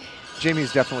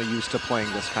 Jamie's definitely used to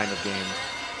playing this kind of game.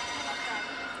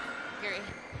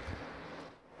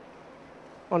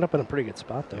 Wound up in a pretty good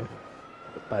spot there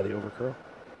by the overcurl.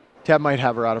 Tab might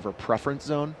have her out of her preference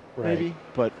zone, Right. maybe,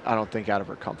 but I don't think out of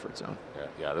her comfort zone.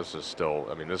 Yeah, this is still,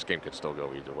 I mean, this game could still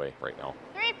go either way right now.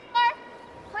 3, 4.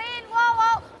 Clean.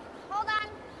 Whoa. Hold on.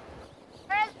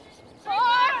 4.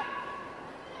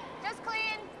 Just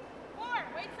clean. 4.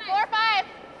 Wait, 4, 5.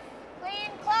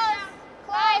 Clean. Close.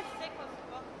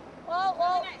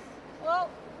 Whoa.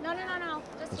 No.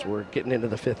 Just As here. we're getting into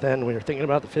the 5th end, we were thinking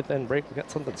about the 5th end break. We've got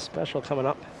something special coming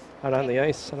up out on the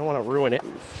ice. I don't want to ruin it.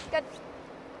 Good.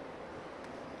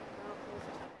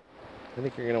 I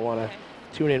think you're going to want to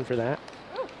tune in for that.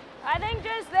 I think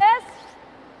just this.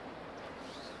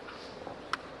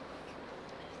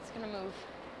 It's gonna move.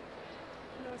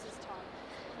 Nose is tall.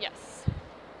 Yes.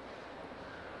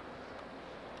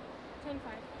 10-5.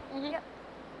 Yep.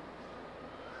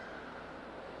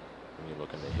 When you're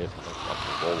looking to hit, to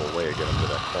roll away, get into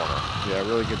that corner. Yeah,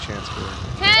 really good chance for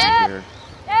 10. here.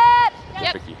 I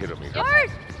think he hit him. Hard.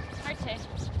 Hard take.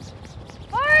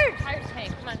 Hard. Hard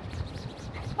take. Come on.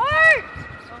 Hard.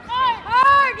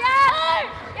 Yeah. Hard.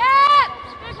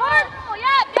 Yep. Go.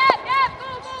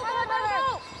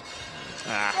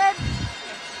 Ah, Good.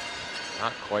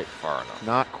 Not quite far enough.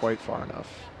 not quite far enough.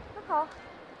 Good call.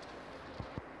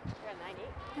 You're at 90.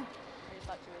 I just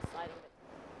thought she was sliding.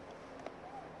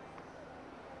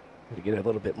 To get a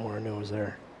little bit more nose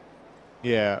there.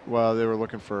 Yeah, well, they were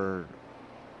looking for,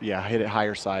 hit it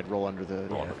higher side, roll under the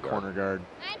Corner corner guard.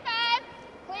 9-5.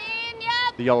 Clean.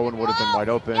 Yep. The yellow one would have been wide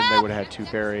open. They would have had 2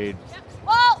 buried.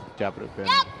 Whoa. Deb would have been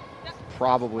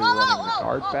probably running the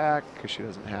guard back because she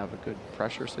doesn't have a good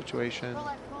pressure situation. Roll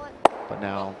it. But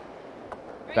now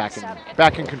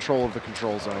back in control of the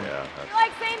control zone. Yeah, You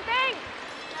like same thing?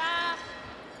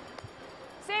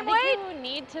 Same I weight? think you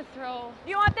need to throw.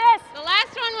 You want this? The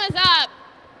last one was up.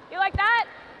 You like that?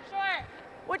 Sure.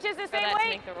 Which is the For same that to weight?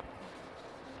 make the roll.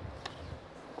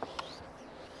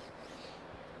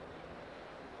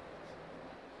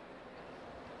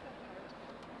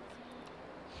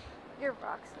 Your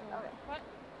rocks. Okay. What?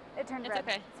 It turned It's red.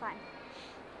 okay. It's fine.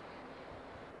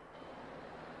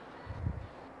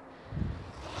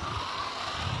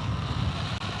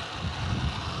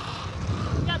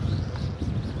 Yep.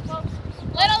 Whoa.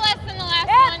 Little less than the last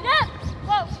one. Yep.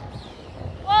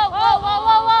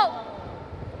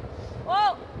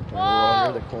 Whoa. Trying to roll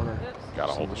under the corner. got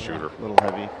to hold the shooter. A little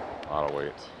heavy. A lot of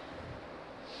weight.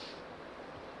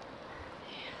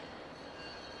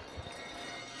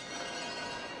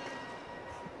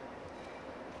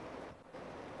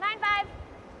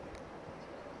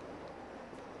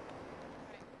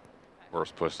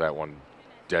 Worst push that one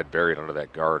dead buried under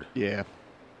that guard. Yeah,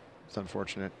 it's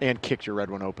unfortunate. And kicked your red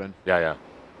one open. Yeah.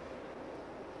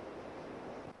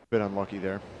 Bit unlucky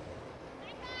there.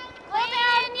 Clean.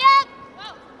 Yep.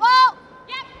 Whoa.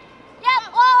 Yep.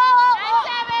 Whoa.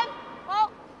 9-7. Whoa.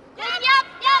 Clean. Yep.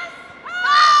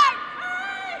 Hard.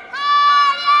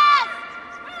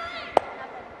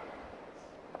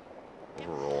 Yes.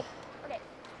 Overroll. Okay.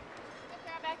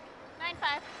 Grab back.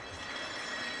 9-5.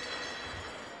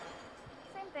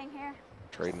 Same thing here.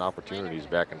 Trading opportunities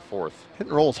back and forth. Hit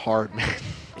and roll is hard, man.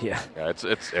 Yeah. Yeah, it's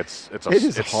It's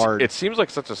hard. It seems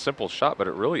like such a simple shot, but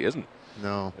it really isn't.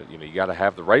 No. You know, you got to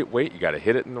have the right weight. You got to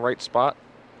hit it in the right spot.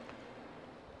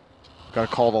 Got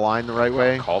to call the line the right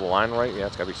way. Call the line right. Yeah,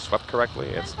 it's got to be swept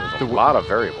correctly. There's The a w- lot of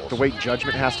variables. The weight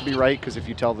judgment has to be right because if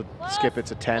you tell the skip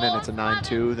it's a 10 and it's a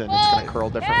 9-2, then it's going to curl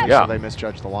differently, Yeah. so they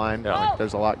misjudge the line. Yeah. Like,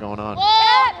 there's a lot going on.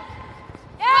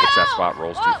 Hits that spot,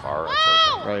 rolls too far. that sort of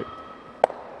thing. Right.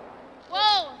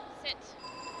 Whoa. Sit.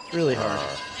 It's really hard.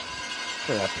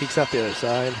 Yeah, peeks out the other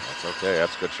side. That's okay.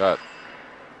 That's a good shot.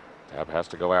 Tab has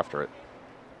to go after it.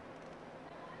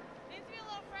 Needs to be a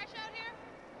little fresh out here.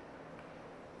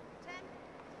 10.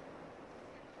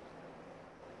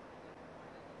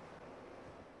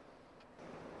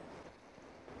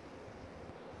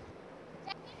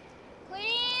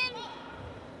 Clean.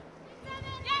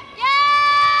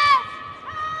 Yes.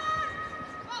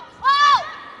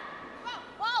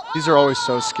 Whoa. These are always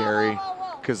so scary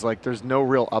because like there's no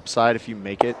real upside if you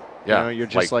make it. Yeah. You know, you're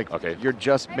just okay. you're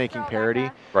just making parity.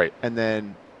 Right. And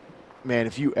then, man,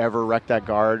 if you ever wreck that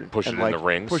guard, push it in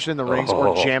the rings,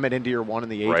 or jam it into your 1 in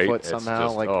the 8 foot somehow,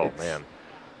 just, oh man,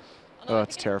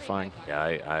 it's terrifying. Yeah,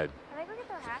 I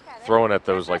throwing at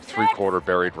those like 3/4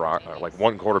 buried rock, like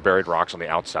 1/4 buried rocks on the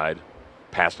outside,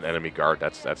 past an enemy guard.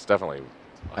 That's definitely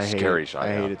a scary shot.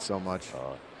 I hate it so much.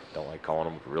 Don't like calling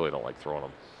them. Really don't like throwing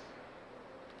them.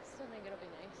 Still think it'll be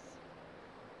nice.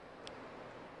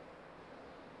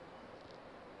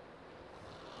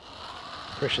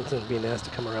 Christensen being asked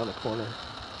to come around the corner.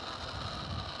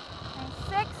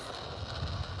 6.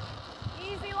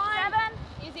 Easy line. 7.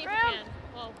 Easy if you Room. can.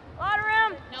 Whoa. Lot of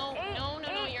room. No, 8, no, no,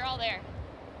 no, you're all there.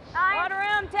 9. Lot of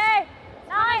room, Tay.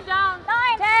 9. Down.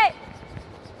 9. Tay.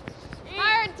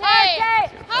 Hard, Tay.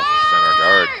 Tay. Center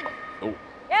guard. Oh.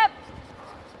 Yep.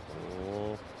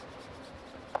 Oh.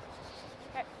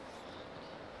 Okay.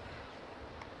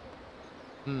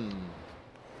 I think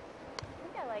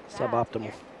I like that.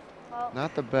 Suboptimal. Well,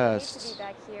 Not the they best. used to be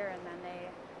back here, and then they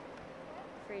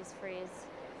freeze.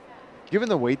 Given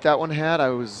the weight that one had, I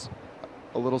was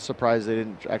a little surprised they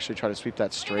didn't actually try to sweep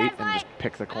that straight and just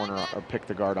pick the corner or pick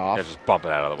the guard off. Yeah, just bump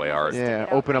it out of the way hard. Yeah,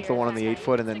 open up the 1 on the 8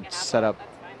 foot and then set up,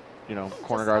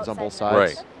 corner guards on both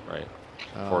sides. Right.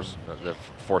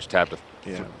 Force Tab to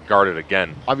Yeah. guard it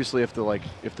again. Obviously, if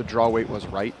the draw weight was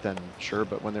right, then sure.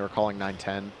 But when they were calling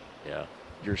 9-10, yeah,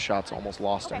 your shot's almost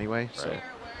lost anyway. So. Right.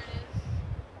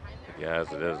 Yeah,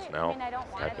 as it is now,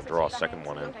 have to draw a second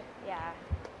one in. Yeah.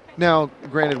 Now,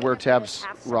 granted, where Tab's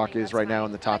rock is right now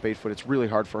in the top 8 foot, it's really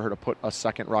hard for her to put a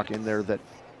second rock in there that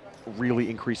really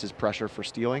increases pressure for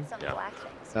stealing.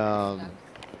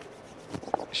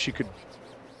 She could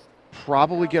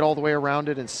probably get all the way around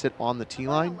it and sit on the T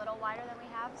line.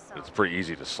 It's pretty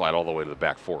easy to slide all the way to the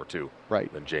back 4 too.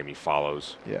 Right. Then Jamie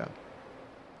follows. Yeah.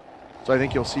 So I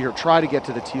think you'll see her try to get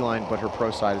to the T line, but her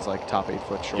pro side is like top 8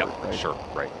 foot short. Yep, right? sure,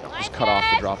 right. Yep. Just cut off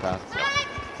the draw path.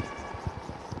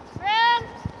 Room.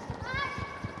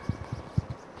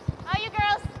 How you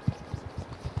girls?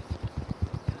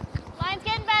 Line's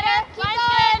getting better. Line's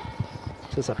good.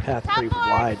 This is a path pretty Top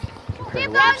 4. wide compared to Keep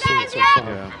what we've going, seen so guys,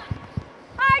 far. Yeah.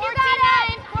 Hard, you got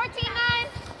it.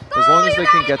 14-9. As long as they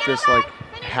can get this like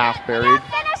half buried,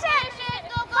 Finish it.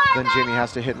 then Jamie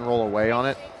has to hit and roll away on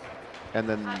it, and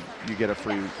then you get a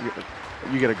free,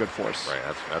 you get a good force. Right,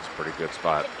 that's a pretty good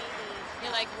spot.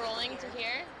 You're like rolling to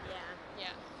here? Yeah.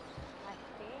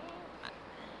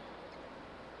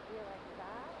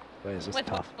 Boy, is this With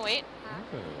tough. weight?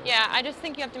 Yeah, I just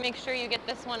think you have to make sure you get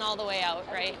this one all the way out,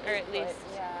 right? Or at least,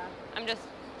 I'm just.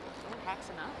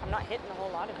 I'm not hitting a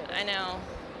whole lot of it. I know.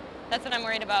 That's what I'm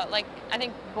worried about. Like, I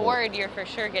think board, you're for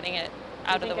sure getting it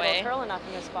out of the way. It'll curl enough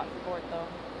in this spot for board, though.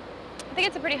 I think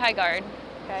it's a pretty high guard.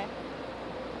 Okay.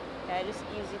 Yeah, just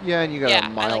easy. Yeah, and you got Yeah, a I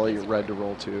mile like of your red to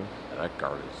roll too. Yeah, that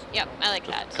guard is Yep, I like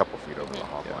just that. a couple feet over the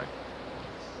hop line.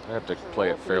 I have to play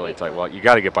it fairly tight. Well, you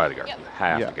got to get by the guard. Yep. You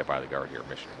have to get by the guard here,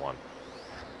 mission 1.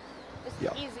 This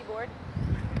is easy board.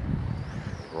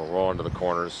 We'll roll into the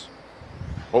corners.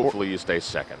 Hopefully you stay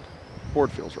second. Board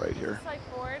feels right here. It's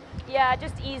like board. Yeah,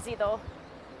 just easy though.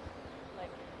 Like,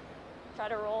 try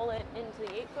to roll it into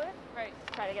the 8 foot. Right.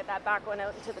 Try to get that back one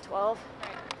out into the 12. Right.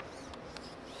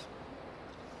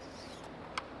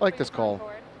 I like this call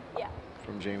Yeah.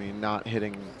 from Jamie, not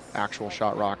hitting actual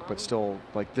shot rock, but still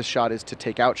like this shot is to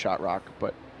take out shot rock,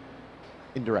 but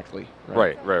indirectly.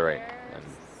 Right.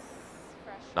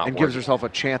 And gives herself a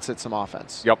chance at some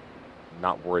offense. Yep.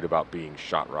 Not worried about being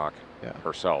shot rock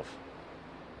herself.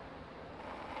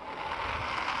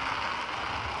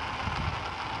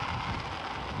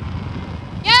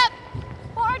 Yep.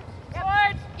 Board. Yep.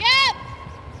 Board. Yep.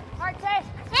 Hard take.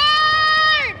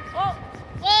 Hard. Whoa.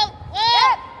 Whoa. Whoa.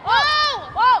 Yep.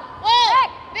 Whoa. Whoa. Whoa.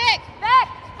 Vic. Vic.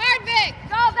 Hard Vic.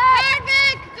 Go Vic. Hard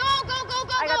Vic. Go.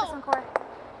 I got this one, Core.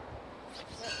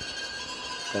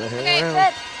 Gonna hang Okay,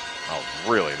 around. Oh,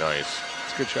 really nice.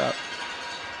 It's a good shot.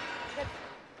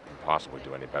 Couldn't possibly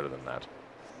do any better than that.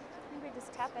 Maybe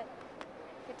just tap it.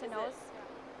 Get to nose.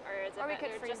 Or is it Or we better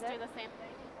could to freeze just it. do the same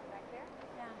thing? Back there?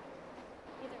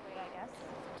 Yeah. Either way, I guess.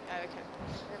 Okay.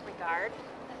 Regard.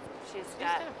 She's Just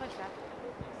got. gonna push back.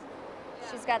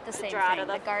 She's got the same draw thing. to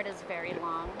the- The guard is very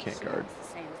long. Can't She guard. has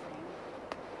the same thing.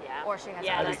 Yeah. Or she has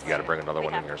Yeah, I a think you got to bring another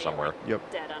one in here somewhere.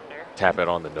 Yep. Dead under. Tap it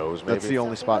on the nose, maybe. That's the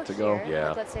only So if we spot to go go. here, Yeah.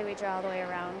 like, let's say we draw all the way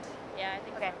around. Yeah, I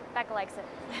think Okay, Becca likes it.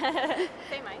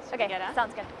 same ice. Okay, Get up.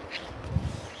 sounds good.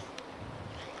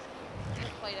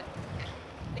 Just played it.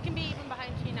 It can be even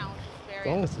behind T now, which is As very.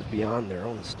 long as it's beyond their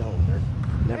own stone, they're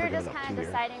never We're going just up kind to of here.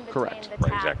 deciding between Correct. the Right,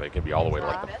 tap exactly. It can be all the way to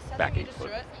like and the draw. back 8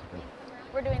 foot.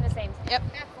 We're doing the same thing. Yep.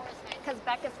 Because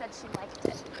Becca said she liked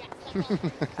it.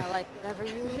 I like whatever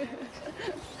you need.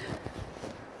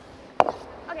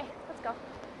 Okay, let's go.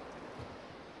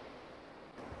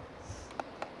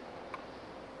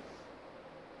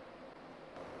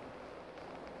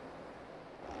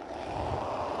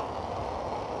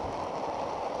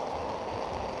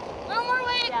 Little more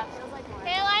weight. Yeah, feels like more.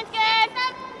 Okay, line's good.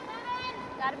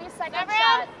 Gotta be a second Got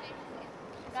shot. room.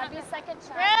 Gotta be a second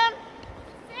shot. Room.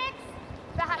 6.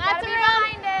 Gotta be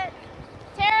behind it.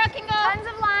 Tara can go. Tons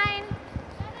of line.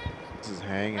 This is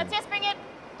hanging. Let's just bring it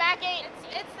back 8.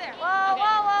 It's there. Whoa, Okay.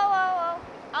 whoa, whoa, whoa, whoa.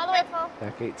 All the way full.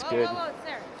 Back 8's Whoa, good. whoa, whoa, it's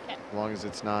there. Okay. As long as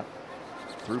it's not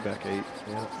through back 8.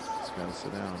 Yeah, it's got to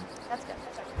sit down. That's good.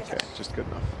 Okay, just good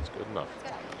enough. It's good enough.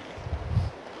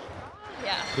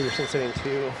 Yeah. Peterson sitting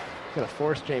 2. Going to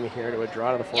force Jamie here to a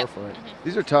draw to the forefoot.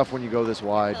 These are tough when you go this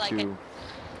wide, I like too.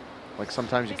 Like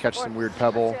sometimes you catch some weird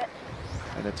pebble,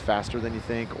 and it's faster than you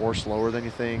think or slower than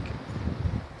you think.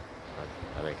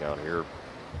 I think out here,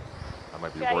 I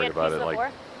might be Should I worried get a about piece it, of the like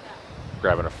four?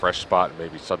 grabbing a fresh spot and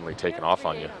maybe suddenly taking off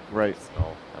on you. Right.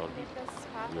 No, that would be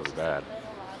really bad.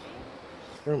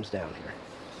 Room's down here.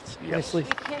 It's Yes. nicely,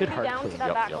 Can good be hard down clean. to that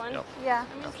Yep, back yep, one. yep. Yeah.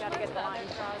 Yep. Gotta get the line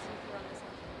draws.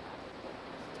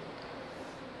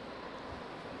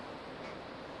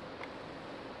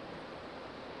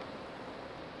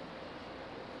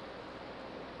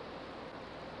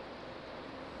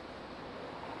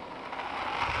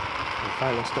 And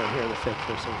final score here in the 5th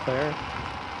for Sinclair.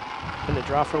 And the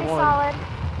draw for Pretty 1. solid.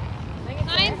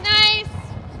 Line's nice.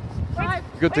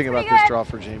 Good thing about pretty this good. draw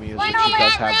for Jamie is Wait, that she you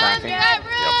does got have room. You backing. got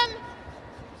room.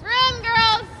 Room,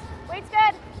 girls. Weight's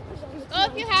good. Go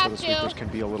if you So have the sweepers to. can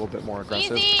be a little bit more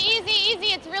aggressive. Easy, easy,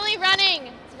 easy. It's really running.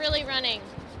 It's really running.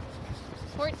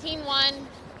 14-1.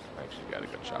 Actually got a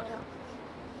good shot here.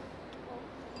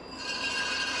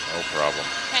 No problem.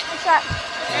 Good shot.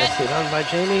 Nicely done by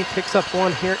Jamie. Picks up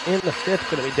 1 here in the 5th.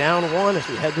 Going to be down 1 as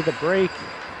we head to the break.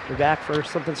 We're back for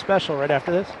something special right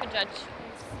after this. Good judge.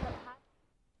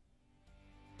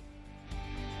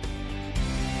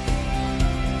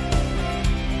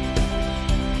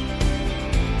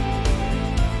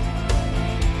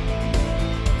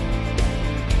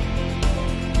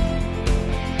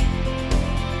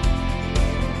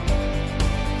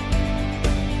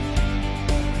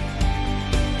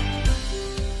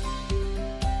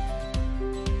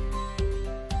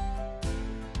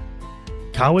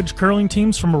 College curling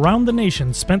teams from around the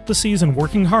nation spent the season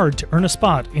working hard to earn a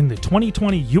spot in the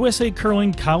 2020 USA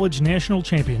Curling College National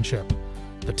Championship.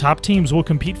 The top teams will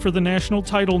compete for the national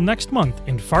title next month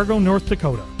in Fargo, North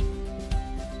Dakota.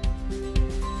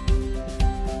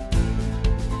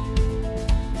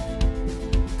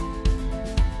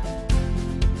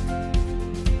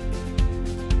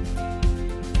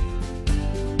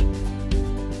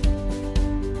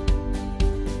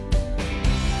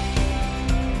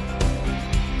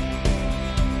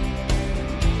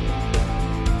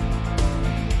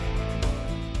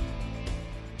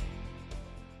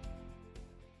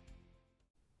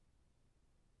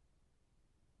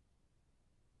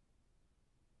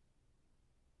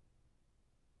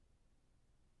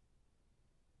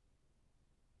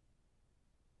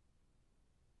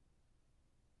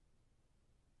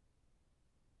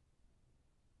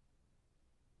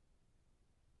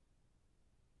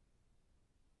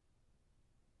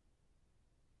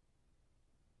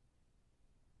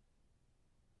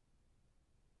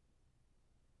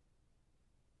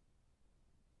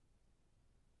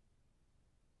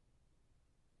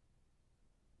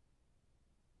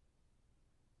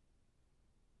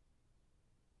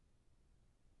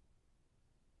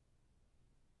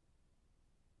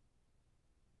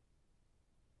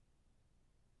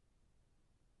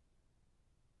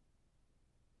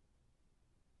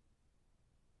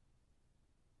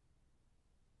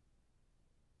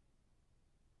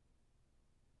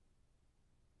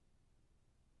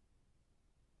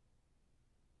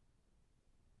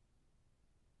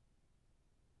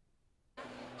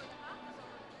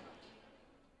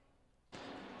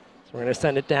 So we're going to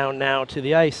send it down now to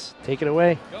the ice. Take it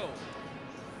away.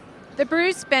 The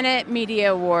Bruce Bennett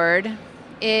Media Award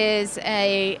is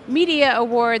a media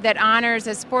award that honors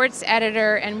a sports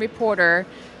editor and reporter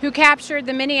who captured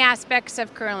the many aspects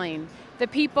of curling: the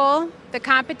people, the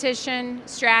competition,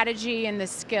 strategy, and the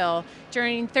skill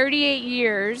during 38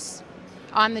 years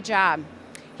on the job.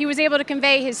 He was able to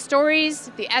convey his stories,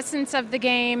 the essence of the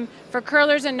game, for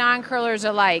curlers and non-curlers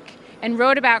alike, and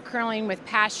wrote about curling with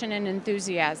passion and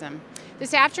enthusiasm.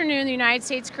 This afternoon, the United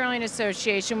States Curling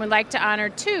Association would like to honor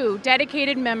 2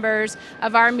 dedicated members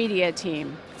of our media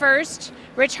team. First,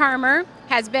 Rich Harmer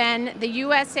has been the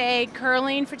USA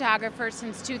curling photographer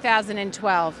since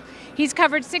 2012. He's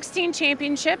covered 16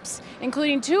 championships,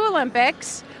 including 2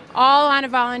 Olympics, all on a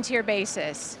volunteer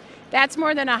basis. That's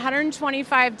more than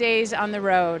 125 days on the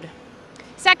road.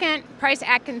 Second, Bryce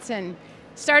Atkinson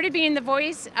started being the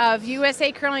voice of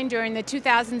USA Curling during the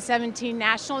 2017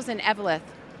 Nationals in Eveleth.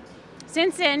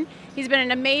 Since then, he's been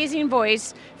an amazing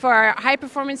voice for our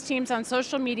high-performance teams on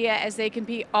social media as they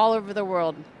compete all over the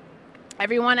world.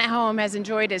 Everyone at home has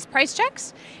enjoyed his price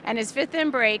checks and his fifth-in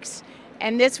breaks,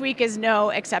 and this week is no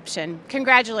exception.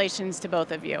 Congratulations to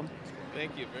both of you.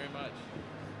 Thank you very much.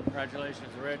 Congratulations,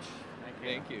 Rich.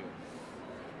 Thank you.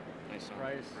 Nice song.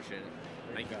 Price. Appreciate it.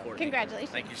 Thank you, Courtney.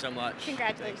 Congratulations. Thank you so much.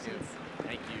 Congratulations.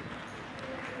 Thank you.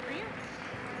 For you.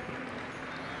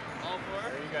 All four.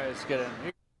 You guys get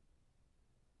in.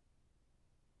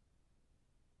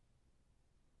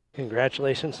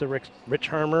 Congratulations to Rich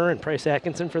Harmer and Bryce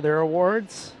Atkinson for their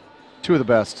awards. 2 of the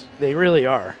best. They really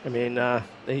are. I mean,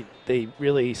 they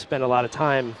really spend a lot of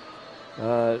time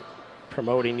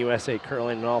promoting USA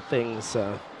Curling and all things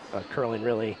curling,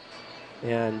 really.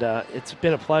 And it's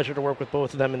been a pleasure to work with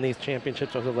both of them in these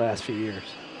championships over the last few years.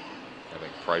 I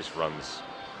think Price runs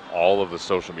all of the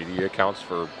social media accounts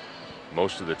for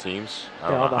most of the teams.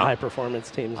 All the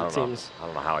high-performance teams, it seems. I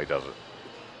don't know how he does it.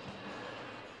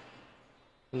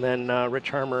 And then Rich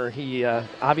Harmer, he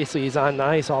obviously he's on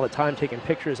ice all the time taking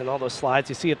pictures, and all those slides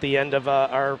you see at the end of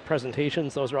our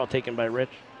presentations, those are all taken by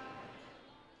Rich.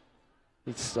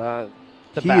 He's the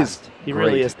best. He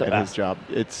really is the best.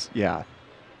 His job.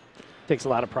 Takes a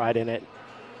lot of pride in it.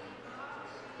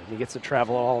 And he gets to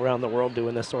travel all around the world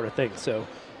doing this sort of thing. So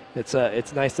it's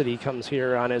nice that he comes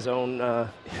here on his own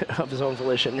of his own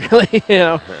volition. Really, you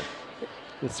know.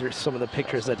 There's some of the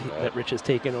pictures that Rich has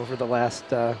taken over the last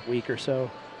week or so.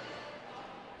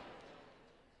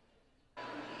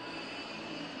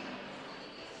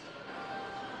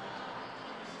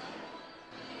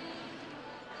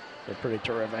 They're pretty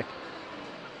terrific.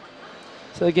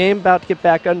 So the game about to get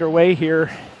back underway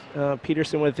here.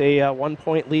 Peterson with a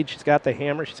 1-point lead. She's got the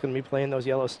hammer. She's going to be playing those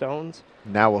yellow stones.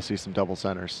 Now we'll see some double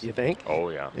centers. You think? Oh,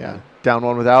 yeah. Yeah. Down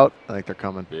 1 without. I think they're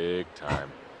coming. Big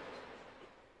time.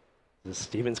 Does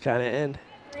Stevens kind of end?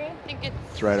 I think it's.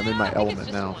 That's right. I'm in my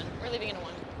element now. We're leaving it a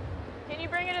 1. Can you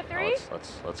bring it a 3?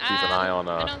 Let's keep an eye on.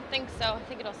 I don't think so. I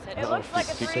think it'll sit. It looks like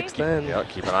a 3. Yeah,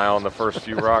 keep an eye on the first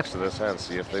few rocks to this end.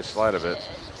 See if they slide a bit.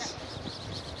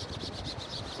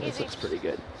 This looks pretty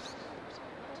good.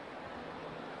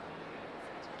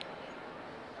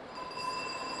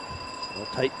 A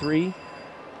tight 3.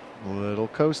 Little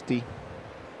coasty. You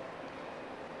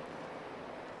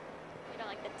don't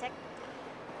like the tick?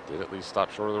 Did at least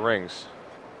stop short of the rings.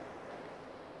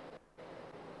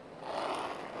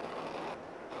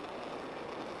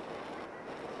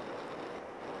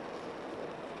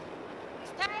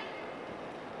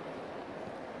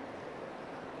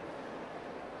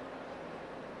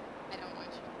 I don't want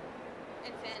you.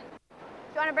 It's in.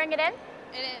 You want to bring it in?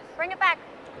 It is. Bring it back.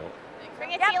 Yep.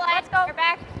 Bring it, let's go. You're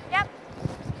back. Yep.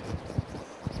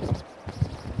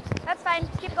 That's fine.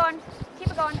 Keep going. Keep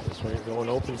it going. This one going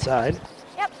open side.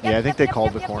 Yep. Yeah, I think they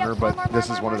called the corner, but this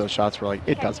is one of those shots where like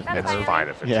it doesn't matter. It's fine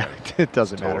if it's yeah, in. it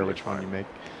doesn't matter Totally which one you make.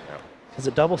 Yeah. As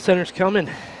the double center's coming.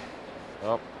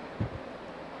 Well,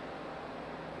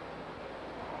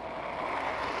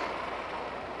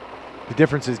 The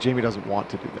difference is Jamie doesn't want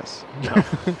to do this. No.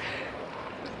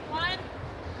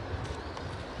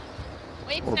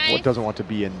 Or Nice. doesn't want to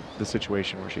be in the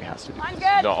situation where she has to do I'm this.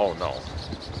 good. no, no.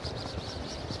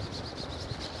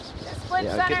 Split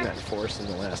Yeah, center. getting that force in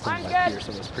the last one I'm by good.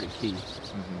 Peterson was pretty key.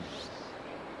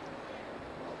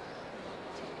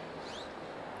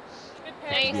 Good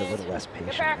Nice. Be a little less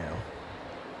patient back. now.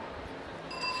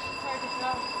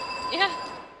 Yeah.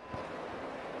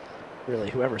 Really,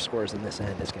 whoever scores in this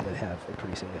end is going to have a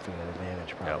pretty significant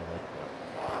advantage, probably.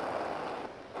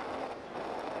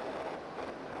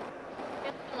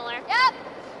 Yep. Similar. Yep.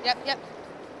 Yep. Yep.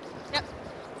 Yep.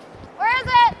 Where is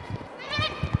it?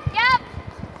 Yep.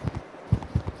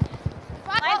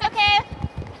 Line's okay.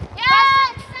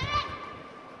 Yep.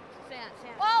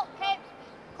 Whoa, okay.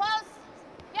 Close.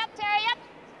 Yep, Terry, yep.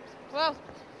 Whoa.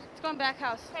 It's going back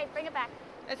house. Okay, bring it back.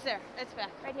 It's there. It's back.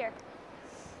 Right here.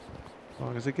 As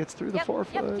long as it gets through the Yep, 4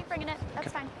 foot. yep, keep bringing it.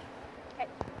 That's fine. Okay.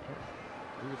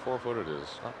 Who 4 foot it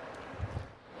is?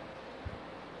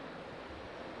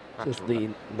 Just the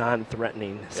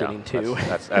non-threatening sitting 2.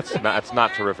 That's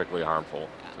not terrifically harmful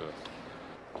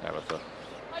to Tabitha.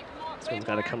 This one's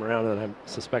got to come around, and I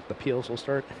suspect the peels will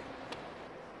start.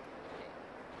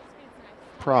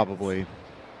 Probably.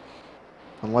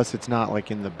 Unless it's not like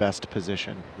in the best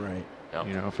position. Right. Yep.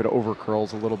 You know, if it over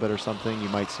curls a little bit or something, you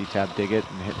might see Tab dig it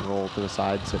and hit and roll to the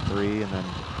side, set 3, and then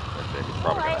They're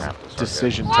probably going to have to start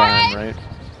decision getting- time, right?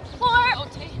 4. Oh,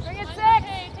 take Bring it 6.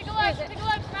 Take a look. Take a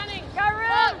look. Running. Got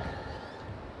room.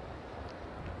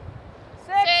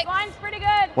 6. Line's pretty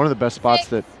good. One of the best spots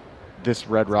that this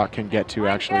red rock can get to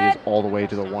actually is all the way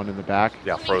to the one in the back.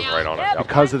 Yeah, froze right on it. Yep.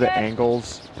 Because of the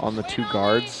angles on the 2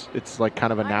 guards, it's like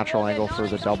kind of a natural angle for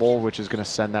the double, which is going to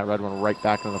send that red one right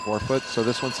back into the forefoot. So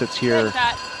this one sits here.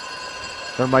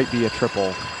 There might be a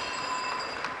triple.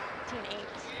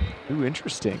 Ooh,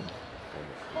 interesting.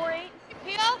 4-8.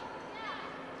 Peel.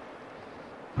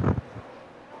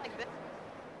 Like this.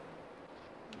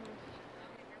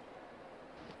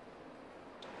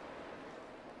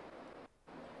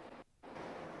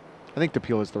 I think the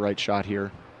peel is the right shot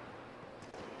here.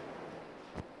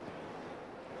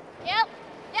 Yep.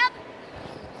 Yep.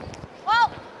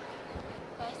 Whoa.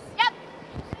 Yep.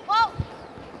 Whoa.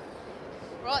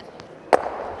 Roll it.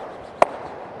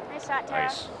 Nice shot, Tara.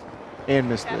 Nice. And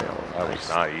missed the nail. That was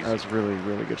not easy. That was really,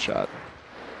 really good shot.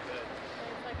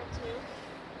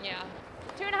 Yeah.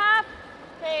 2.5.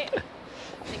 Okay.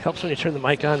 Helps when you turn the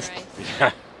mic on.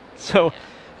 Yeah. So,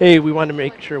 hey, we wanted to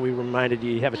make sure we reminded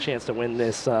you have a chance to win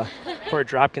this Corey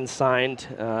Dropkins signed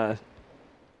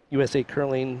USA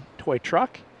Curling toy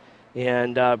truck.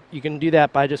 And you can do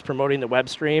that by just promoting the web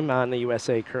stream on the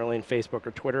USA Curling Facebook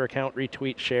or Twitter account,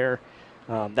 retweet, share.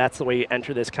 That's the way you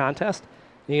enter this contest.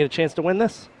 You get a chance to win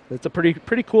this. It's a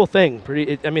pretty cool thing.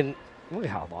 I mean, look at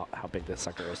how big this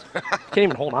sucker is. Can't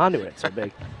even hold on to it. It's so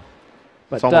big.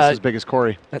 But, it's almost as big as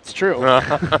Corey. That's true.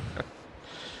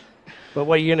 But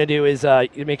what you're going to do is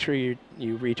you make sure you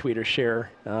retweet or share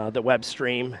the web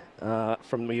stream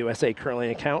from the USA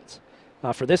Curling accounts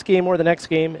for this game or the next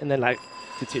game, and then that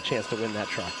gets you a chance to win that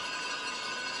truck.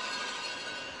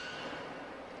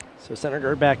 So center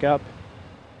guard back up.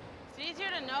 It's easier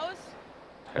to nose.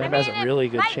 Tab has a really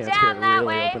good chance here to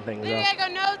really open things Then you up.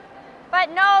 gotta go nose. But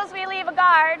nose, we leave a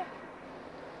guard.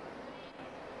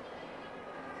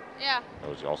 Yeah.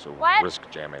 Those you also What? risk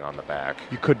jamming on the back.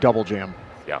 You could double jam,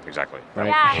 Yeah, exactly. right?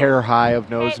 Yeah. Hair high of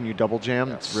nose and you double jam.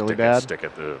 Yeah, It's really stick bad. Stick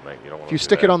it. You don't want If you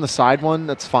stick it on the side one,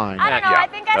 that's fine. I don't know. Yeah, I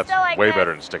think I that's still like way this.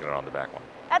 better than sticking it on the back one.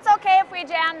 That's okay if we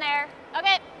jam there.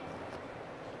 Okay. I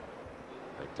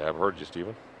think Tab heard you,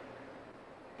 Steven.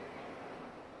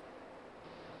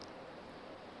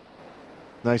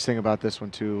 Nice thing about this one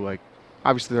too, like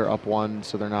obviously they're up 1,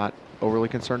 so they're not overly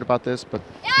concerned about this, but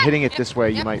hitting it this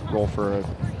way, you might roll for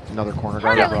another corner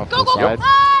guard over off to the side.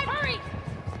 Hurry.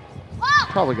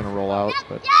 Probably going to roll out,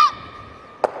 but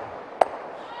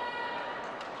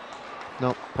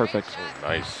nope, perfect.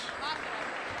 Nice.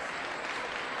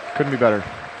 Couldn't be better.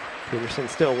 Peterson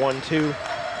still 1-2.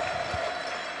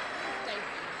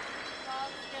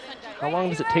 How long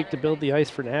does it take to build the ice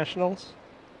for nationals?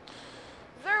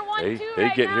 They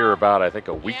get here about, I think,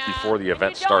 a week before the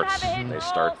event starts. They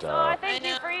start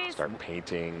start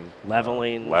painting,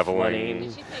 leveling. They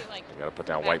got to put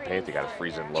down white paint. They got to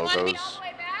freeze in logos.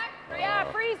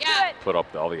 Put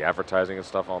up all the advertising and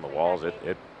stuff on the walls.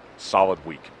 It solid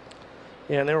week.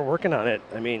 Yeah, and they were working on it.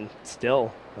 I mean,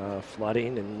 still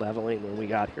flooding and leveling when we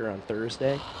got here on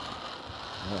Thursday.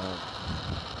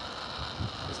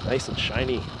 It's nice and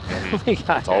shiny.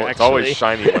 It's always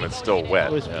shiny when it's still wet.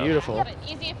 It was beautiful. Yeah, but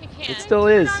easy if you can. It still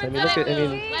is. I mean, Let look at. it I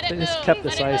mean, move, let they it just move, kept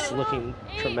this let it ice move. looking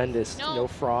tremendous. No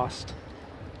frost.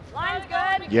 Line's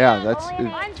good. Yeah, that's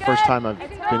Line's the first good. time I've It's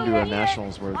been to a totally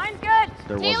nationals where Line's good.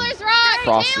 there Taylor's wasn't rock,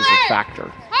 frost as a Taylor! factor.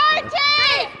 Hard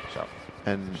Tay! So,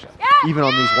 And even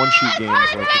on these one-sheet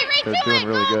games, like, they're doing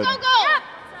really good.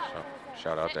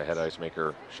 shout out to head ice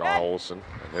maker Sean Olson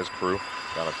and his crew.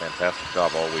 Done a fantastic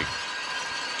job all week.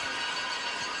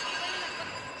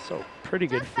 So pretty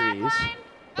good freeze,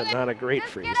 but not a great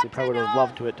freeze. They probably would have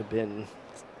loved to it to have been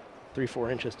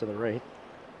 3-4 inches to the right.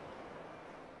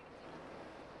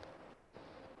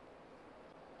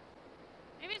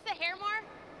 Maybe just a hair more?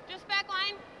 Just back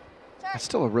line? It's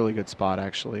still a really good spot,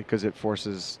 actually, because it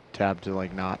forces Tab to,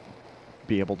 like, not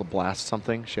be able to blast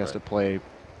something. She has to play,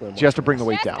 she has to bring the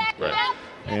weight down. Right.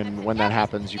 And when that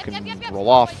happens, you can roll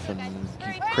off and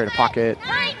you create a pocket.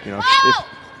 And, you know,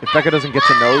 if Becca doesn't get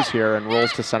to nose here and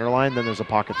rolls to center line, then there's a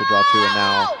pocket to draw to, and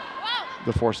now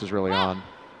the force is really on.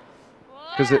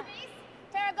 Because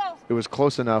it was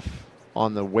close enough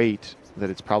on the weight that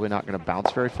it's probably not going to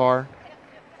bounce very far.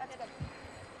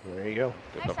 There you go.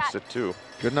 Good enough to sit two.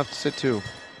 Good enough to sit two.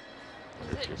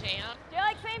 Is it jam? Do you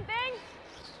like same thing?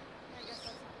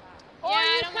 Yeah,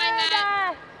 I don't mind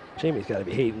that. Jamie's got to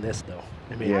be hating this, though.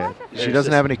 I mean, Yeah, there's she doesn't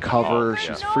this- have any cover. Oh,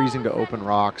 She's yeah. freezing to open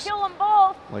rocks. Kill them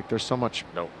both. Like there's so much,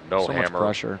 no so hammer. much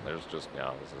pressure. There's just this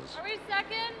is. Are we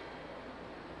second?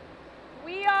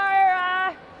 We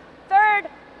are third.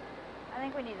 I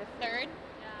think we need a Third?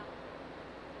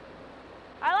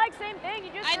 I like same thing.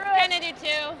 You just I threw kind it. of do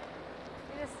too.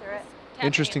 We just threw it.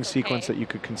 Interesting sequence that you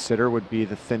could consider would be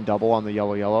the thin double on the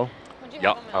yellow.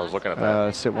 Yep, I was looking at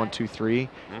that. Sit 1, 2, 3.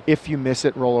 If you miss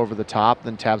it, roll over the top,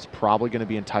 then Tab's probably going to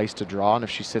be enticed to draw. And if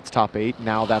she sits top 8,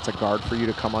 now that's a guard for you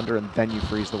to come under, and then you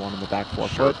freeze the one in the back 4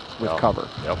 foot with cover.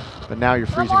 Yep. But now you're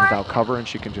freezing without cover, and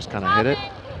she can just kind of hit it.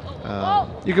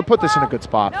 You can put this in a good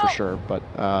spot for sure, but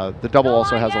the double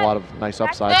also has a lot of nice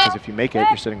upside because if you make it,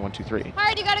 you're sitting 1, 2, 3.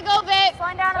 Hard, you gotta go, Vic.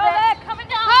 Slowing down Go, a bit. Vic. Coming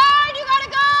down. Hard, you gotta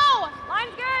go.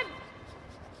 Line's good.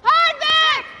 Hard,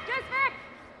 Vic. Just Vic.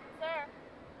 There.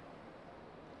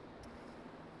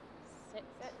 Sit.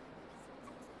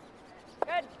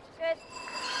 Good. Good.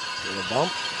 Little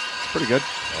bump. It's pretty good.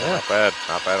 Not bad.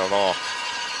 Not bad at all.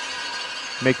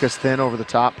 Make this thin over the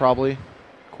top, probably.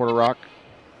 Quarter rock.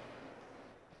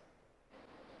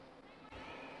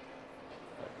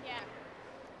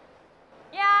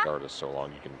 Yeah. Guard is so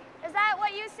long you can Is that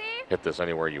what you see? hit this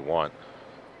anywhere you want.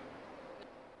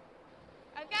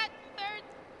 I've got third.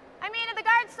 I mean, if the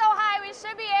guard's so high, we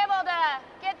should be able to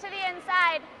get to the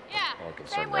inside. Yeah. Only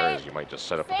concern Same there weight. is you might just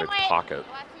set up a Same big weight. pocket.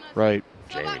 Right.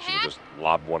 Jamie, she can just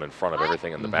lob one in front of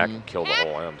everything in the back and kill the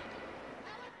whole end.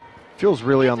 Feels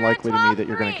really unlikely to me that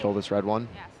you're going to kill this red one.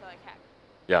 Yeah, so like heck.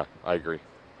 Yeah, I agree.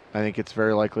 I think it's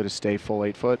very likely to stay full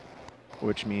 8 foot,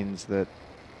 which means that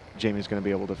Jamie's going to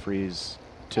be able to freeze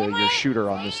to your shooter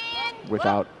on this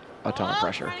without a ton of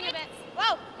pressure. Running a bit.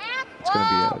 Whoa. It's going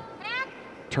to be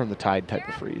a turn the tide type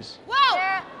of freeze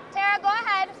Whoa. Tara, go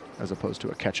ahead. as opposed to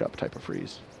a catch-up type of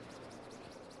freeze.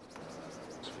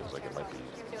 This feels like it might be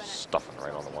stuffing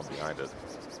right on the one behind it.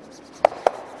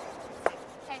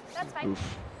 Okay, that's fine.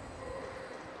 Oof.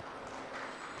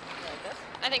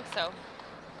 I think so.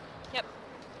 Yep.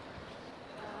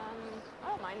 I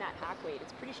don't mind that hack weight.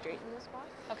 It's pretty straight in this spot.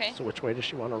 Okay. So which way does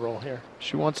she want to roll here?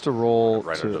 She wants to roll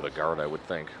Right to under the guard, I would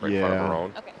think. Right in front of her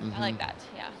own. Okay. I like that.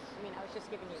 Yeah. I mean, I was just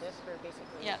giving you this for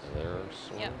basically. Yep.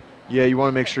 There's Yep. Yeah, you want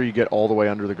to make sure you get all the way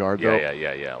under the guard, though.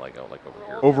 Yeah. Like over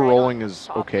here. Overrolling is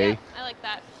okay. Yeah, I like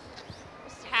that.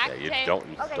 Just hack. Yeah, you tape.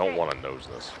 don't want to nose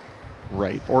this.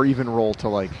 Right. Or even roll to,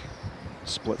 like,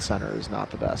 split center is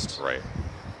not the best. Right.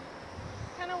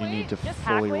 You need to Just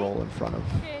fully hack weight? roll in front of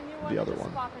Okay, and you want the to other just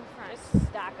one. swap in front. Just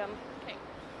stack them. Okay.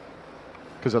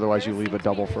 Because otherwise you leave a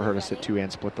double for her to sit 2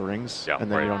 and split the rings, Yeah,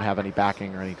 and then you right. don't have any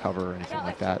backing or any cover or anything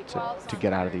like that to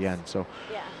get out of the end. So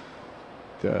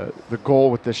Yeah. the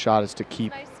goal with this shot is to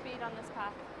keep Nice speed on this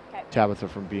path. Okay. Tabitha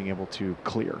from being able to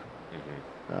clear.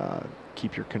 Mm-hmm.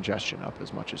 Keep your congestion up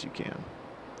as much as you can.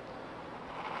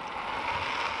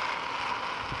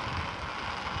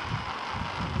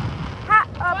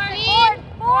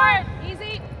 Forward.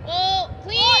 Easy. Oh,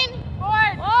 clean.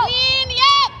 Forward. Clean.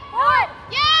 Yep. Forward.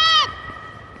 Yep.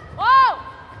 Whoa.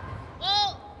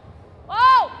 Whoa.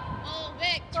 Whoa. Oh,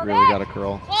 Vic. It's really got to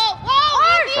curl. Whoa.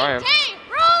 Whoa. Easy. Trying. Dave.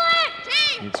 Roll it.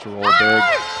 Dave. Needs to roll big. Good.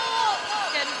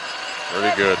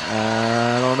 Really good.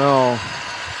 I don't know.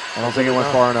 I don't think it went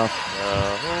far enough.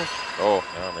 Oh,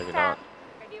 no, maybe not. Or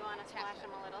do you want to splash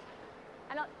them a little?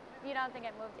 You don't think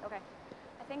it moved? Okay.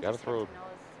 I think Got to just throw hit the nose.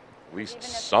 at least Even if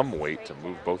some it's weight to straight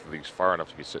move down. both of these far enough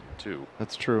to be sitting 2.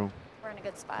 That's true. We're in a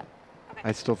good spot.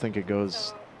 I still think it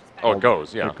goes. Oh, it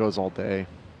goes, yeah. It goes all day.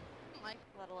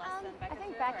 A little less than back. I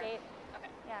think back 8. Okay.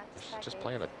 Yeah. Just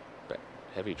playing a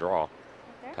heavy draw.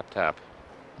 Tap, tap.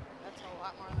 That's a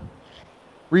lot more than.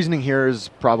 Reasoning here is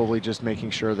probably just making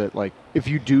sure that, like, if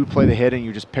you do play the hit and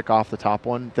you just pick off the top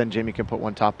one, then Jamie can put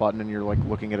one top button and you're, like,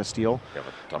 looking at a steal. You have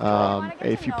a tough draw.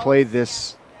 If you play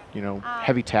this, you know,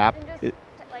 heavy tap, Like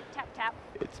tap tap.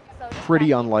 it's So just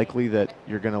pretty back unlikely that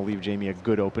you're going to leave Jamie a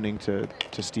good opening to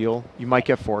steal. You might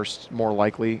get forced more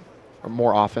likely or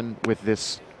more often with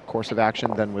this course of action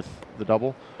than with the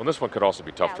double. Well, this one could also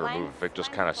be tough to line- remove if it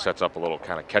just kind of sets up a little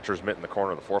kind of catcher's mitt in the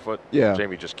corner of the 4 foot. Yeah.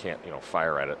 Jamie just can't,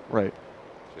 fire at it. Right.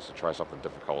 Just to try something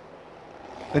difficult.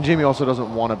 And Jamie also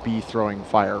doesn't want to be throwing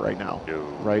fire right now. No.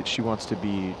 Right? She wants to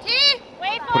be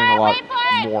Wait for putting it. a lot Wait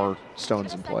for it. more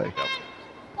stones in play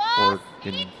or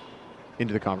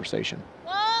into the conversation.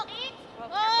 Whoa.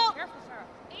 Whoa.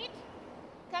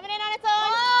 Coming in on its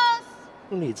own.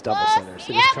 Who needs double centers?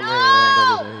 They just come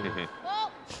right around everything.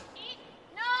 Whoa.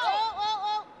 No.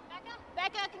 Whoa.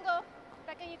 Becca can go.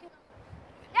 Becca, you can go.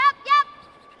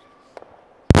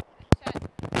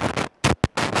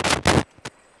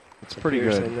 It's pretty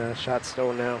Peterson, good. shot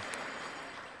stone now.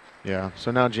 Yeah.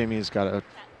 So now Jamie's got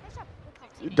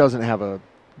doesn't have a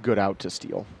good out to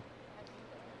steal.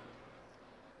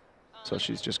 So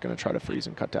she's just going to try to freeze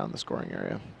and cut down the scoring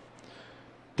area.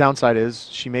 Downside is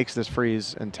she makes this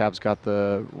freeze, and Tab's got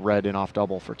the red in off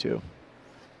double for 2.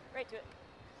 Right to it.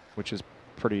 Which is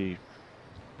pretty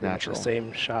natural. The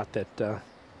same shot that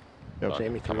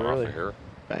Jamie threw coming earlier. off of here.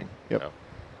 Bang. Yep. Yeah.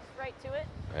 Right to it.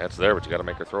 Yeah, it's there, but you got to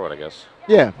make her throw it, I guess.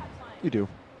 Yeah, you do.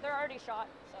 They're already shot,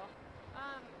 so.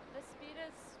 The speed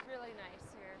is really nice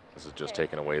here. This is just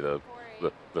taking away the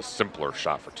simpler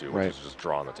shot for 2, which Right. is just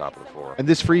draw on the top of the floor. And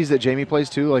this freeze that Jamie plays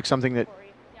too, like something that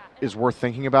is worth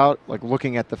thinking about, like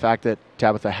looking at the fact that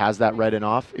Tabitha has that red in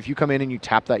off. If you come in and you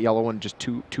tap that yellow one just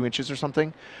two inches or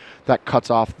something, that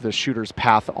cuts off the shooter's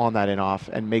path on that in off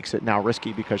and makes it now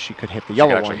risky because she could hit the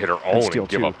yellow actually one hit her and own steal and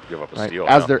give 2. up a Right? steal.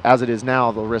 As it is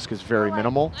now, the risk is very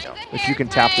minimal. If you can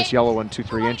tap this yellow one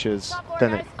 2-3 inches,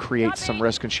 then it creates some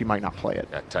risk and she might not play it.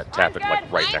 Yeah, tap it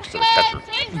like right next to the catcher.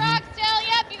 Same drop still.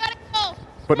 Yep, you gotta go.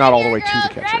 But not all the way to the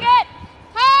catcher. Drag it.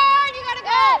 Hard, you gotta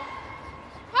go.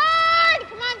 Hard.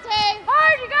 Come on, Tay.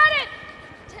 Hard, you got it.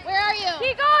 Where are you?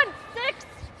 Keep going. 6.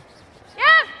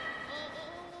 Yep.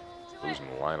 Losing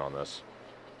the line on this.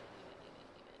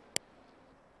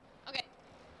 Okay.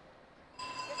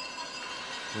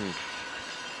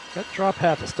 That draw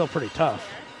path is still pretty tough.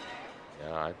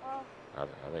 Yeah, I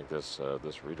think this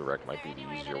this redirect might be the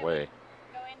easier way.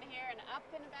 Go into here and up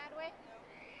in a bad way.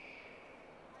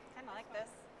 Kind of like this.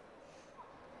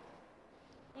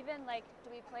 Even like,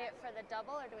 do we play it for the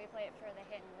double or do we play it for the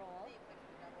hit and roll?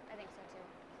 I think so too.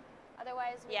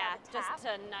 Otherwise, we Yeah, have a tap. just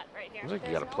to nut right here. Looks like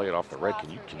you got to play it off the red.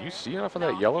 Can you see enough of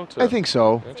that yellow to? I think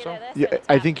so. Think so? Yeah,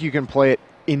 I think you can play it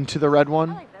into the red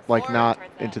one, like not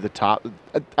into the top.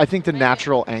 I think the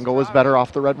natural angle is better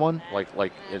off the red one.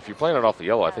 Like if you're playing it off the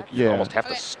yellow, I think you Yeah. almost have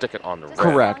to stick it on the red.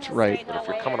 Correct, right. But if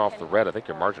you're coming off the red, I think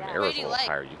your margin of error is a do you little like?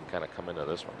 higher. You can kind of come into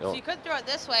this one. So you could throw it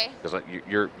this way. Because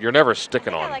you're never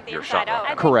sticking on like the your inside shot. out.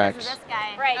 right now. Correct.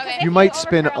 Right. Okay. You might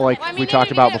spin like Well, I we mean,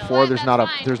 talked you about can do before. it, There's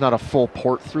that's not a full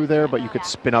port through there, but you could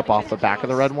spin up off the back of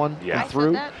the red one Yeah. and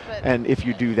through. that, but- And if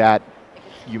you do that,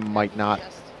 you might not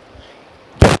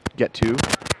get 2. I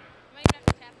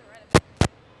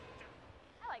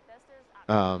like this.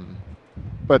 There's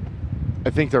But I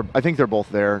think they're both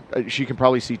there. She can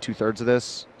probably see 2/3 of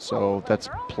this, so that's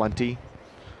plenty.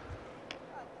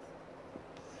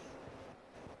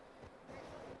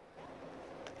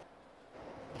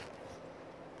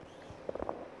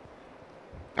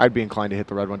 I'd be inclined to hit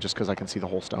the red one just because I can see the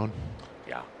whole stone.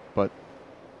 Yeah. But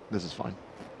this is fine.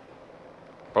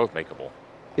 Both makeable.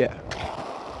 Yeah.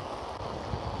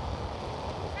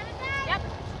 Yep.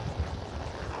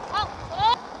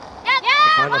 Oh. Yep.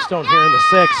 Yeah. Final stone here in the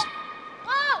 6.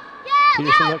 Oh. Yeah.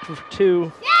 Peterson looking for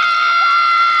 2.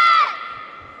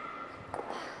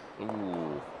 Ooh.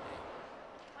 one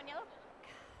yellow.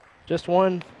 Just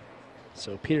 1.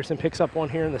 So Peterson picks up 1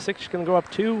 here in the 6. She's going to go up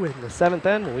 2 in the 7th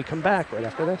end when we come back right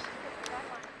after this.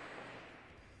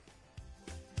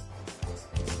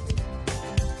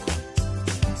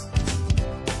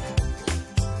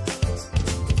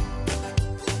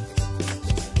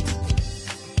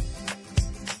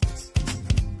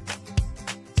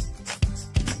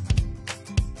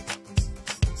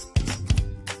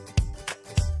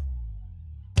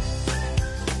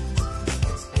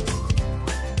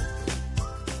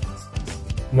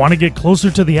 Want to get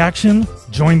closer to the action?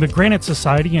 Join the Granite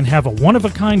Society and have a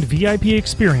one-of-a-kind VIP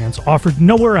experience offered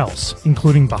nowhere else,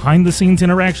 including behind-the-scenes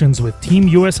interactions with Team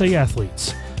USA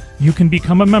athletes. You can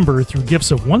become a member through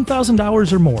gifts of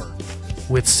 $1,000 or more.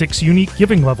 With 6 unique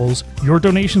giving levels, your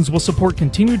donations will support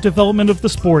continued development of the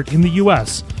sport in the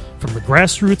U.S., from the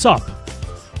grassroots up.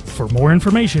 For more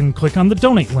information, click on the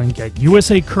donate link at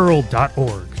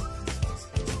usacurl.org.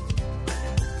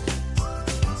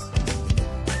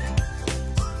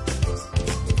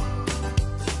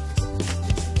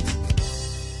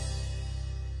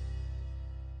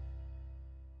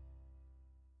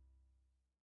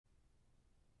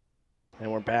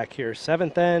 And we're back here,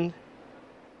 7th end.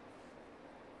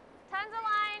 Tons of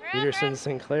line. Peterson,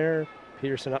 Sinclair.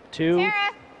 Peterson up 2. Tara.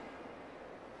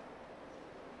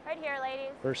 Right here, ladies.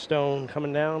 First stone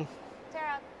coming down.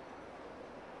 Tara.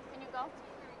 Can you go?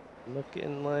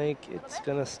 Looking like it's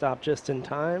going to stop just in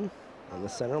time on the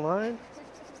center line.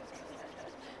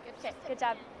 Good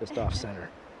job. Just off center.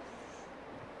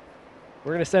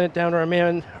 We're going to send it down to our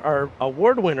man, our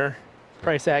award winner,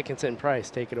 Price Atkinson. Price,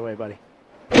 take it away, buddy.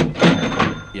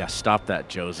 Yeah, stop that,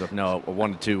 Joseph. No, I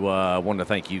wanted to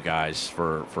thank you guys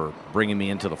for bringing me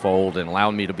into the fold and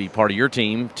allowing me to be part of your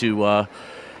team to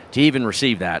even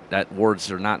receive that. That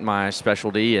words are not my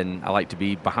specialty, and I like to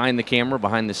be behind the camera,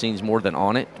 behind the scenes more than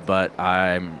on it. But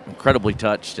I'm incredibly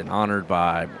touched and honored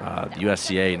by the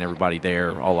USCA and everybody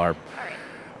there, all our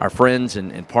our friends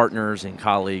and partners and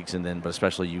colleagues, and then but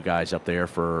especially you guys up there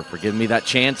for giving me that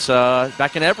chance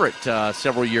back in Everett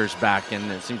several years back.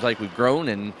 And it seems like we've grown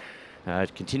and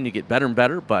continue to get better and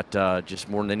better, but just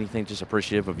more than anything, just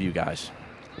appreciative of you guys.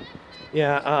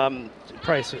 Yeah,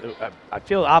 Price, I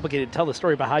feel obligated to tell the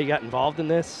story about how you got involved in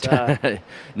this.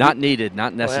 Not needed,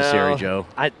 not necessary, well, Joe.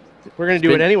 We're going to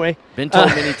do it anyway. Been told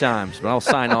many times, but I'll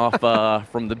sign off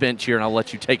from the bench here, and I'll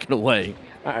let you take it away.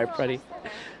 All right, buddy.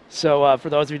 So for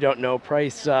those of you who don't know,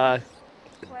 Price,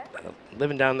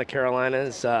 living down in the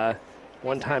Carolinas,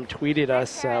 one time tweeted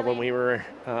us when we were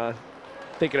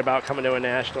thinking about coming to a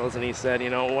Nationals, and he said, you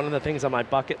know, one of the things on my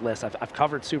bucket list, I've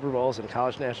covered Super Bowls and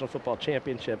college national football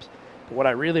championships, but what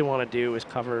I really want to do is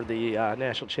cover the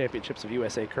national championships of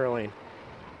USA Curling.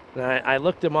 And I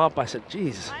looked him up. I said,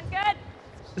 geez,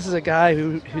 this is a guy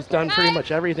who's done pretty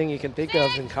much everything you can think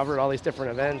of and covered all these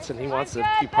different events, and he wants to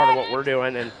be part of what we're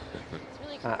doing. And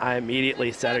I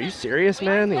immediately said, are you serious,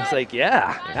 man? And he's like,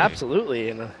 yeah, absolutely.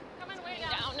 And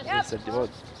he said, well,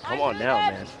 come on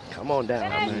down, man. Come on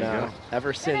down. And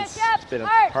ever since, it's been a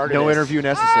part of No this. interview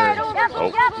necessary.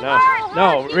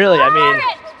 No, really. I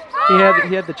mean,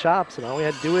 he had the chops, and all we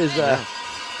had to do is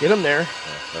get him there.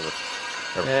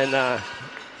 Never. And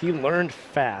he learned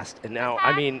fast. And now,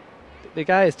 I mean, the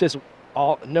guy is just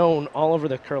known all over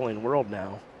the curling world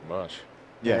now. Much.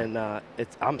 Yeah. And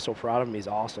I'm so proud of him. He's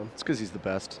awesome. It's because he's the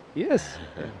best. He is.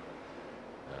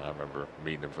 I remember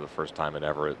meeting him for the first time in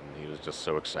Everett, and he was just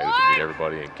so excited to meet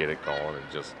everybody and get it going, and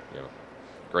just, you know,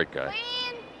 great guy.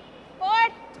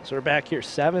 So we're back here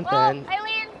 7th, and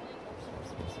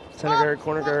center guard,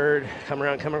 corner guard, come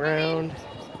around.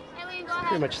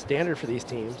 Pretty much standard for these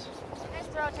teams. Nice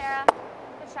throw, Tara.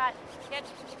 Good shot. Good.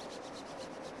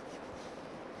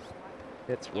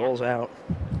 It rolls out.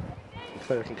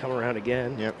 Sinclair can come around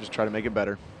again. Yep, just try to make it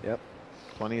better. Yep.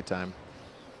 Plenty of time.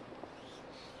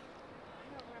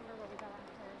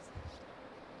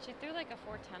 She threw like a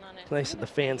 410 on it. It's nice that the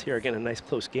fans here are getting a nice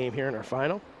close game here in our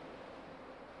final.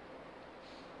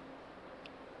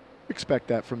 Expect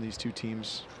that from these two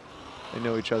teams. They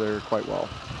know each other quite well.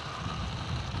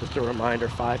 Just a reminder,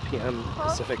 5 p.m.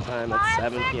 Pacific time, that's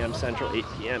 7 p.m. Central, 8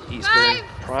 p.m. Eastern.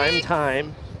 Prime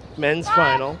time, men's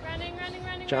final.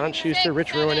 John Schuster, Rich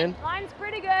Ruinen. Line's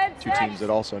pretty good. Two teams that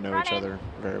also know each other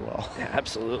very well. Yeah,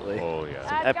 absolutely. Oh, yeah.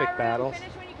 It's an epic battle.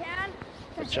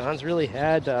 But John's really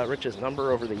had Rich's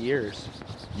number over the years.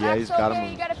 Yeah, he's got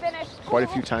him quite a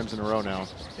few times in a row now.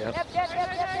 Yep.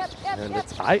 And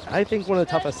it's, I think one of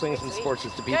the toughest things in sports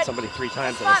is to beat somebody 3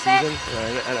 times in a season.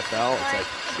 In the NFL, it's like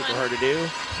super hard to do.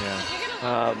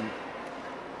 Yeah.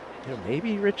 You know,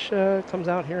 maybe Rich comes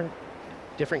out here,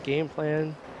 different game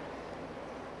plan.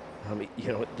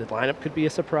 You know, the lineup could be a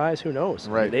surprise. Who knows?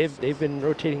 Right. I mean, they've been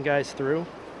rotating guys through.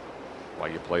 Why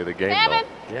you play the game, though.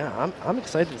 Yeah, I'm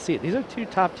excited to see it. These are 2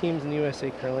 top teams in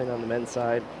USA Curling on the men's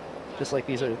side, just like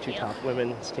these are the 2 top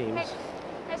women's teams.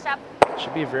 Nice job.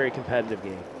 Should be a very competitive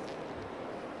game.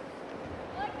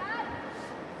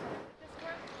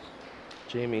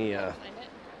 Jamie now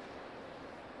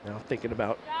thinking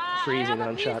about freezing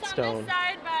on shot stone.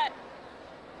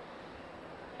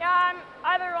 Yeah,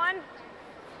 either one.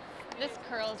 This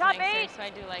curl's Top nicer, 8. so I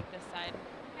do like this side.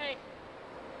 Okay.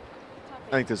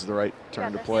 I think this is the right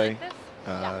turn to play.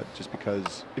 Yeah. Just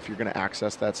because if you're going to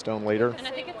access that stone later, And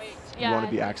I think it's, you want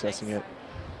to be accessing it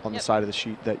on the side of the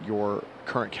sheet that your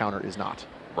current counter is not.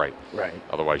 Right. Right.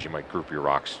 Otherwise, you might group your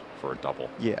rocks for a double.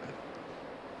 Yeah.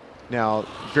 Now,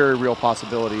 very real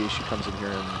possibility she comes in here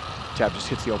and Tab just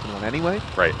hits the open one anyway.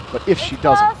 Right. But if she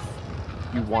doesn't,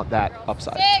 you want that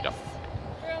upside. Yep.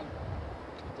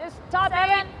 Just top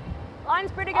 8.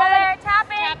 Line's pretty good.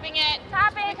 tapping it.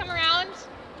 Tapping. Can we come around?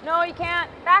 No, you can't.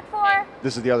 Back 4.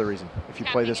 This is the other reason. If you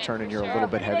play this turn and you're a little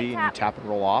bit heavy and you tap and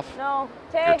roll off, No.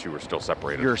 Your 2 are still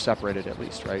separated. you're separated at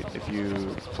least, right? If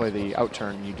you play the out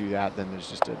turn and you do that, then there's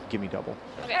just a gimme double.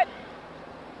 Okay.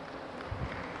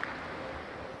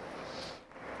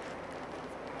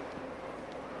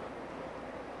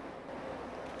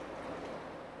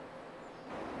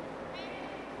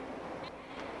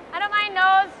 I don't mind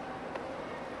nose.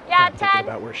 Yeah, I'm thinking 10.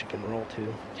 about where she can roll to.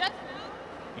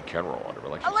 You can roll under,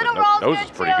 but like A you little said, roll's nose good,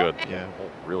 is pretty too. good. Yeah.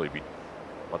 Won't really be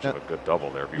much of a good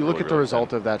double there. You look at the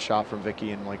result of that shot from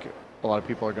Vicky, and like a lot of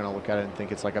people are going to look at it and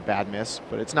think it's like a bad miss,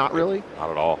 but it's not really.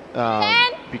 Not at all.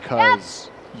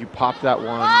 Because you popped that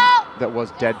one that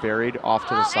was dead buried off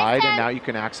to the side, and now you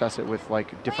can access it with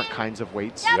like different kinds of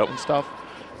weights and stuff.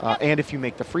 And if you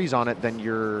make the freeze on it, then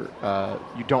you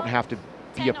don't have to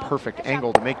be a perfect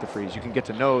angle to make the freeze. You can get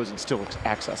to nose and still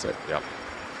access it. Yep.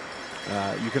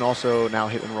 You can also now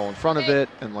hit and roll in front of it,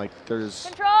 and like there's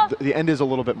the end is a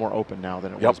little bit more open now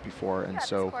than it was before, and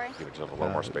so give it a little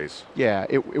more space. Yeah,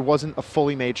 it wasn't a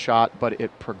fully made shot, but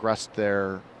it progressed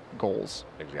their goals.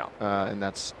 And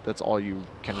that's all you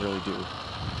can really do.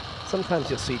 Sometimes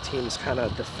you'll see teams kind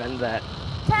of defend that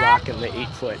rock in the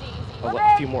 8-foot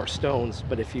a few more stones,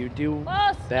 but if you do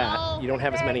that, you don't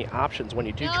have as many options when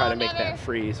you do try to make that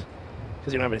freeze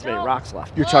because you don't have as many rocks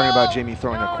left. You're talking about Jamie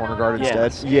throwing a corner guard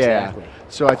instead? Yes, yeah. Exactly.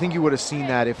 So I think you would have seen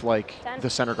that if like the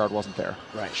center guard wasn't there.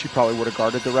 Right. She probably would have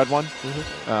guarded the red one.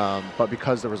 But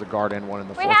because there was a guard and one in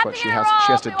the 4-foot, she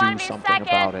has to do something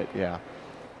about it. Yeah.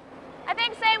 I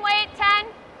think same weight, 10.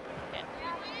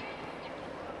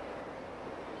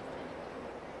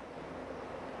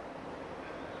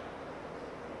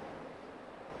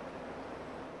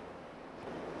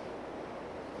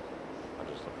 I'm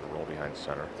just looking to roll behind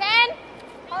center. 10.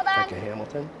 Hold on. Becca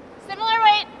Hamilton. Similar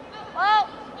weight. Whoa.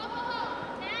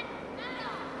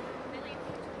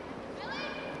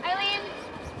 Eileen.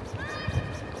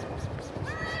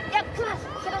 Yep, come on.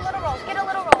 Get a little roll. Get a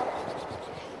little roll.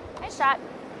 Nice shot.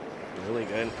 Really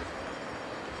good.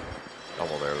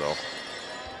 Double there, though.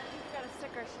 Got a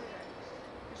sticker shooter.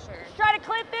 For sure. Try to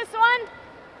clip this one.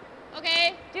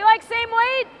 Okay. Do you like same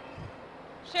weight?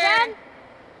 Sure. 10.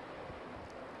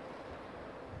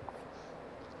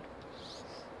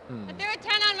 I threw a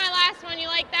 10 on my last one. You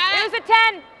like that? It was a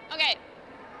 10. Okay.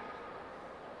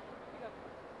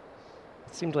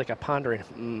 It seemed like a pondering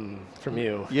from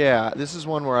you. Yeah, this is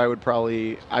one where I would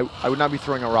probably, I would not be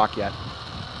throwing a rock yet.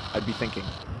 I'd be thinking.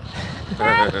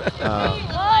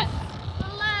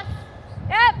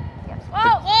 Yep.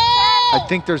 I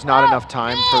think there's not enough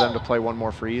time for them to play one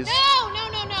more freeze.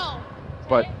 No.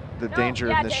 But the danger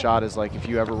in this shot is like if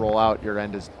you ever roll out, your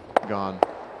end is gone.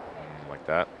 Like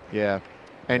that? Yeah.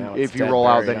 And Now it's if you dead roll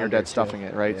out, buried then you're under dead too. stuffing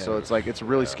it, right? Yeah. So it's like it's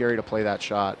really scary to play that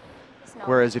shot.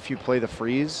 Whereas if you play the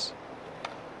freeze,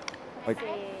 like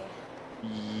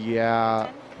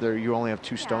yeah, there you only have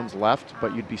 2 stones left,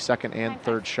 but you'd be second and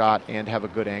third shot and have a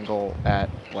good angle at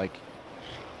like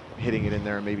hitting it in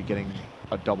there and maybe getting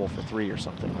a double for 3 or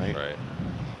something, right? Right.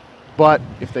 But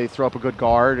if they throw up a good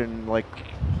guard and like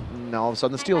now all of a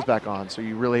sudden the steel's back on, so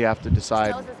you really have to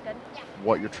decide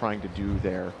what you're trying to do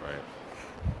there. Right.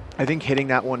 I think hitting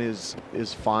that one is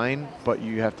fine, but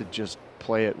you have to just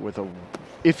play it with a.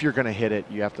 If you're going to hit it,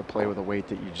 you have to play with a weight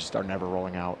that you just are never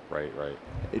rolling out. Right.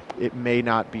 It may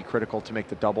not be critical to make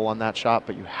the double on that shot,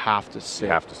 but you have to save.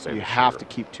 You have to save. You have to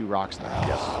keep 2 rocks in there.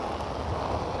 Yes.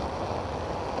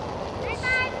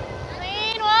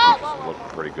 Clean. Whoa. Look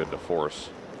pretty good to force.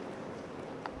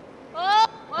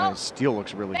 And steel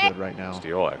looks really good right now.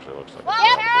 Steel actually looks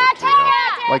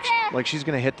like Like she's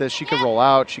going to hit this. She could roll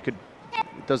out. She could.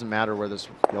 It doesn't matter where this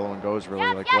yellow one goes,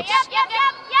 really. Like what's.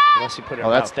 Unless you put it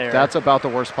that's out there. That's about the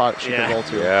worst spot she could roll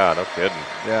to. Yeah, no kidding.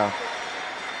 Yeah.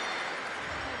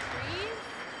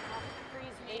 She's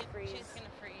gonna freeze.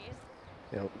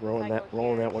 You know, rolling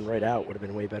that one right out would have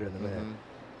been way better than that.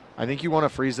 I think you want to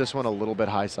freeze this one a little bit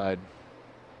high side.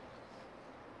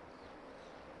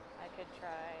 I could try.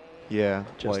 Yeah.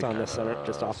 Just on the center,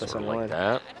 just off the center line.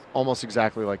 That. Almost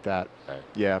exactly like that. Okay.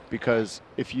 Yeah, because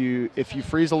if you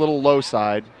freeze a little low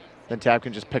side, then Tab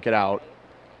can just pick it out.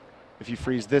 If you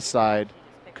freeze this side,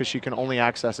 because she can only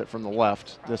access it from the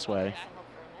left this way.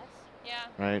 Yeah.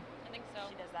 Right? I think so.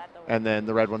 And then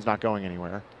the red one's not going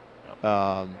anywhere.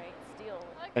 And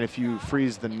if you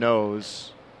freeze the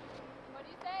nose,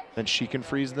 then she can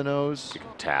freeze the nose. You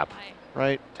can tap.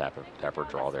 Right? Tap her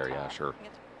draw there. Yeah, sure.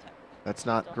 That's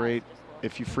not great.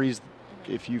 If you freeze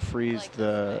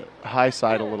the high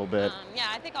side a little bit,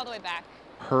 Yeah, I think all the way back.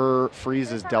 her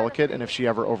freeze is delicate, and if she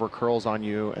ever over curls on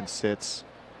you and sits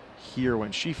here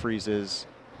when she freezes,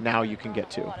 now you can get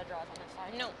 2.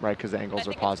 No. Right, because the angles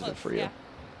are positive for you,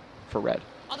 for red.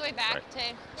 All the way back to.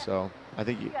 So I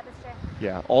think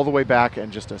yeah, all the way back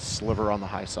and just a sliver on the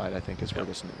high side, I think is where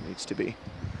this needs to be.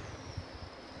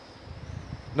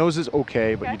 Nose is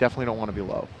okay, but you definitely don't want to be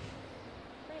low.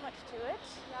 Pretty much to it.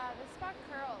 Yeah, this spot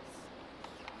curls.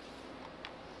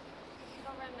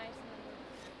 Don't run nice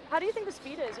and How do you think the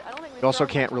speed is? I don't think You also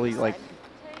can't really like,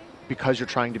 because you're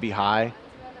trying to be high,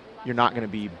 you're not going to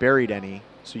be buried any,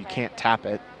 so you can't tap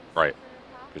it. Right.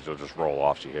 Because you'll just roll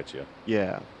off. She hits you.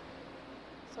 Yeah.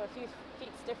 So a few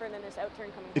feet different than this out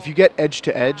turn coming If home. you get edge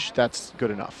to edge, that's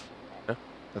good enough. Yeah.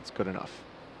 That's good enough.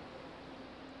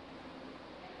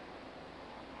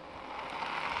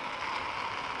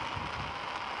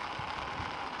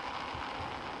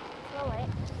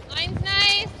 Line's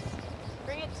nice.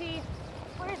 Bring it, T.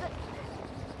 Where is it?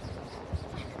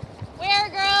 Where,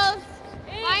 girls?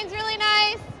 Line's really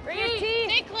nice. Bring it, T.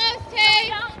 Stay close, Tay.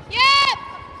 Yeah.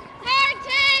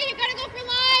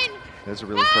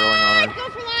 really curling on her. Go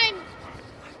for line.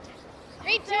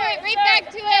 Right to it, right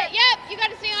back to it. Yep, you got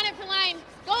to stay on it for line.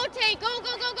 Go, Tay, go,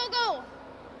 go, go, go, go.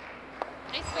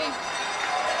 Nice swing.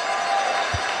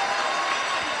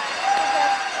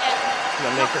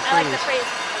 Gonna make her I like the freeze.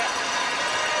 freeze.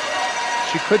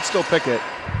 She could still pick it.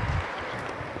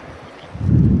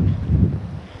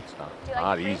 It's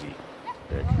not easy.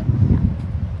 Big.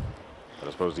 But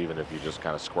I suppose even if you just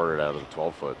kind of squirt it out of the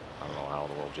 12-foot, I don't know how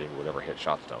in the world Jamie would ever hit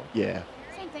shot stone. Yeah.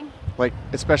 Same thing. Like,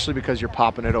 especially because you're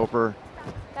popping it over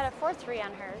Got a 4-3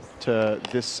 on hers. to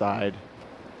this side.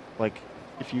 Like,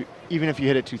 even if you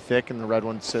hit it too thick and the red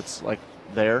one sits like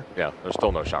there. Yeah, there's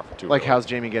still no shot for 2. Like, really. how's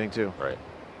Jamie getting 2? Right.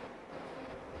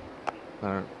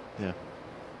 Yeah.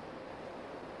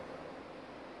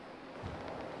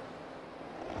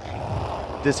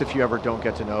 This, if you ever don't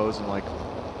get to nose and like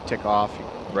tick off,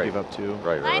 you give up 2.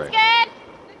 Right, Line's right.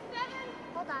 good.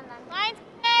 Hold on then. Line's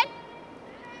good.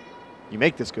 You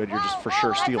make this good, you're just for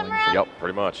sure stealing. Yep,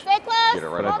 pretty much. Stay close. Get it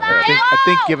right Hold up the on. head. I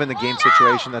think given the game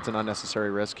situation, that's an unnecessary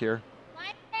risk here.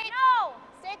 Line straight. No.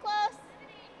 Stay close.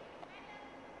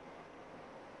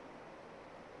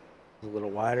 A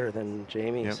little wider than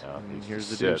Jamie's. Yep. Yeah, And needs here's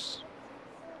to the sit. deuce.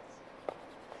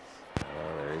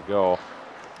 There you go.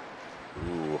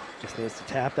 Ooh. Just needs to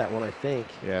tap that one, I think.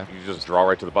 Yeah. You just draw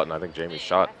right to the button. I think Jamie's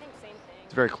shot. I think same thing.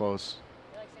 It's very close.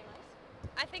 You like same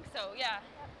ice? I think so, yeah.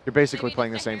 You're basically Maybe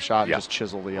playing the just same check shot, Yeah. just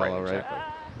chisel the yellow, right? Exactly.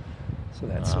 So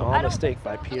that small I don't mistake think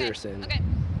by so. Peterson. Okay.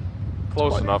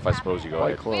 Close enough, I suppose you go Quite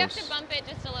ahead. close. We have to bump it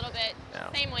just a little bit.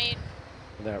 Yeah. Same weight.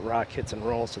 That rock hits and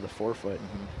rolls to the 4-foot.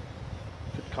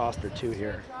 Could cost her 2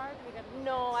 here.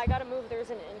 No, I gotta move theirs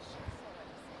an inch.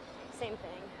 Same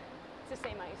thing. It's the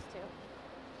same ice too.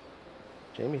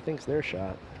 Jamie thinks their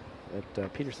shot.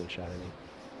 That Peterson shot, I mean.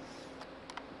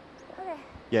 Okay.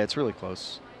 Yeah, it's really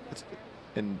close.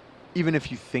 And even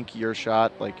if you think your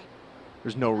shot, like,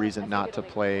 there's no reason not to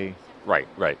play Right,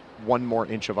 right. 1 more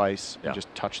inch of ice Yeah. and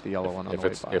just touch the yellow one on If the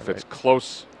way it's by. if it's right?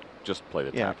 close, just play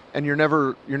the Yeah, tap. and you're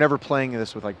never playing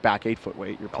this with like back 8-foot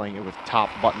weight. You're playing it with top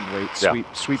button weight. Yeah.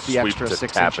 Sweep the extra to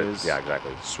 6 tap inches. It. Yeah,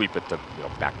 exactly. Sweep it to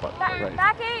back button. Back, Right.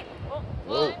 back 8.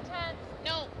 Whoa.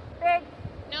 No. Big.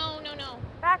 No, no, no.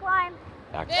 Back line.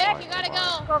 Back Vic, line, you gotta come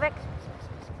on. go. Go, Vic.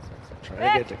 Try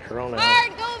to get to curl now.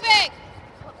 Hard, go, Vic.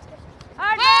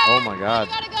 Hard, Vic. Oh my God.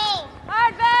 You gotta go.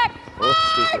 Hard, Vic. Both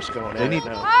sweepers going They at need- it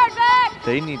now. Hard, Vic.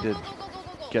 They need to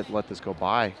let this go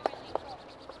by.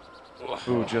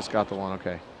 Ooh, just got the one.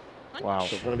 Okay. Wow.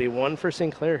 So it's going to be 1 for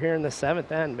Sinclair here in the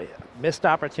 7th end. Missed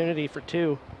opportunity for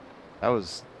 2. That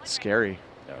was scary.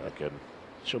 Yeah, no kidding.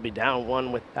 She'll be down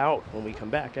 1 without when we come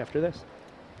back after this.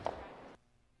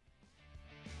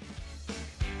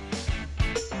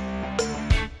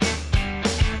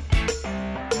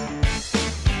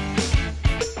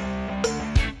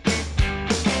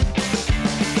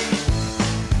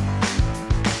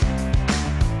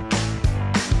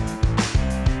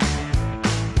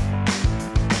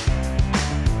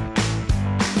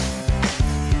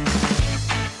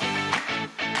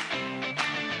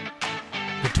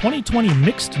 The 2020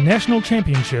 Mixed National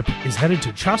Championship is headed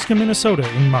to Chaska, Minnesota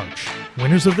in March.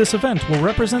 Winners of this event will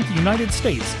represent the United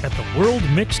States at the World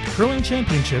Mixed Curling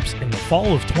Championships in the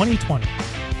fall of 2020.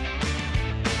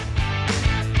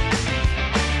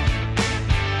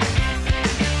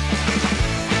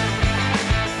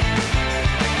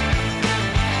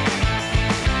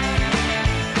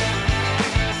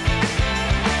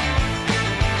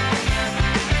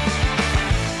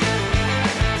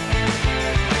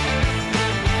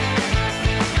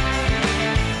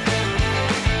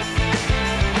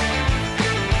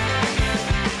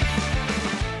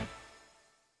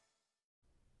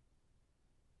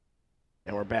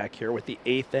 And we're back here with the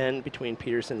 8th end between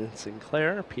Peterson and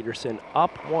Sinclair. Peterson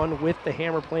up 1 with the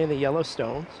hammer playing the yellow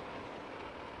stones.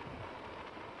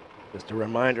 Just a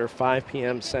reminder, 5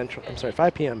 p.m.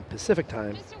 Pacific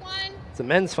time. It's the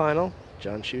men's final.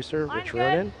 John Schuster, Line's Rich good.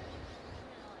 Ronan.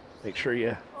 Make sure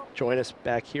you join us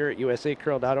back here at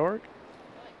usacurl.org.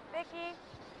 Vicky.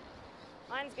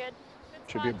 Mine's good.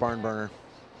 Should be a barn burner.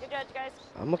 Good judge, guys.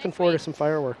 I'm looking forward to some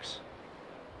fireworks.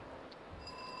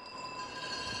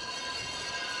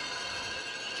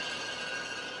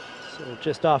 So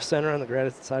just off center on the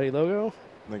Gratitude Society logo.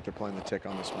 I think they're playing the tick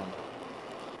on this one.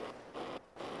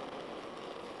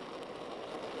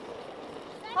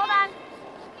 Hold on.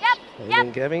 Yep.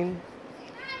 Aiden Geving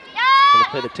Yep. gonna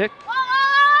play the tick. Whoa,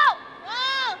 whoa,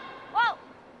 whoa, whoa. Whoa.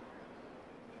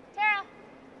 Tara.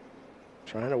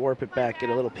 Trying to warp it back, get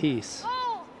a little piece. Go.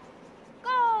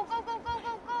 Go, go, go, go,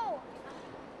 go, go.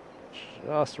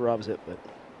 Just rubs it, but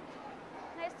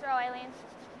Nice throw, Eileen.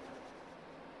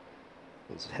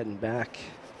 it's heading back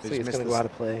They So just he's going to go out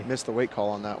of play. Missed the weight call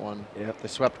on that one. Yep. They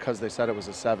swept because they said it was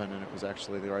a 7, and it was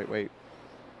actually the right weight.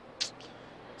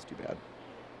 It's too bad.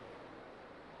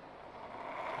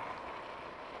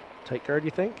 Tight guard,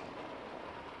 you think?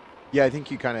 Yeah, I think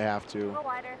you kind of have to. A little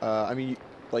wider. I mean,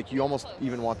 like you almost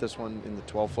even want this one in the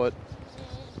 12-foot,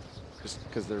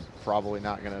 because they're probably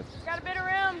not going to Got a bit of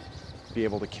room. be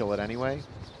able to kill it anyway.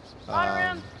 Lot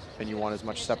of room. And you want as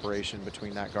much separation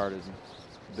between that guard and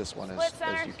this one Split as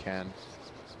center. you can.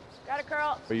 Got a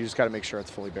curl. But you just got to make sure it's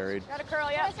fully buried. Got a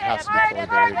curl, yep. Has to be Hard, fully yep,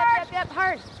 buried.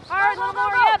 hard. Hard, a little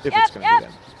more, yep, If yep, it's going to yep. be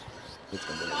in. It's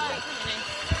going to be in.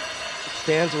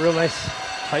 Stands a real nice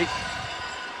tight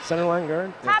center line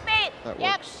guard. Top 8. That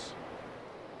Yep. works.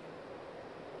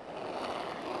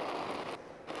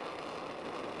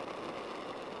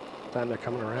 Time they're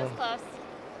coming around. Close.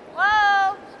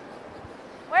 Whoa.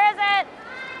 Where is it?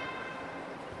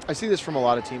 I see this from a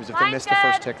lot of teams. If they Line's miss the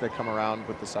first good. tick, they come around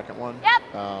with the second one. Yep.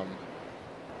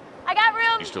 I got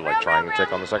room. You still like trying to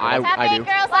take on the second one? I do.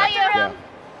 Girls, saw you. Yeah.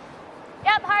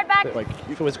 Yep, hard back. Like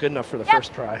If it was good enough for the Yep.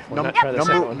 first try, why not try the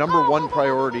second one? number one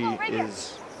priority right here.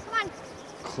 is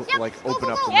Come on. like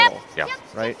open up the Yep. middle, Yeah.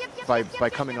 right? By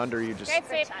coming under, you just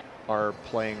Great sweep. are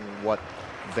playing what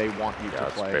they want you Yeah, to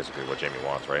that's play. basically what Jamie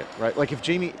wants, right? Right? Like if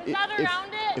Jamie, Another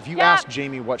round it. if you Yep. ask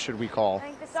Jamie what should we call,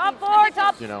 Top 4,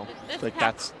 top. you know, like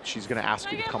that's she's gonna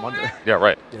ask you to come under. Yeah,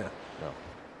 right. Yeah. No.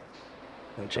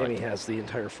 And Jamie has the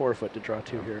entire 4-foot to draw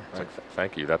to here. It's like,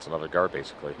 thank you. That's another guard,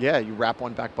 basically. Yeah, you wrap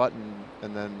one back button,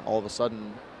 and then all of a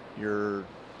sudden you're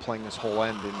playing this whole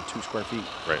end in 2 square feet.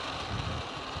 Right.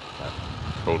 That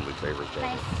totally favors Jamie.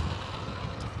 Nice.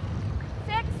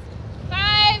 6,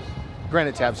 5,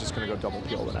 Granted, Tab's just gonna go double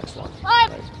peel the next one.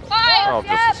 5, Right? 5. Oh,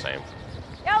 just the same.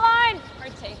 Yeah, line.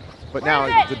 Hard take. But Where now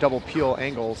is it? the double peel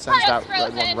angle sends Just that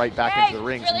frozen. one right back Hey, into the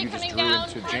rings, really and you just coming drew down.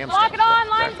 into jam Lock stuff. it on.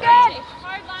 Line's Exactly. good.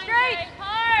 Hard line. Straight. Jay.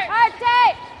 Hard. Hard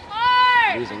tape.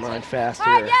 Hard. Using line fast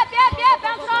Hard. here. Yep.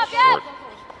 Bounce it off. Yep. Short.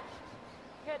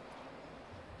 Good.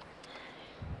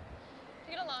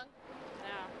 Take it along.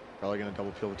 Probably gonna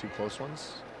double peel the 2 close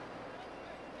ones.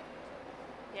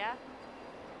 Yeah.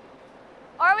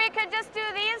 Or we could just do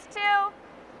these 2. I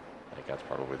think that's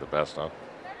probably the best, huh?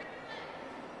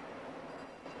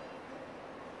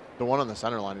 The one on the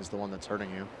center line is the one that's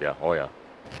hurting you. Yeah. Oh, yeah.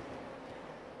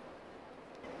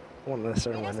 One on the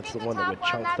center line, it's the one that would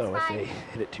chunk, though, if they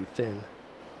hit it too thin.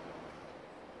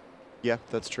 Yeah,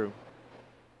 that's true.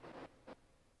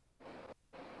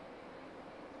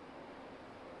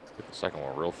 Get the second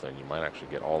one real thin. You might actually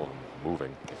get all of them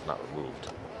moving, if not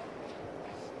removed.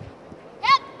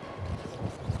 Yep.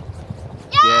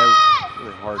 Yeah,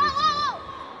 really hard.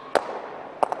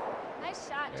 Nice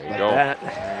shot. There you Like go. that. There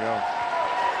you go.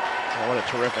 Oh, what a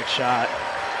terrific shot.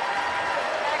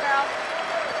 Get it, girl.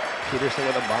 Peterson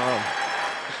with a bomb.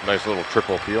 Just a nice little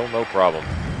triple peel, no problem.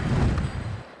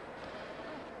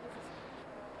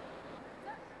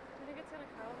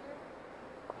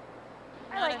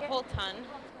 I Not like a it. whole ton.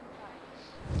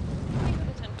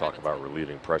 Talk about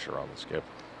relieving pressure on the skip.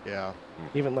 Yeah,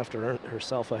 Even left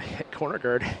herself a corner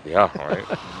guard. Yeah, all right.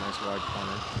 nice wide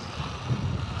corner.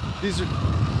 These are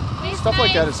stuff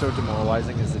like that is so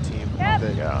demoralizing as the team Yep.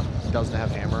 that Yeah. doesn't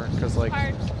have hammer, because like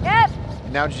Hard. Yep.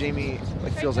 now Jamie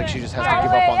like feels like she just has to Hard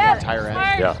give up on away, the yep. entire end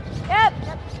Hard. Yeah. Yep.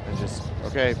 and just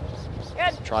okay,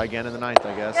 Good. try again in the 9th,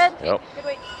 I guess. Good. Yep. Good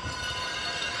weight.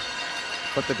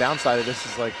 But the downside of this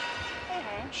is like Hey,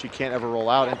 hey. she can't ever roll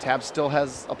out, and Tab still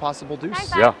has a possible deuce.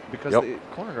 Nice. Yeah. Because Yep. the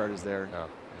corner guard is there. Yeah.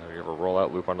 You ever roll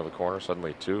out loop under the corner,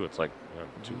 suddenly 2? It's like,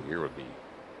 2 here would be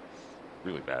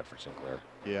really bad for Sinclair.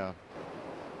 Yeah.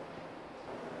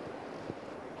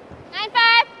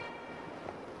 9-5.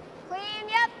 Clean.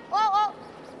 Yep. Whoa.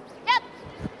 Yep.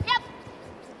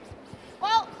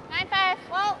 Whoa. 9-5.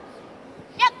 Whoa.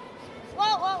 Yep.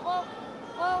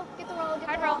 Whoa. Get the roll.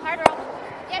 Hard roll.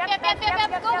 Yep.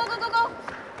 Go.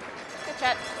 Good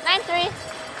shot. 9-3.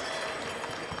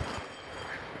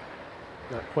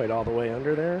 Not quite all the way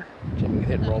under there. Jamie can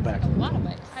hit and roll back. A lot of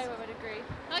ice. I would agree.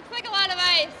 Looks like a lot of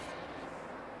ice.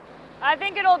 I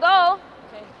think it'll go.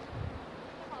 Okay.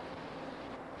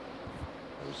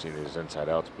 We've seen these inside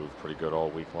outs move pretty good all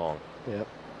week long. Yep.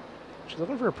 She's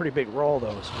looking for a pretty big roll,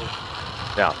 though. So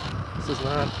Yeah. this is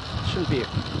not, shouldn't be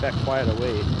that quiet a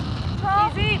weight.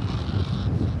 Easy.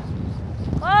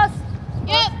 Close.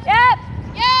 Yep.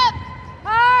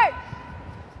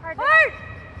 Hard.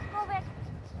 Go back.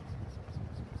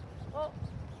 Whoa.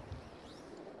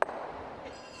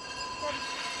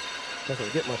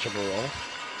 Doesn't get much of a roll.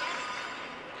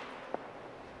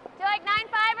 Do you like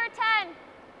 9-5 or 10?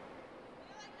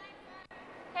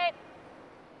 Okay.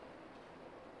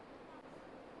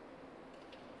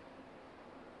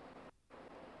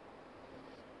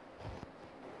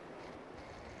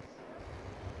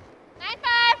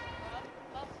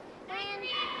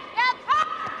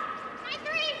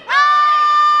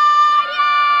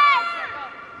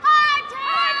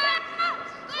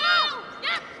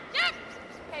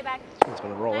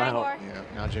 Yeah,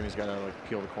 now Jamie's got to like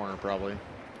peel the corner probably. Or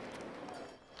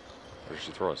does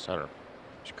she throw a center?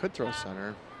 She could throw a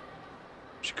center.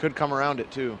 She could come around it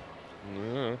too.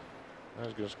 Yeah, I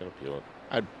was just gonna peel it.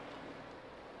 I'd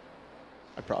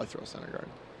probably throw a center guard.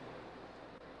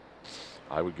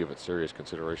 I would give it serious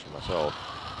consideration myself.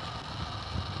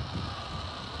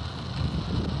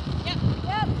 Yep.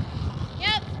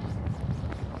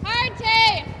 Hard,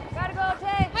 Tay. Gotta go,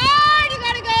 Tay. Hard, you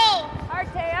gotta go. Hard,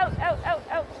 Tay. Out.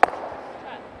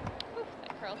 Ooh,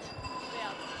 that curled.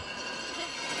 Yeah.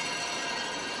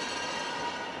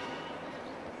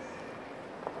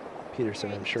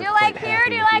 Peterson, I'm sure, Do you quite like here, happy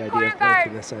do you with like the idea corner of guard?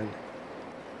 blanking this end.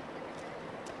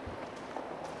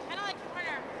 Kind of like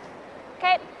corner.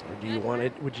 Okay. Or do you want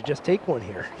it? Would you just take one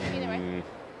here? Either way.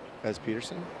 As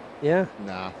Peterson? Yeah.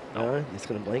 Nah. No. He's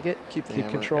going to blank it. Keep the keep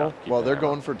hammer. control. Yeah, keep Well, the they're hammer.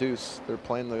 going for deuce. They're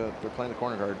playing the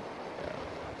corner guard.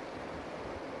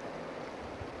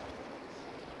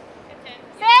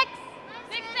 6, 6,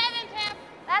 7, tap.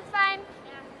 that's fine.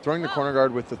 Throwing the corner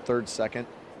guard with the third second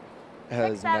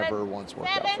has 6, 7, never once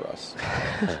worked out 7. for us.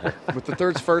 With the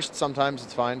thirds first, sometimes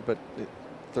it's fine, but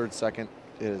third second,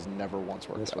 it has never once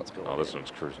worked This out. one's going. Oh, this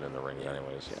one's cruising in the ring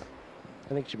anyways. Yeah.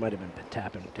 I think she might have been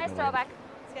tapping. to Nice go throw in. back.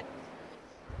 It's good.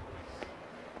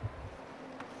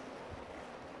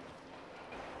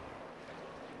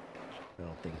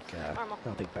 I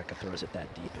don't think Becca throws it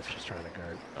that deep if she's trying to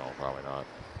guard. No, probably not.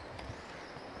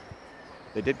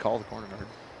 They did call the corner guard.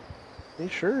 Are you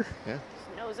sure? Yeah.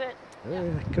 Knows it.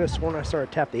 I could have sworn I saw her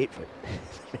tap the 8-foot.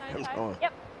 I'm wrong.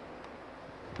 Yep.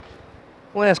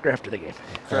 We'll ask her after the game.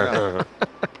 Fair enough.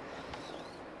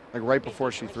 Like right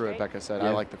before she threw it, Becca said, I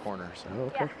Yeah. like the corner. So Oh,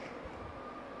 okay.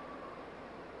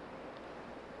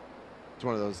 it's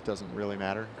one of those doesn't really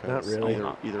matter. Not 'cause really.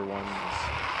 Either one is.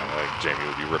 Like Jamie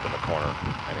would be ripping the corner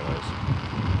anyways.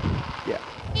 Yeah.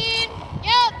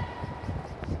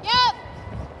 Yep.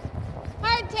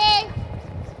 Hard, Tay.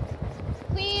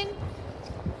 Clean.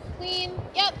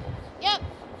 Yep.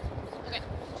 Okay.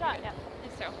 Shot, yeah.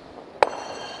 Nice throw.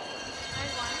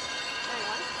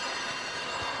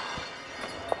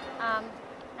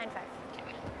 9-5.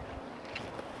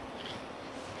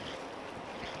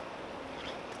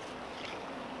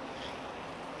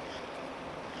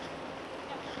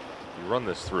 You run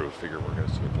this through, figure we're going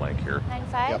to see a blank here.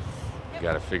 9-5. Yep. You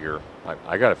got to figure.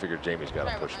 I got to figure Jamie's got to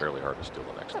Sorry, push Ryan. fairly hard to steal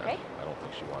the next Okay. end. I don't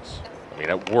think she wants. I mean,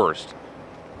 at worst,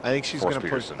 I think she's Force going to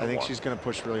push. Peterson I think one. she's going to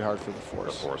push really hard for the the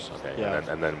force. force. Okay. Yeah.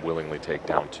 And then willingly take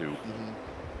down 2 in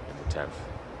the 10th.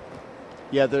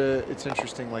 Yeah, it's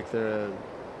interesting. Like the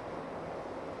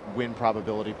win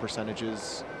probability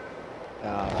percentages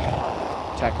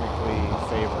technically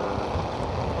favor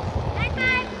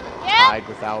being tied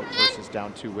without versus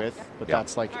down 2 with, but Yeah.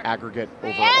 that's like aggregate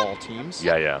over all teams.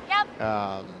 Yeah. Yep.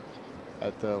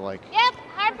 At the like Yep.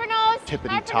 Hard for nose. tippity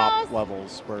Hard for top nose.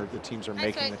 levels where the teams are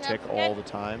Nice making the right, tick Tap. all Good. the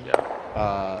time,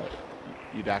 Yeah.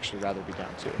 you'd actually rather be down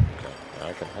 2. Okay. Yeah,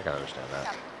 I can understand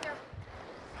that.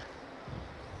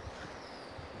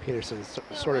 Peterson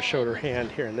sort of showed her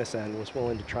hand here in this end, was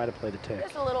willing to try to play the tick.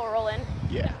 Just a little roll in.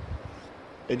 Yeah.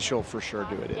 And she'll for sure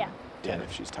do it in Yeah. 10 Yeah.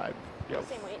 if she's tied. Yep.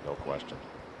 Same weight. No question.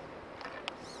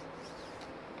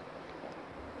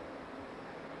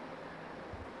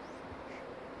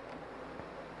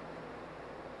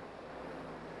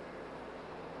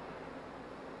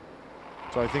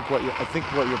 So I think what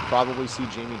you'll probably see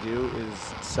Jamie do is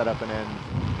set up an end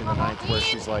in the 9th where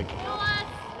she's like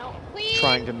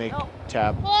trying to make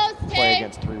Tab Close, play Tay.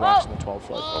 against 3 rocks in the 12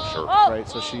 foot. Oh, sure. Right,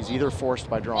 so she's either forced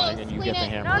by drawing and you get the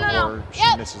Clean it. hammer, No. or she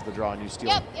Yep. misses the draw and you steal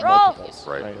Yep. multiples.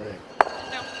 Right. Right.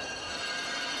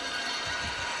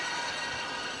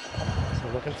 So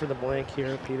looking for the blank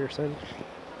here, Peterson.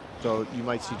 So you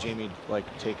might see Jamie like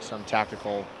take some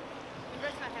tactical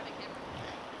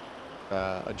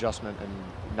adjustment and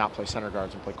not play center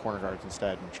guards and play corner guards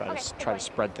instead, and try Okay, to good try to point.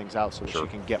 spread things out so that Sure. she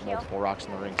can get multiple rocks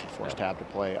in the rings and force Tab to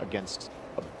play against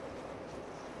a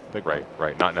big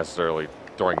Right. Not necessarily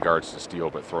throwing guards to steal,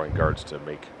 but throwing guards to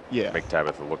make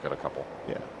Tabitha look at a couple.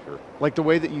 Yeah. Sure. Like the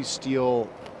way that you steal,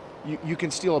 you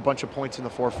can steal a bunch of points in the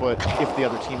 4 foot if the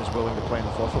other team is willing to play in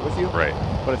the 4 foot with you. Right.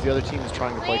 But if the other team is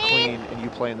trying to play clean and you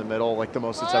play in the middle, like the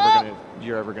most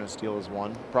you're ever gonna steal is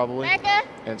 1 probably. Becca.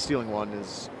 And stealing 1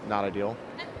 is not ideal.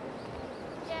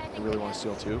 You really want to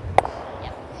steal 2.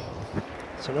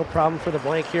 So no problem for the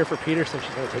blank here for Peterson.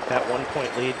 She's going to take that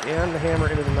 1-point lead and the hammer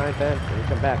into the 9th end. When we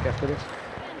come back after this.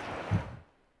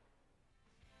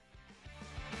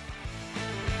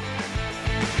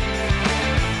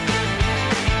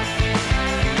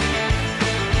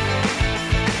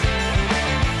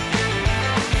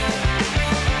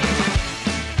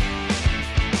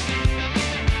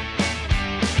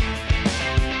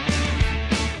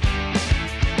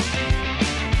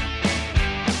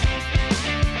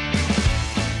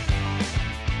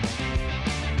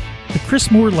 Chris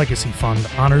Moore Legacy Fund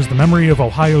honors the memory of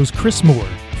Ohio's Chris Moore,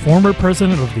 former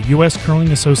president of the U.S.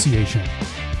 Curling Association.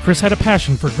 Chris had a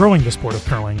passion for growing the sport of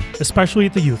curling, especially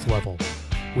at the youth level.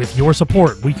 With your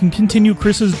support, we can continue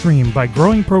Chris's dream by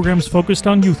growing programs focused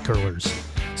on youth curlers,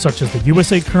 such as the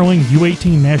USA Curling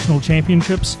U18 National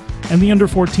Championships and the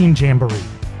Under-14 Jamboree.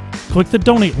 Click the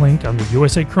donate link on the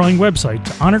USA Curling website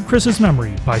to honor Chris's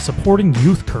memory by supporting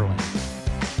youth curling.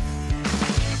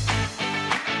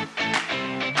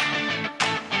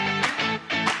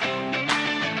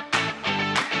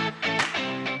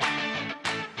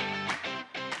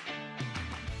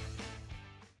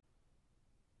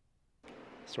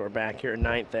 So we're back here at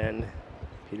 9th end.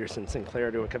 Peterson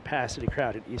Sinclair to a capacity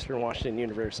crowd at Eastern Washington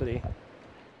University.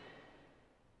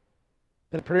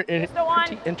 Been a pretty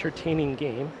entertaining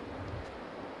game.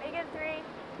 Make it 3.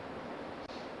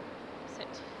 Sit.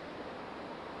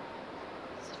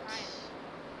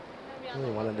 I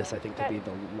really wanted this, I think, to be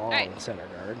the long center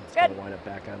guard. It's Good. going to wind up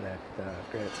back on that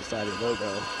Granite Society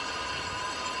logo.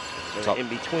 Tough. In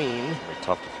between. It'll be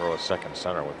tough to throw a second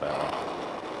center with that one.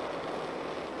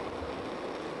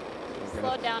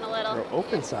 Slow down a little. Throw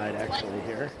open side, actually,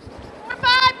 here. 4,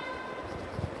 5.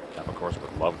 Tab, of course,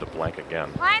 would love to blank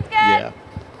again. Line's good. Yeah.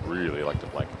 Really like to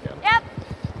blank again. Yep.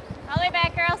 All the way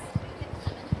back, girls.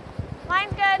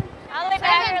 Line's good. All the way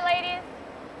back here,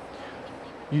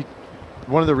 ladies.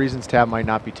 One of the reasons Tab might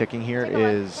not be ticking here Take a look,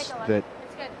 is take a look. that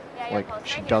It's good. Yeah, you're like close.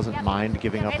 she Right here. doesn't Yep. mind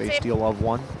giving up Okay, a safe. steal of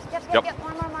 1. Yep.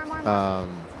 More.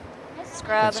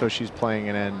 Scrub. And so she's playing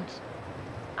an end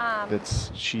that's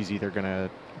she's either gonna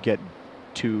get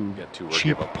two or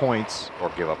cheap give up points or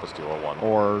give up a steal of 1,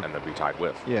 or and then be tied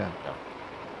with. Yeah.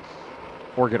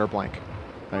 Or get her blank.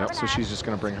 Right, so she's just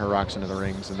gonna bring her rocks into the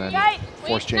rings and then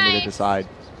force Jamie to decide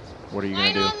what are you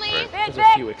gonna do. There's a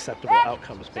few acceptable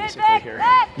outcomes basically here.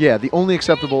 Yeah, the only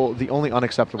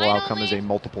unacceptable outcome is a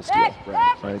multiple steal.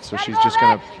 Right. So she's just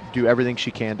gonna do everything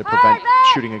she can to prevent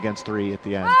shooting against 3 at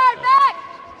the end.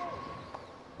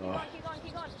 Keep going.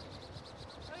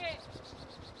 Okay.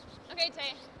 Okay,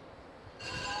 Tay.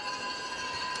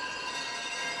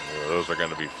 Those are going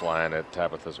to be flying at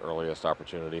Tabitha's earliest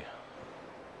opportunity.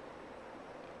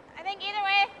 I think either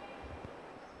way.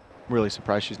 Really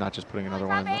surprised she's not just putting another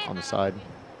one on the side.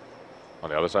 On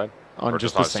the other side? On Or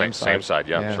just on the same side. Same side,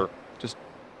 yeah, sure. Just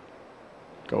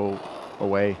go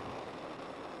away.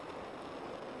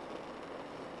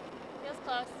 Feels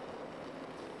close.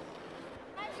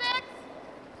 5, 6.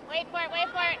 Wait for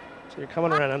it. So you're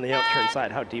coming around on the outturn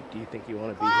side. How deep do you think you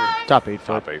want to be here? Top 8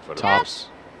 foot. Top 8 foot. Tops.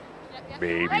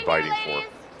 Maybe Right biting here, for it. ladies.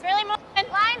 It's really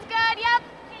moving. Line's good. Yep.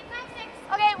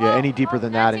 Okay. Yeah, any deeper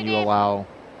than that, and you allow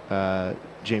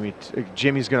Jamie.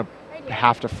 Jamie's gonna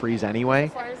have to freeze anyway,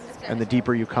 and the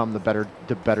deeper you come, the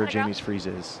better Jamie's freeze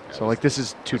is. Yeah, So like this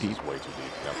is too deep. Way too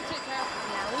deep. Yep.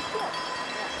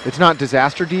 It's not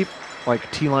disaster deep. Like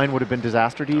T-line would have been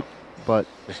disaster deep, but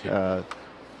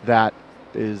that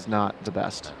is not the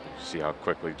best. See how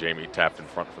quickly Jamie tapped in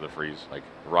front for the freeze. Like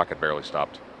the rocket barely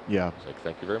stopped. Yeah. It's like,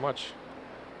 thank you very much.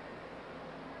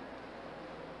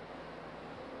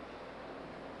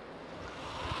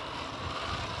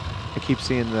 I keep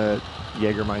seeing the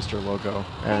Jägermeister logo,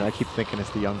 and I keep thinking it's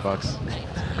the Young Bucks.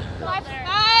 5,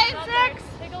 6.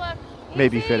 Take a look.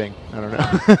 Maybe fitting. I don't know.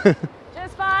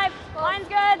 Just 5. Line's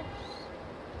good.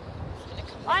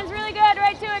 Line's really good.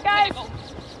 Right to it, guys.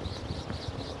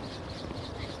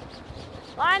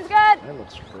 Line's good. That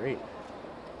looks great.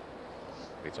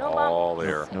 It's all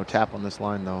there. No tap on this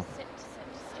line, though.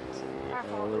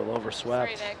 A little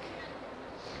overswept.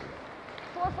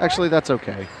 Actually, that's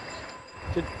okay.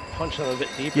 Did punch a little bit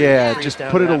deeper. Yeah, Freeze just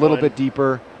down put it a that little one. bit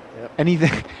deeper. Yep.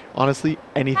 Anything, honestly,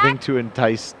 anything to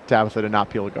entice Tabitha to not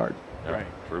peel a guard. Yep, Right.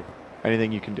 True.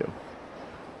 Anything you can do.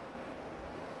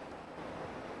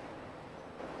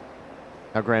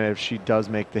 Now, granted, if she does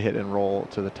make the hit and roll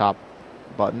to the top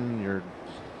button,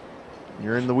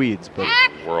 you're in the weeds, but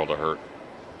World of hurt.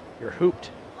 You're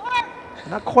hooped.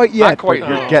 not quite yet. Not quite but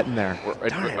yet. you're getting there.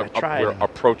 Darn it, I tried. We're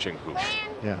approaching hoops.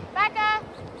 Yeah, Becca.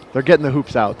 they're getting the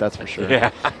hoops out. That's for sure. Yeah.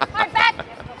 Hard back.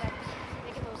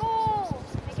 Make it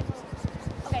move. Make it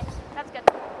move. Okay, that's good.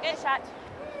 Good shot.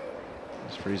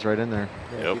 Just freeze right in there.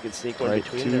 Yeah, if Yep. you could sneak one Right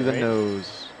between to there, the right?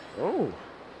 nose. Oh.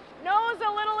 Nose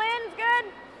a little in's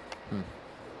good.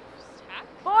 Tap.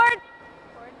 Board.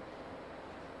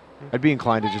 I'd be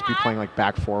inclined to just be playing like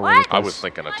back forward. What? with I this. was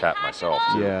thinking a tap myself.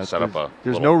 Too. Yeah, Set up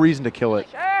there's a no little, reason to kill it.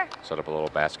 Sure. set up a little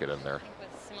basket in there. I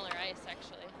think with similar ice,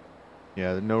 actually.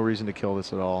 Yeah, there's no reason to kill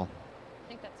this at all. I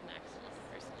think that's Max's,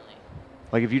 personally.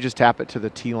 Like if you just tap it to the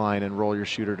T line and roll your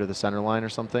shooter to the center line or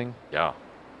something. Yeah.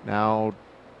 Now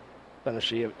Then if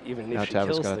she even Now if she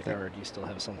Tabitha's kills gotta the think. guard, you still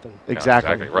have something.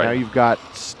 Exactly. exactly right. Now you've got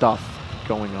stuff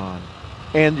going on.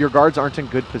 And your guards aren't in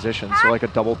good position, so like a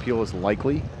double peel is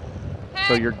likely.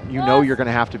 So you know you're going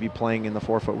to have to be playing in the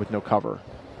forefoot with no cover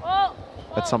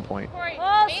at some point.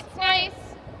 It's nice.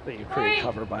 But you create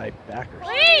cover by backers.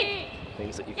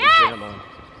 Things that you can jam on.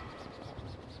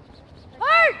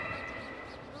 Hard!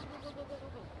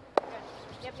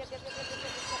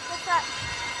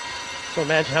 So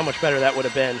imagine how much better that would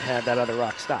have been had that other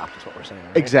rock stopped, is what we're saying.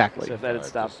 Right? Exactly. So if that had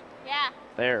stopped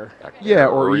there. Yeah,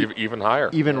 or even higher.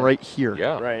 Even right here.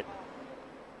 Yeah. Right.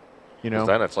 You know?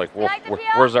 Then it's like, well,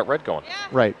 where's that red going?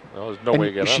 Right. No, there's no and way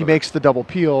to get out she of makes the double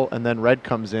peel, and then red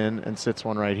comes in and sits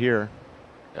one right here.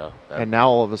 Yeah. And now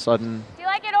all of a sudden, Do you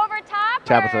like it over top?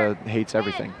 Tabitha hates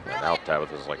everything. Yeah, now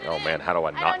Tabitha's like, oh man, how do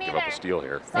I not give up a steal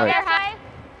here? Right. High?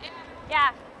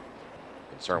 Yeah.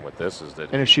 Concern with this is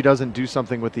that And if she doesn't do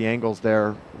something with the angles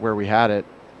there where we had it,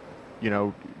 you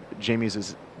know, Jamie's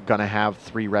is going to have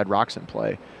 3 red rocks in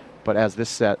play. But as this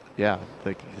set, yeah,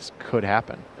 like this could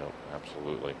happen. Yep,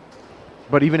 absolutely.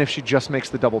 But even if she just makes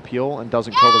the double peel and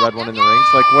doesn't kill the red one in the rings,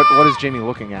 like what is Jamie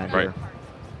looking at here?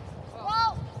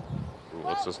 Ooh,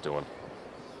 what's this doing?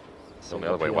 Going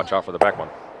the other way. Watch out for the back one.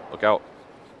 Look out.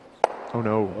 Oh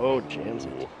no. Oh, jams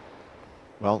it.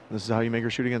 Well, this is how you make her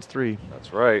shoot against 3.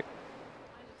 That's right.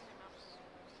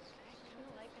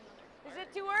 Is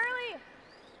it too early?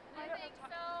 I think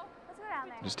so. Let's go down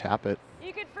there. Just tap it.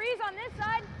 You could freeze on this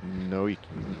side. No, you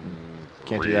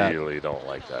can't do that. Really don't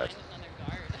like that.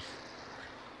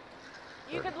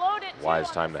 You could load it too. Wise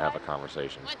on time to this have a side.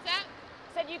 conversation. What's that?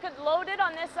 Said you could load it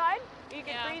on this side. You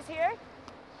could freeze here.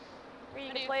 Or you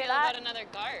How do can you play feel it out. about another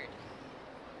guard?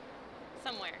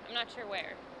 Somewhere. I'm not sure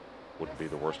where. Wouldn't be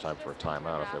the worst time for a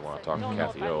timeout if they want to talk to Don't know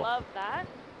Kathy if I O. love that.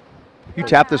 You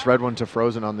tap this red one to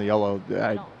frozen on the yellow.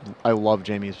 I love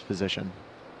Jamie's position.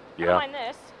 I don't mind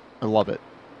this. I love it.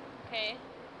 Okay.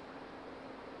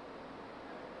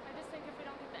 I just think if we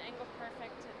don't get the angle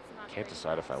perfect, it's not Can't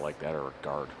decide if I like that or a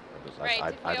guard. Because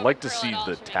Right, if we I'd like to overcurl see it all,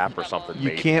 the she makes tap the or double. something. You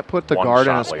made can't put the one guard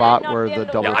in a shot later. spot where the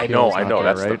double Yeah, I peel know, is I not know.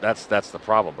 there, That's right? the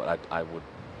problem. But I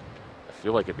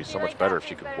feel like it'd be so much better if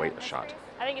she could wait a shot.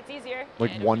 I think it's easier.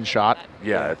 Like one shot.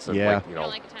 Yeah, it's Yeah. like, you You know, don't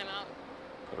like a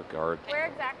timeout? put a guard. Where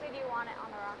exactly do you want it on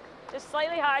the rock? Just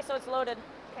slightly high so it's loaded.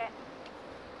 Okay.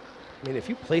 I mean, if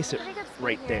you place it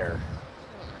right there,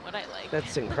 What I like.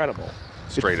 that's incredible.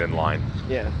 Straight in line.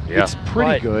 Yeah. Yeah. It's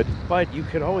pretty good. But you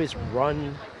could always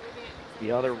run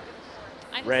the other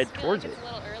I just red feel towards like it. it's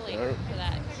a little early Or- for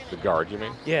that. The guard, you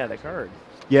mean? Yeah, the guard.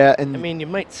 Yeah, and I mean, you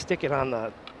might stick it on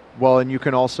the. well, and you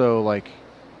can also like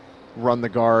run the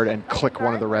guard and click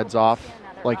one of the reds off.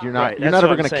 Like you're not Right, you're that's not ever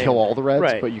what I'm going to saying. kill all the reds,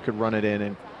 Right. but you could run it in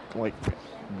and like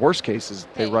worst case is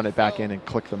they run it back in and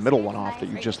click the middle one off that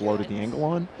you just loaded the angle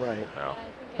on. Right.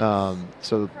 No.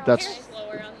 So that's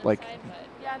like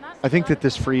I think that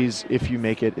this freeze, if you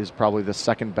make it, is probably the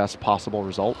second best possible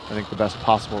result. I think the best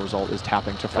possible result is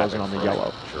tapping to frozen on the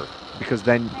yellow. Sure. Because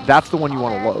then that's the one you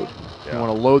want to load. Yeah. You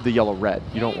want to load the yellow red.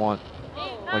 You don't want,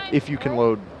 like, if you can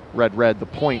load red red, the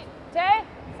point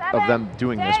of them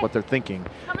doing this, what they're thinking,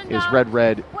 is red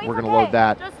red, we're going to load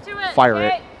that, fire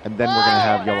it, and then we're going to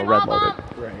have yellow red loaded.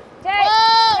 Right.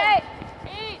 Take.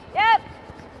 Yep.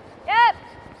 Yep.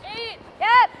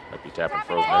 Yep. Might be tapping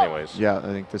frozen anyways. Yeah, I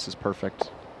think this is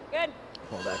perfect. Good.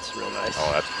 Oh, that's real nice.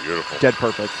 Oh, that's beautiful. Dead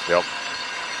perfect. Yep.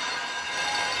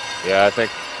 Yeah, I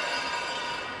think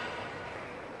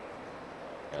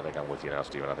I'm with you now,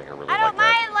 Steven. I think I really I don't like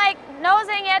that. mind like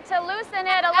nosing it to loosen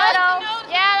it a little.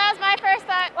 Yeah, that was my first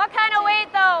thought. What kind of weight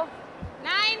though?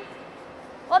 9.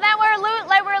 Well, then we're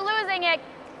losing it.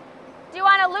 Do you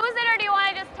want to lose it or do you want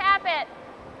to just tap it?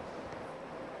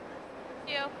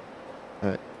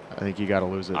 You. I think you got to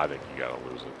lose it. I think you got to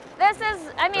lose it. This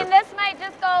is, I mean, this might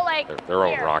just go like Their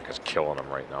own here. rock is killing them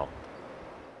right now.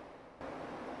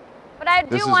 But I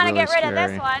This do is want to really get rid of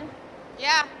scary. this one.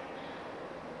 Yeah.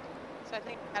 So I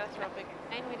think I gotta throw a big.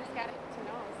 And we just got it to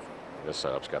nose. This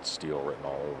setup's got steel written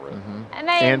all over it. And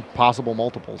then And possible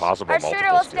multiples. Possible our multiple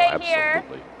shooter will steel, stay here.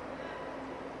 absolutely.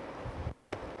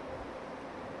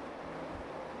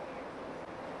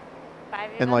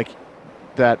 And like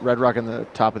that red rock on the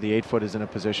top of the 8-foot is in a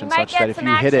position might such get that if some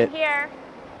you hit action it, here.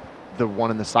 the one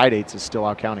in the side 8s is still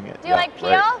out counting it. Do you like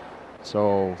peel?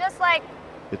 So Just like,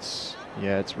 it's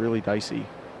really dicey.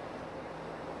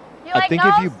 you I like think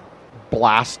nose? if you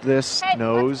blast this Hey,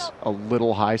 nose a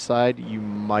little high side, you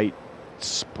might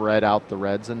spread out the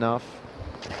reds enough.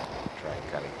 Try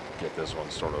and kind of get this one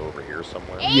sort of over here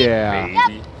somewhere. Yeah.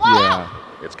 Maybe. Yeah.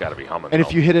 It's got to be humming. And though.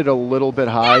 if you hit it a little bit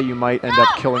high, you might end up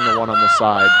killing the one on the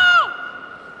side.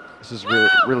 This is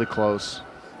really close.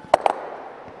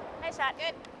 Nice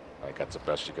that. Good. I think that's the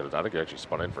best she could have done. I think you actually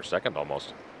spun in for second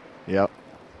almost. Yep.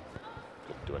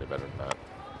 Couldn't do any better than that.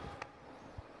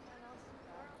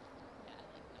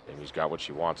 Amy's got what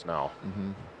she wants now.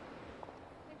 Mm-hmm.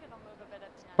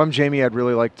 If I'm Jamie, I'd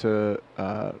really like to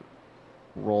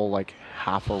roll like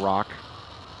half a rock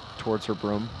towards her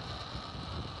broom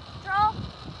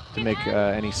to make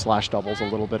any slash doubles a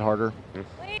little bit harder.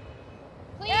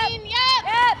 Clean,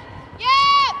 yep.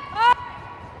 Yep.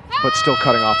 But still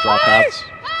cutting off drop paths.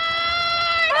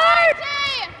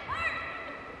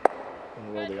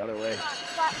 And roll the other way.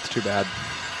 It's too bad.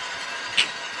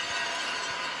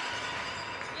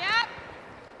 Yep.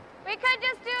 We could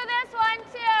just do this one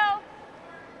too.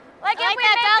 Like if like we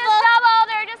that make double. this double,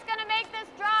 they're just gonna make this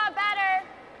draw better.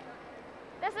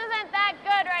 This isn't that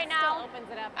good right now. Opens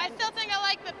it up. I still think I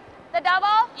like The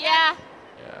double? Yeah.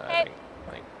 Yeah, Hey. I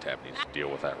think Tab needs to deal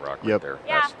with that rock right Yep. there.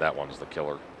 Yeah. That one's the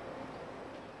killer.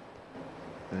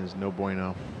 There's no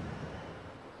bueno.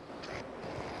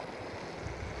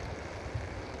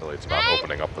 Really, it's about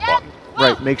opening up the button.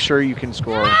 Right, make sure you can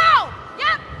score. Whoa!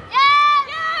 Yep! Yes!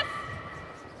 Yes!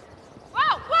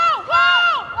 Whoa! Whoa!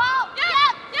 Whoa! Whoa!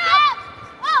 Yep! Yep!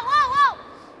 Whoa! Whoa! Whoa!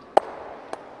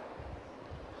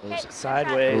 It was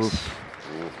sideways. Oof.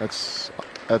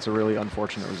 That's a really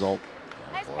unfortunate result.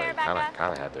 Nice Boy, pair, Becca.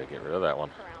 kind of had to get rid of that one.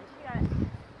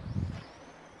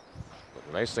 But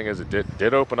the nice thing is it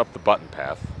did open up the button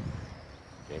path.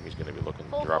 Jamie's going to be looking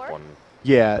to drop one.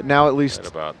 Yeah, now at least Right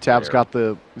about Tab's there. got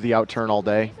the outturn all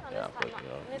day. Yeah, but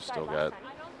you still got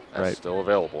that's Right. still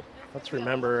available. Let's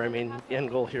remember, I mean, the end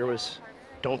goal here was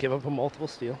don't give up a multiple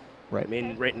steal. Right. I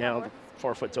mean, right now, the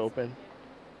forefoot's open.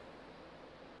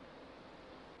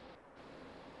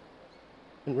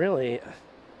 And really,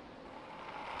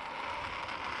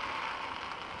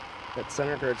 that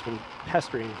center guard's been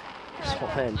pestering this whole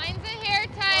end. Mine's a hair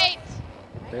tight.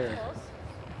 There.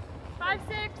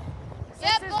 5-6.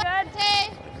 Yep, is good.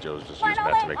 Tay. Joe's just Why using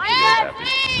don't that to they- make why Theo not? happy.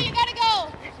 Hey, you gotta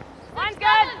go. Mine's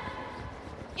good.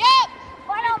 Yep.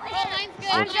 Why don't Oh, mine's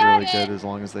good. Looks really good as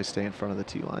long as they stay in front of the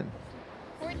T line.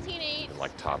 14-8. And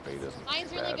like top 8 isn't Mine's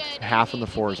too really bad. good. Half in Easy,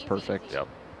 the 4 is easy, perfect. easy. Yep.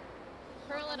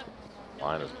 Curl it up.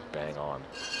 Mine is bang on.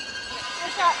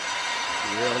 Good shot.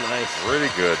 Real nice. Really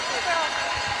good.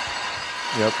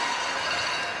 Yep.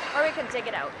 Or we could dig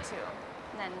it out too.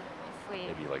 And then if we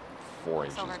Maybe like 4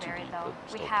 inches silver too buried deep, though, but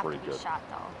we still have to pretty be good. shot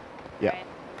though. Yeah. Right?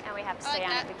 And we have to I stay like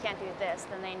on that. it. We can't do this,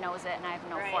 then they nose it and I have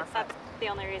no Right, forefoot. that's the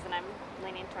only reason I'm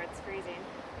leaning towards freezing.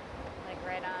 Like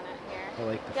right on it here. I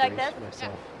like the You like freeze this?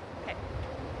 myself. Okay.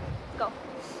 Go.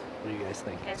 What do you guys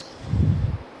think? Okay.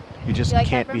 You just You like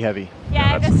can't that, be bro? heavy.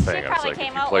 Yeah, that's the this thing. shit It's probably like if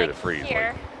came you out play like the freeze,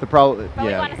 here. The problem, But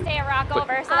we want yeah. to stay a rock But-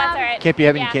 over, so that's all right. Can't be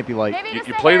heavy and Yeah. you can't be light. Maybe You just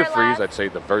a play the hair freeze, less. I'd say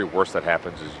the very worst that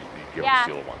happens is you give Yeah. a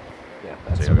steal one. Yeah,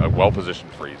 Say that's a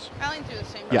well-positioned freeze. I lean through the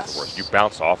same. That's Yes. the worst. You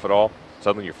bounce off it all,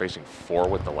 suddenly you're facing 4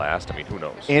 with the last. I mean, who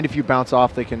knows? And if you bounce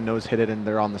off, they can nose hit it and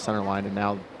they're on the center line, and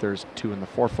now there's 2 in the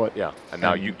forefoot. Yeah, and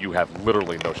now you have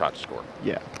literally no shot to score.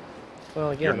 Yeah.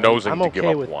 Well, again, You're nosing I'm to okay give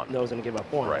up with 1. nosing to give up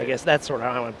 1. I Right. guess that's sort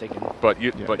of how I'm thinking. But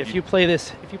you, Yeah. but If you play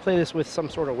this with some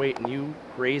sort of weight and you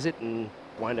raise it and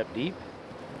wind up deep,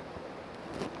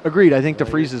 Agreed. I think the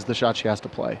freeze is the shot she has to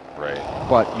play. right,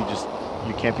 But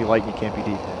you can't be light and you can't be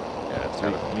deep. yeah, it's You-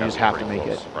 gotta, you gotta just be have to pretty make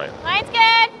close. it. Right. Mine's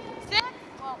good. Sit.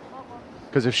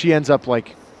 Because if she ends up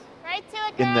like Right to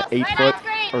it, in the girls. 8 Right foot on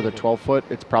screen. or the 12 foot,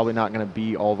 it's probably not going to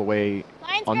be all the way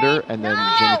Mine's under, great. and then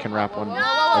No. Jamie can wrap one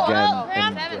No. again No.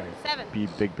 and Seven. be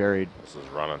big buried. This is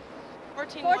running.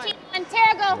 14-1. And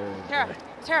Tara, go. Tara,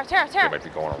 Tara, Tara, They Tara. might be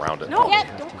going around it. No,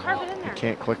 Yep. don't carve it in You there.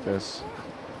 can't click this.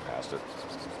 Past it.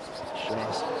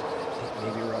 just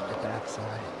maybe rub the backside.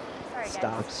 Sorry, guys.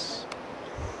 Stops.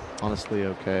 Honestly,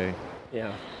 okay.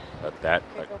 Yeah. But that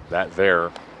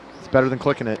there, It's better than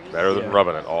clicking it. better than Yeah.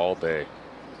 rubbing it all day.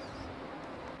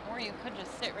 Or you could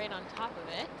just sit right on top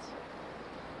of it.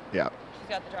 Yeah, She's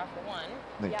got the draw for 1.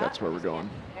 I think that's where we're going.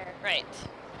 Right.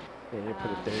 Yeah, you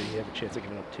put it there, you have a chance of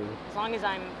giving up 2. As long as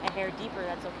I'm a hair deeper,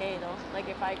 that's okay though. Like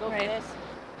if I go for Right. this.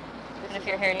 And if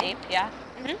your hair deep, yeah.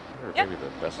 Or Yep. maybe the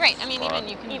best Right. I mean, spot. even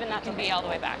you can Even you that's can be okay. all the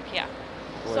way back. Yeah.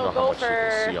 I don't So know go how much you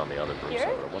can for see on the other Bruce. here? I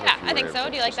wonder Yeah, if you I think were so. able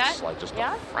Do you like to that? slide just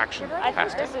Yeah. a fraction I think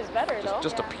past this it. is better though.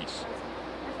 Just a piece.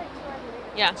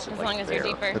 Yeah, Sit as like long as you're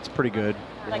there. deeper. That's pretty good.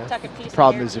 Like tuck a piece The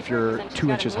problem of is if hair you're deeper, 'cause then she's 2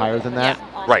 gotta inches move higher it than and that,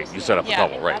 then Right, onto you set up a Yeah.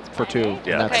 double, right. for 2,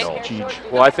 Yeah. and that's Okay. huge.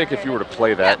 Well, I think if you were to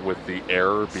play that with the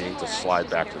error being to slide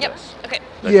back to Yep. this, Okay.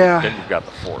 then, Yeah. then you've got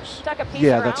the force. Tuck a piece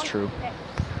Yeah, around. that's true.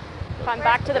 If I'm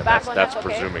back to the back one, That's that's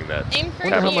okay. presuming that Aim for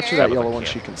Wonder how here. much of that Tabitha yellow one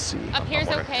can't. she can see. Up here's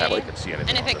wondering if Tabitha okay. can see anything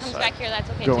And if on it this comes side. back here, that's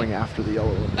okay Going too. after the yellow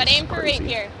one But is aim for right crazy.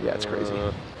 here. Yeah, it's crazy.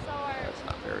 That's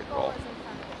not very tall.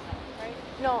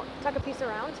 No, tuck a piece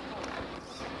around.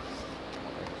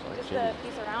 Just the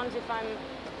piece around. If I'm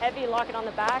heavy, lock it on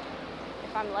the back.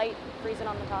 If I'm light, freeze it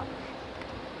on the top.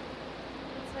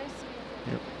 It's nice.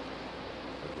 Yep.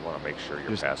 You want to make sure you're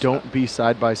Just past don't that. be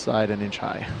side by side an inch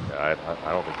high. Yeah,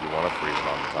 I don't think you want to freeze it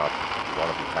on the top. You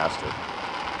want to be past it.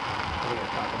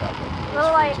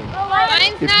 Little light. Little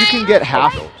light. If you can get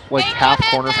half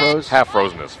corner froze, half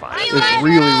frozen is fine. It's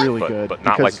really, really good. But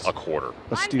not like because a quarter.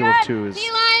 A steal of 2 is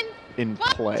in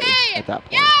play at that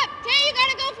point. Yep, Tay, you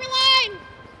gotta go for line.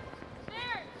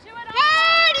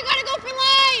 Hard, you gotta go for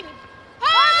line.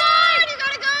 Hard, you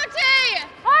gotta go, Tay.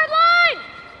 Hard line.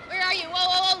 Where are you? Whoa,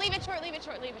 whoa, whoa, leave it short, leave it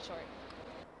short, leave it short.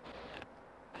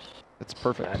 That's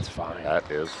perfect. That's fine. That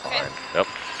is fine. Yep.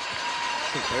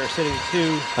 Sinclair sitting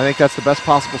 2. I think that's the best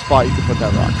possible spot you can put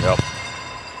that rock. Yep.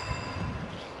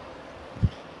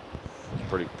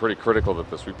 It's pretty critical that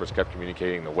the sweepers kept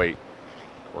communicating the weight,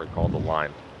 or he called the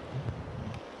line.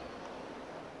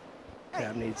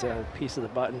 Tab needs a piece of the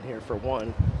button here for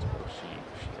 1.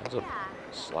 She ends up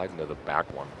sliding to the back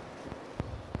one.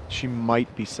 She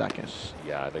might be second.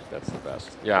 Yeah, I think that's the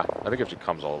best. Yeah, I think if she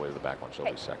comes all the way to the back one, she'll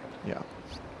be second. Yeah.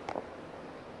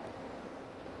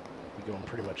 You're going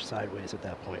pretty much sideways at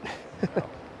that point.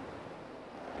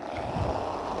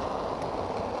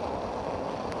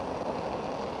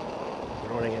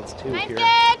 Running against 2 Nice here.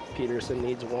 good. Peterson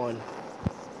needs 1.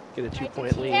 Get a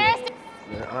 2-point lead. Harrison.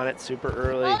 They're on it super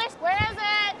early. Where is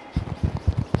it?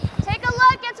 Take a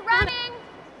look, it's running.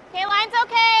 Okay, line's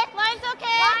okay, line's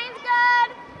okay. Line's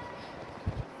good.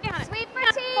 Sweep for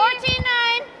T.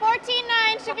 14-9,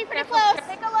 14-9, should be pretty close.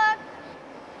 Take a look.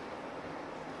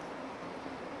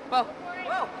 Whoa.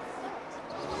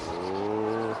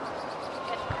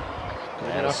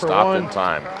 And And stopped in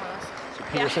time. So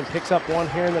Peterson picks up 1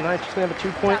 here in the 9th. She's going to have a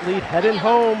 2-point lead heading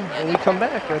home when we come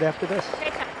back right after this.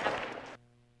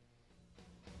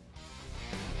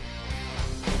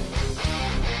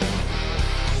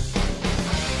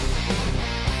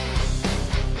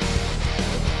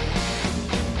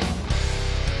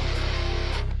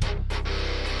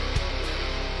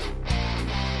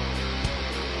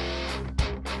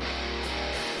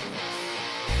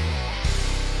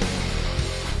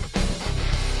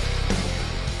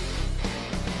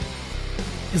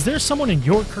 Is there someone in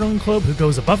your curling club who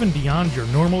goes above and beyond your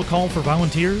normal call for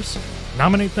volunteers?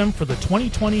 Nominate them for the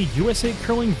 2020 USA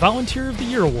Curling Volunteer of the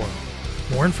Year Award.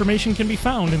 More information can be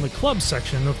found in the club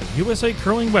section of the USA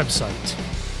Curling website.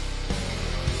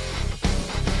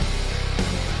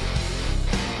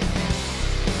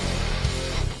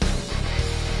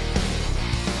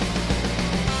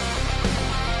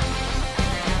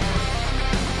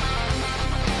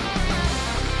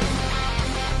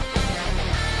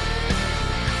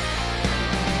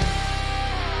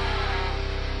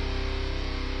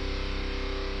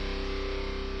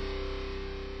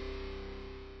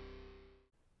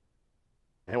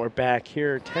 And we're back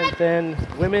here, 10th N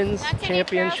Women's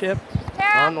Championship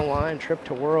on the line. Trip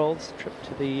to Worlds, trip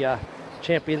to the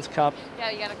Champions Cup.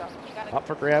 Yeah, you gotta go. Up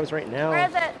for grabs right now. Where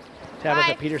is it? Tabitha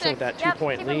 5, Peterson 6. with that Yep,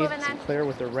 2-point keep it lead. moving then. Sinclair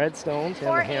with the red stones and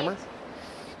 4, the hammer. 8.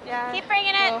 Yeah. Keep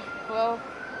bringing it. Whoa,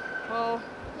 whoa.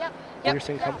 Yep.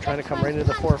 Peterson trying to come right into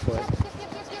the 4-foot.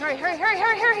 Hurry, hurry, hurry,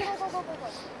 hurry, hurry.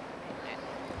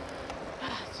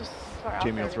 It's just far out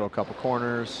Jamie will there. throw a couple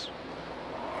corners.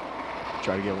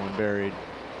 Try to get one buried.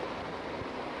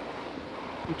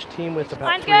 Each team with about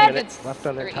Line's 3 good. minutes left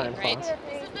on their time clocks.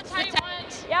 This is the tight one.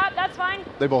 Yeah, that's fine.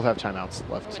 They both have timeouts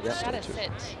left. You still, gotta too.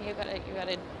 sit. You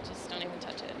gotta just don't even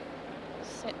touch it.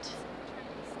 Sit.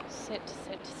 Sit,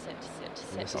 sit, sit, sit,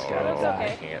 sit. This has gotta Oh,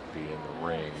 die. can't be in the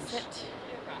rings. Sit.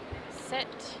 Sit.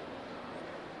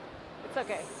 It's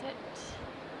okay. Sit.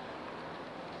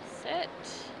 Sit.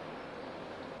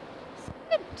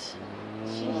 Sit.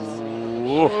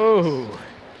 Ooh.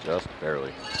 Just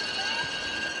barely.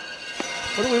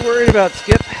 What are we worried about,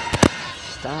 Skip?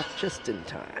 Stop just in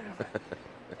time. 3.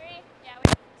 Yeah,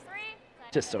 3.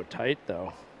 Just so tight,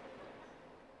 though.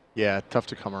 Yeah, tough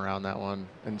to come around that one.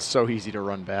 And so easy to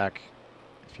run back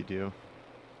if you do.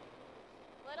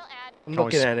 Little ad. I'm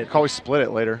looking at it. Can always split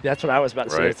it later. That's what I was about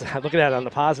to Right. say. I'm looking at it on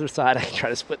the positive side. I can try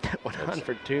to split that one on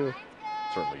for 2.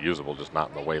 Certainly usable, just not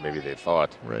in the way maybe they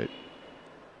thought. Right.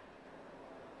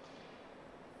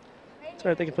 So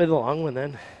I think I can play the long one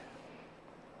then.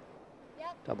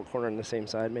 Double corner on the same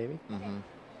side, maybe. Mm-hmm.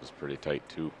 It's pretty tight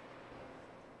too.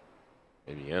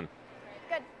 Maybe in.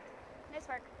 Good. Nice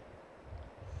work.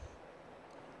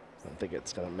 I don't think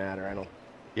it's going to matter. I don't.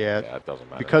 Yeah, it doesn't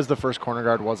matter. Because the first corner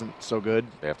guard wasn't so good,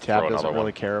 They have to Tab throw doesn't another really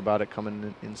one. care about it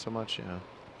coming in so much. Yeah.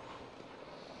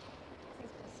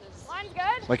 Line's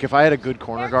good. Like if I had a good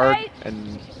corner They're guard tight.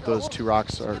 and those 2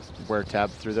 rocks are where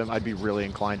Tab threw them, I'd be really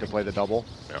inclined to play the double.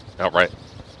 Yeah, right.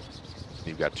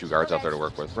 You've got 2 guards out there to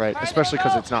work with. Right, especially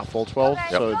because it's not full 12, Yep.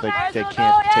 so they can't take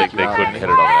They couldn't hit it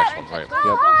on the next one, right?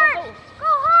 Go hard! Go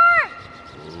hard!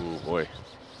 Ooh, boy.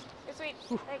 You're sweet.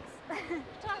 Thanks.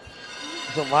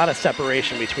 There's a lot of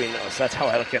separation between those. That's how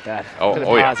I look at that. Oh, Put it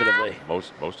yeah. positively.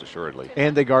 Most assuredly.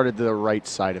 And they guarded the right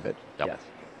side of it. Yep. Yes.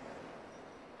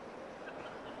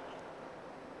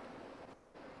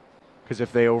 Because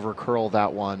if they over curl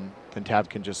that one, then Tab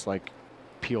can just like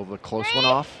peel the close one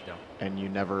off, and you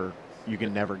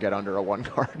can never get under a 1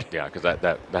 guard. Yeah, because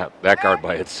that guard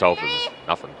by itself is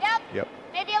nothing. Yep.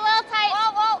 Maybe a little tight.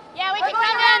 Whoa. Yeah, we We're can going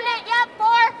come around in. it. Yep, 4.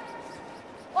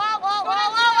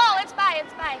 Whoa. It's by.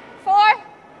 4,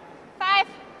 5.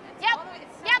 Yep. Come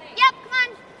on.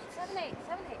 7, 8.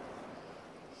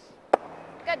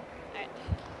 Good.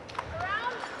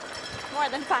 Around. More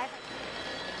than 5.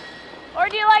 Or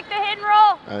do you like the hit and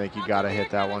roll? I think you got to hit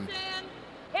that one. Hit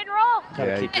and roll.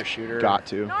 Gotta Yeah, keep you your shooter. got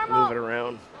to. Normal. Move it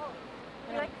around.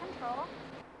 You like control?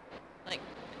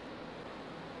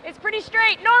 It's pretty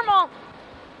straight. Normal.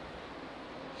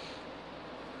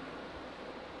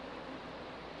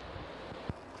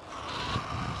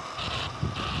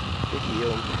 Big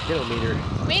kilometer.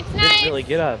 Weight's Didn't nice. really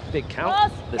get a big count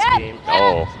Close. this Yep. game.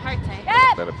 Oh, Hard tight.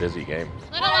 Yep. been a busy game.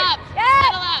 Little up. Yep.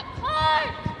 Little up. Hard.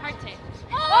 Hard tight.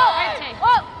 Whoa. Hard tight.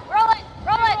 Whoa. Roll it.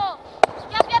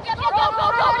 Yep. Go.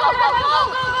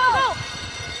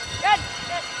 Good.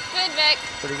 Good, Vic.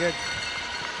 Pretty good.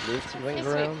 Move some things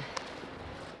around.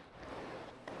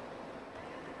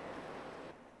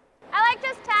 I like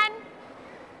just 10.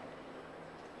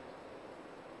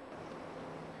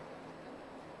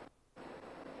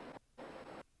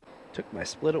 Took my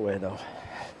split away though.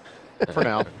 For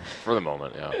now. For the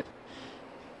moment, yeah.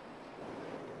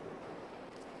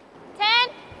 10,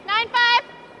 9, 5.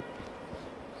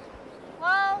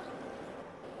 Whoa.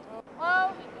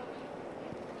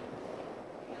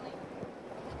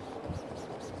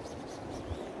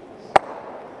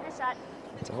 Nice shot.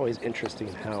 It's always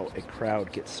interesting how a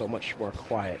crowd gets so much more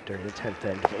quiet during the 10th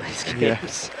end of these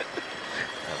games.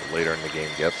 Yeah. Later in the game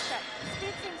gets.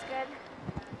 Speed seems good.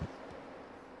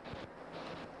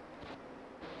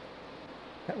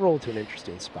 That rolled to an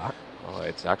interesting spot. Well,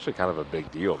 it's actually kind of a big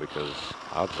deal because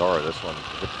odds are this one,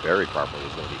 if it's buried properly,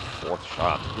 is going to be 4th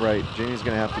shot. Right, Jamie's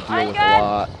going to have to deal with a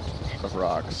lot of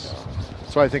rocks.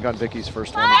 So I think on Vicky's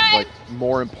first one, like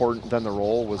more important than the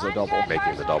roll was a double.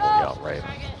 Making the double, yeah, right.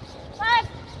 5.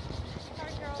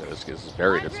 So this is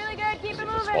buried. It's, Really good. Keep it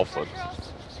it's moving. 12 foot.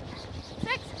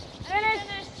 6. Finish.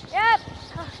 Yep.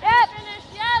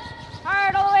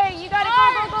 Hard all the way. You got it. Go.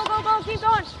 Keep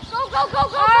going. Go.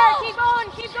 Hard. Keep going.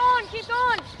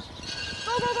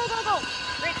 Go.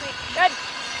 Great sweep. Good.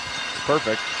 It's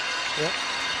perfect. Yep.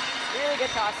 Really good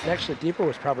toss. And actually, deeper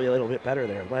was probably a little bit better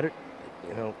there. Let it,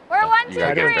 We're 1, 2,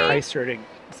 gotta get it 3. entice her to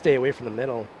stay away from the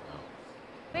middle.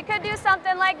 We could do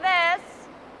something like this.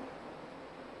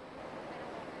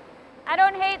 I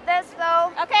don't hate this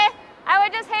though. Okay. I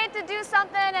would just hate to do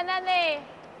something and then they,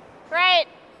 Right.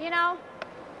 I'm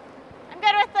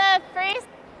good with the freeze.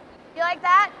 you like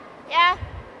that? Yeah.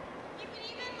 Keep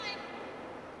it even, like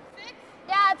 6?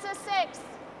 Yeah, it's a 6.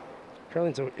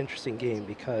 Curling's an interesting game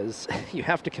because you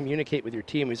have to communicate with your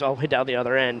team who's all the way down the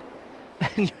other end,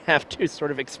 and you have to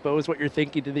sort of expose what you're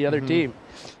thinking to the other team.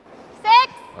 6.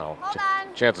 Well, Hold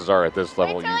on. chances are at this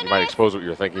level, you might expose what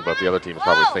you're thinking, but the other team is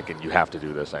probably thinking you have to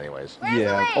do this anyways.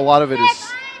 Yeah, a lot of it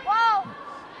is, Whoa.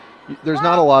 there's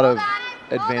not a lot of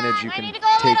advantage you can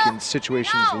take in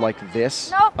situations like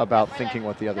this about thinking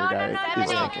what the other guy is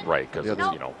thinking. Right, because, The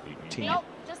other team. Nope.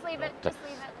 Just leave it.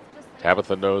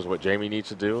 Tabitha knows what Jamie needs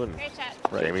to do, and Great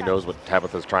shot. Right. Jamie knows what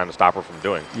Tabitha's trying to stop her from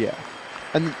doing. Yeah.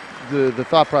 And the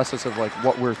thought process of like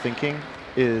what we're thinking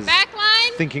is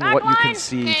Backline. thinking what you can Backline.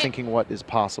 see, Okay. thinking what is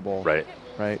possible. Right.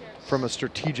 Right. From a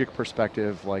strategic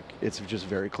perspective, like it's just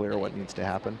very clear what needs to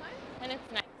happen. And it's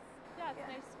nice.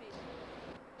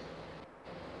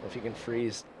 If you can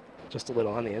freeze just a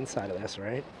little on the inside of this,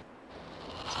 right?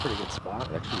 It's a pretty good spot.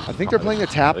 I think they're playing a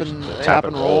tap and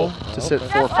roll to sit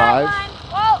 4-5.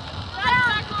 Whoa.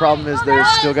 The problem is they've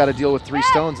still got to deal with 3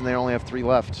 stones and they only have 3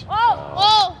 left.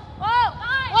 Whoa.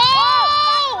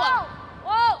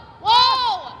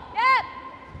 Yep.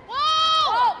 Whoa.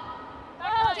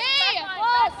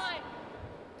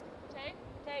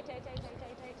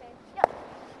 Yep.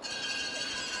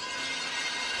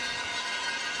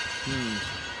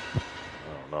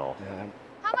 Oh, no. Yeah,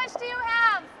 How much do you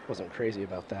have? wasn't crazy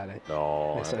about that.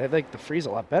 No. I said I think the freeze a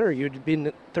lot better. You'd be in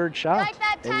the 3rd shot, like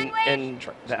that 10 and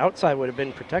the outside would have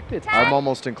been protected. I'm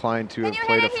almost inclined to have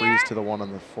played a freeze to the one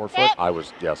on the 4 foot. I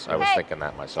was thinking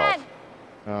that myself. 10.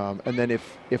 And then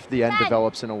if the end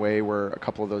develops in a way where a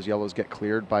couple of those yellows get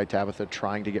cleared by Tabitha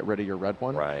trying to get rid of your red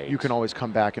one, you can always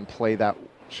come back and play that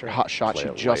hot shot she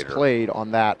just played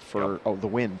on that for the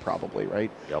win probably,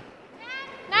 right? Yep.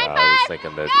 I was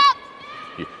thinking that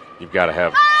you've got to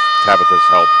have Tabitha's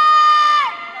help.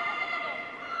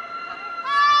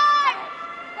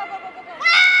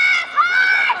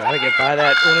 Gotta get by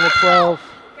that 1 in the 12.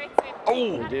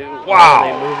 Oh, wow.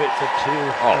 They move it to 2.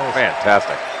 Oh,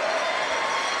 fantastic.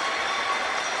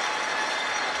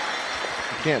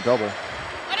 You can't double.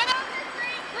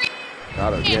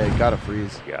 You gotta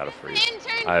freeze. You gotta freeze.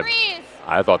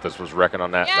 I thought this was wrecking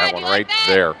on that one right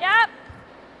there. Yep.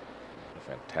 A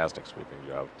fantastic sweeping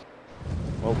job.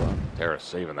 Well done. Tara's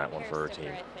saving that one for her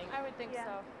team. I would think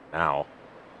so. Now.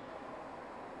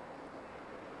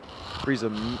 Freeze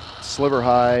a sliver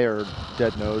high or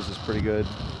dead nose is pretty good.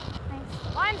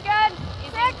 Line's good.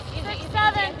 6,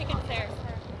 7.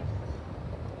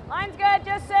 Line's good.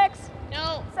 Just 6.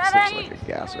 No. 7. 6 like a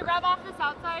gasser. Rub off this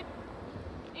outside.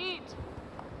 8.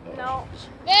 No.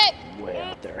 Vic. Way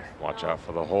out there. Watch out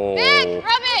for the hole. Vic,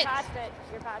 rub it. You're past it.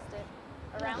 You're past it.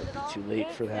 Around it all. Too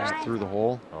late for that. Through the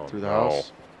hole, through the no.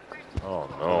 house. Oh,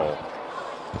 no.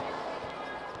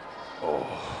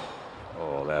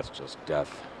 Oh, that's just death.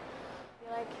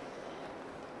 Like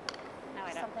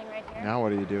something right here. Now what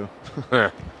do you do?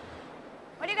 What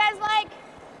do you guys like?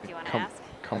 Do you want to ask?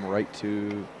 Come right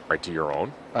to your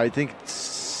own? I think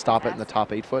stop it in the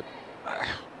top 8 foot.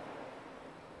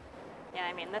 Yeah,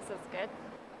 I mean, this is good.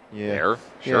 Yeah. There?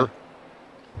 Sure. Yeah.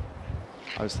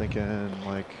 I was thinking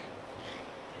like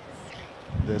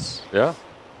this. Yeah.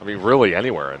 I mean, really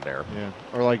anywhere in there. Yeah.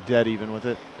 Or like dead even with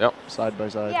it. Yep. Side by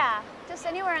side. Yeah, just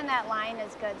anywhere in that line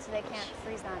is good so they can't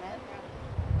freeze on it.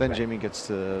 Then Jamie gets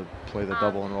to play the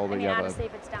double and roll, but I mean, you have honestly,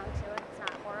 if it's down to it, it's not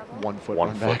horrible. 1 foot One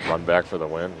run foot back. run back for the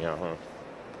win. Yeah. Huh.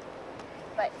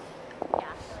 But yeah, I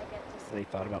feel like it just. Any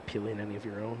thought about peeling any of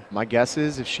your own? My guess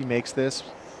is if she makes this,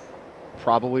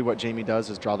 probably what Jamie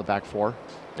does is draw the back 4.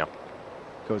 Yep.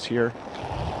 Goes here.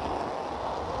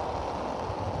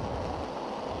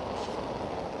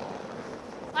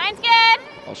 Line's good.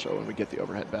 I'll show when we get the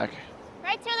overhead back.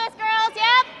 Right to this, girls.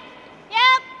 Yep.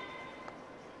 Yep.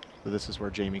 So this is where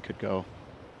Jamie could go.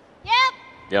 Yep.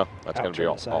 Yeah, that's going to be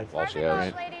all she has.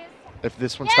 Right. If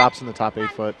this one stops in the top 8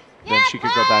 foot, then she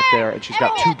could go back there, and she's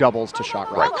got 2 doubles to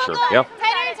shot Right, rock. sure. Yeah.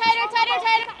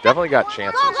 Tighter. Definitely got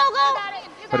chances. Go.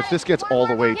 But if this gets all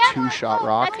the way to shot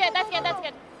rock, That's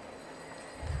good.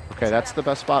 okay, that's the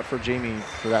best spot for Jamie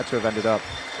for that to have ended up.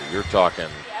 So you're talking.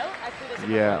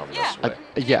 Yeah.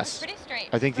 Yes. Pretty straight.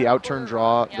 I think the outturn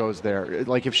draw goes there.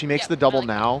 Like if she makes the double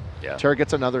now, Tara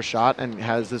gets another shot and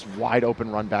has this wide open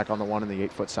run back on the 1 in the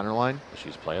 8 foot center line.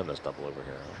 She's playing this double over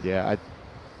here. Yeah,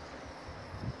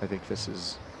 I think this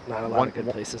is not a lot of good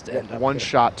places to end up. One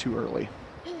shot too early.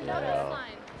 No, that's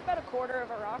fine. It's about a quarter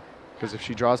of a rock. Because if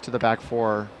she draws to the back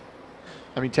 4,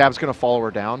 I mean, Tab's going to follow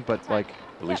her down, but like.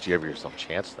 At least you have yourself a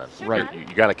chance then. Right. You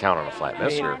got to count on a flat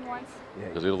miss here.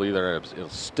 Because it'll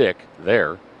stick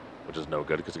there, which is no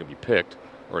good because it's going to be picked,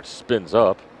 or it spins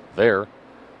up there,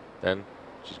 then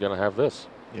she's going to have this.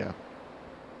 Yeah.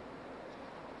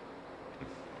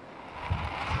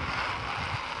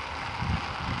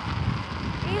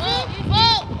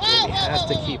 Jamie has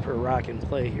to keep her rock in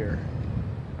play here.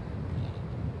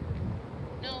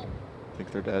 No. I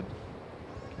think they're dead.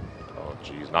 Oh,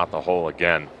 geez, not the hole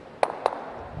again.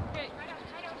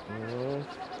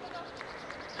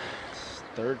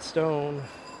 Third stone.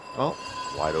 Oh.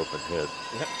 Wide open hit.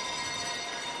 Yep.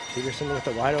 Peterson with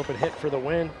a wide open hit for the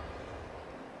win.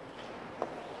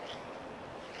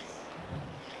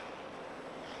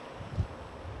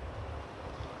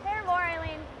 There more,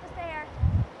 Eileen. Just there.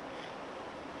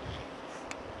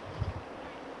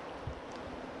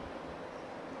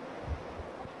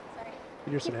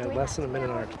 Peterson had less than a minute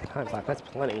on our time clock. That's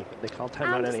plenty. They call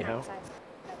timeout anyhow.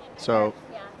 So,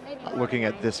 looking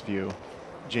at this view,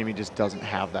 Jamie just doesn't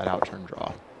have that outturn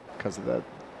draw because of the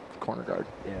corner guard.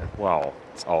 Yeah. Well,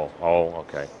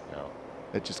 okay. Yeah.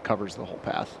 It just covers the whole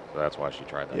path. So that's why she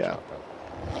tried that shot then.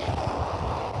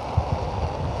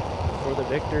 For the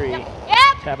victory,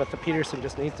 Tabitha Peterson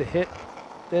just needs to hit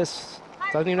this.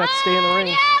 Doesn't even have to stay in the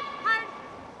ring.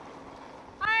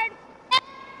 Hard.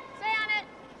 Stay on it.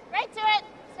 Right to it.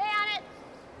 Stay on it.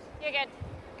 You're good.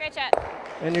 Great shot.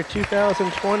 And your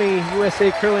 2020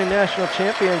 USA Curling National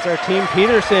Champions are Team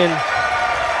Peterson.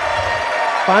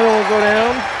 Final will go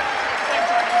down.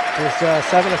 It's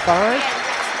 7-5.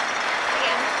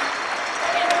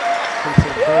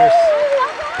 Sinclair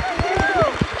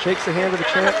shakes the hand of the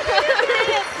champ.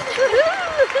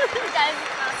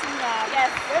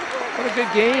 What a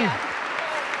good game.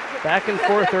 Back and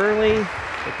forth early,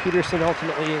 but Peterson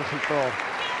ultimately in control.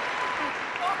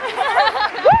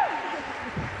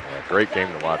 Yeah, great game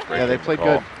to watch. Great Yeah, they game to played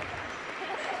call. good.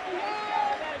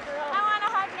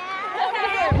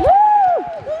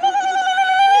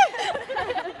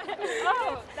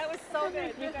 Oh, that was so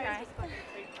good. You guys just fucking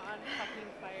on fucking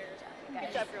fire.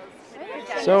 Good job,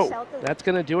 girls. So that's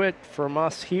going to do it from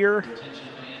us here.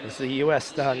 This is the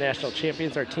U.S. National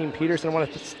Champions, our team Peterson. I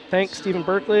want to thank Stephen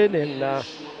Berklid and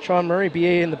Sean Murray,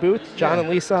 BA in the booth, John and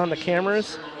Lisa on the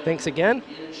cameras. Thanks again.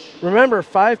 Remember,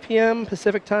 5 p.m.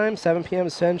 Pacific time, 7 p.m.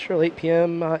 Central, 8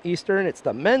 p.m. Eastern. It's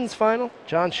the men's final,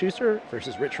 John Schuster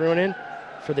versus Rich Ruonen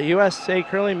for the USA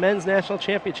Curling Men's National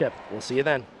Championship. We'll see you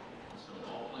then.